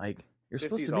 Like, you're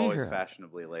supposed to be here. 50's always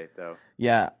fashionably late, though.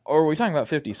 Yeah. Or are we talking about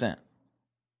 50 Cent?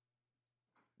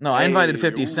 No, I invited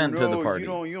 50 Cent to the party.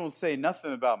 You don't say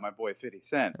nothing about my boy 50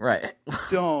 Cent. Right.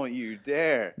 Don't you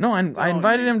dare. No, I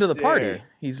invited him to the party.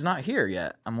 He's not here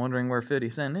yet. I'm wondering where 50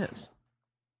 Cent is.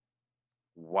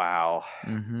 Wow.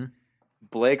 Mm-hmm.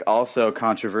 Blake also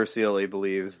controversially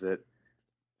believes that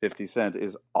 50 Cent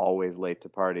is always late to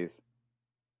parties.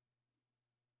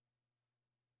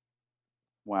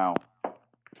 Wow.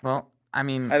 Well, I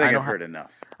mean, I think I've heard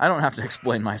enough. I don't have to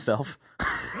explain myself.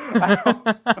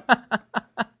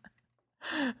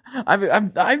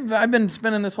 I've been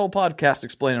spending this whole podcast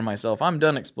explaining myself. I'm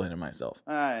done explaining myself.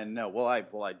 No. Well,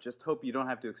 I just hope you don't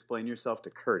have to explain yourself to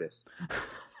Curtis.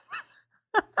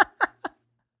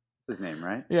 His name,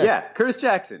 right? Yeah, Curtis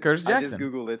Jackson. Curtis Jackson. I just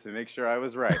Googled it to make sure I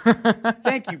was right.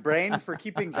 Thank you, brain, for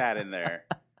keeping that in there.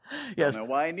 Yes. Don't know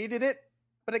why I needed it,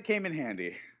 but it came in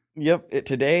handy. Yep.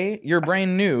 Today, your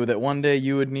brain knew that one day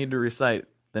you would need to recite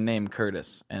the name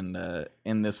Curtis, and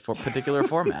in this particular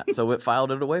format, so it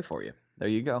filed it away for you. There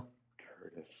you go.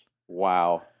 Curtis.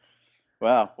 Wow.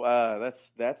 Wow.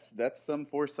 That's some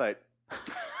foresight.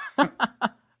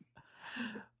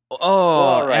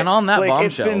 All right. And on that Blake,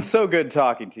 bombshell, it's been so good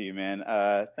talking to you, man.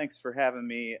 Thanks for having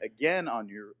me again on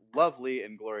your lovely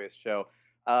and glorious show.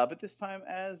 But this time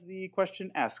as the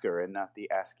question asker and not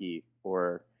the askee,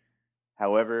 or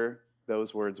however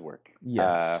those words work.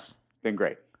 Yes. Been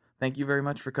great. Thank you very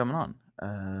much for coming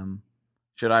on.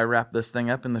 Should I wrap this thing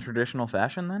up in the traditional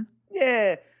fashion then?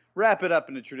 Yeah. Wrap it up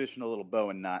in a traditional little bow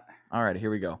and knot. All right, here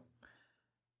we go.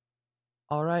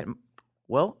 All right.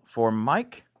 Well, for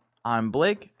Mike, I'm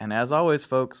Blake, and as always,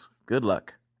 folks, good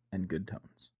luck and good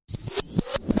tones.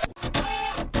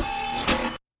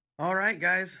 All right,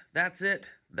 guys, that's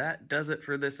it. That does it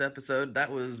for this episode.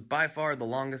 That was by far the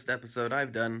longest episode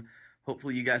I've done.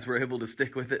 Hopefully you guys were able to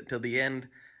stick with it till the end.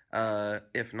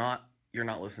 If not, you're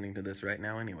not listening to this right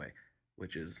now anyway,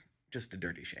 which is just a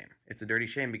dirty shame. It's a dirty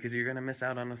shame because you're going to miss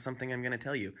out on something I'm going to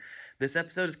tell you. This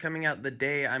episode is coming out the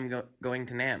day I'm going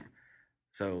to NAMM.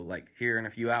 So, like, here in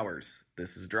a few hours,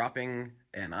 this is dropping,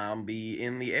 and I'll be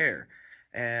in the air.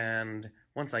 And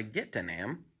once I get to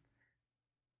NAMM,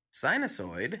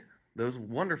 Sinusoid, those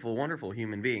wonderful, wonderful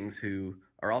human beings who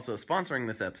are also sponsoring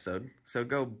this episode, so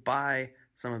go buy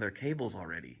some of their cables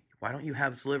already. Why don't you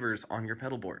have slivers on your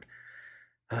pedal board?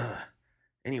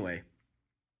 Anyway,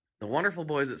 the wonderful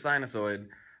boys at Sinusoid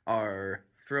are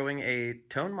throwing a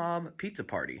Tone Mob pizza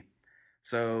party.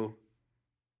 So,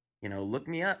 look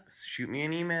me up, shoot me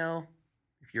an email.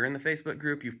 If you're in the Facebook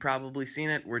group, you've probably seen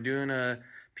it. We're doing a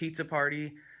pizza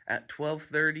party at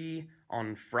 12:30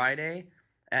 on Friday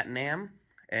at NAMM.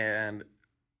 And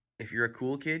if you're a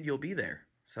cool kid, you'll be there.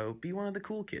 So be one of the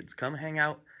cool kids. Come hang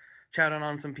out, chat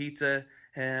on some pizza,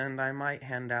 and I might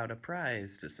hand out a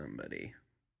prize to somebody.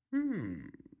 All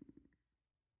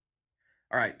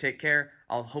right, take care.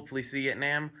 I'll hopefully see you at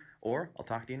NAMM, or I'll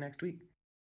talk to you next week.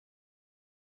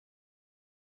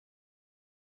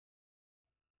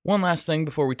 One last thing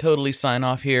before we totally sign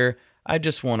off here. I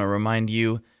just want to remind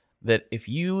you that if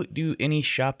you do any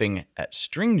shopping at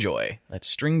Stringjoy,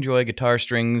 that's Stringjoy guitar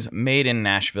strings made in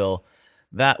Nashville,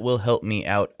 that will help me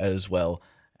out as well.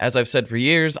 As I've said for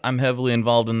years, I'm heavily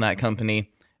involved in that company,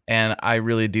 and I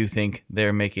really do think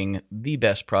they're making the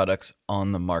best products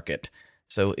on the market.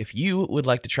 So if you would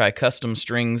like to try custom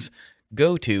strings,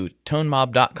 go to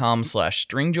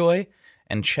tonemob.com/stringjoy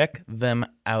and check them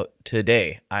out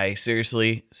today. I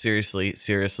seriously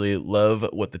love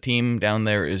what the team down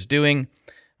there is doing.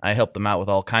 I help them out with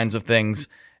all kinds of things,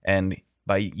 and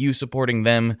by you supporting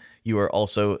them, you are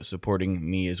also supporting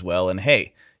me as well. And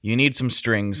hey, you need some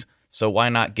strings, so why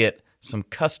not get some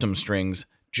custom strings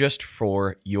just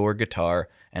for your guitar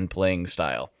and playing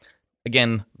style?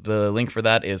 Again, the link for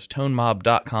that is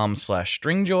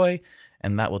tonemob.com/stringjoy,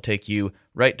 and that will take you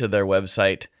right to their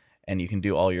website, and you can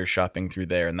do all your shopping through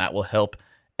there, and that will help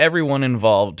everyone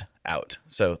involved out.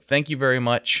 So thank you very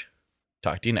much.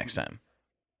 Talk to you next time.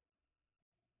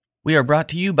 We are brought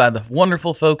to you by the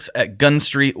wonderful folks at Gun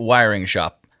Street Wiring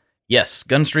Shop. Yes,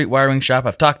 Gun Street Wiring Shop.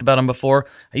 I've talked about them before.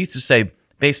 I used to say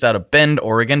based out of Bend,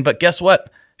 Oregon, but guess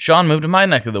what? Sean moved to my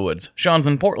neck of the woods. Sean's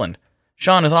in Portland.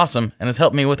 Sean is awesome and has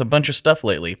helped me with a bunch of stuff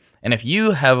lately. And if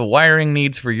you have wiring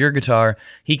needs for your guitar,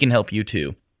 he can help you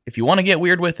too. If you want to get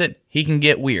weird with it, he can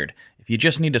get weird. If you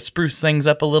just need to spruce things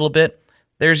up a little bit,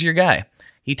 there's your guy.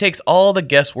 He takes all the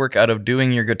guesswork out of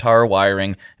doing your guitar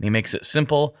wiring, and he makes it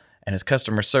simple, and his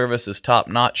customer service is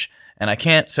top-notch, and I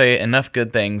can't say enough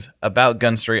good things about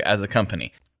Gun Street as a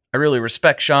company. I really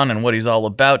respect Sean and what he's all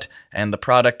about, and the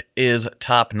product is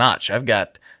top-notch. I've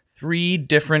got 3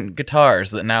 different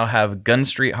guitars that now have Gun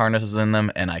Street harnesses in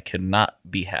them, and I could not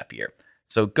be happier.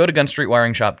 So go to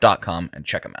gunstreetwiringshop.com and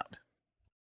check them out.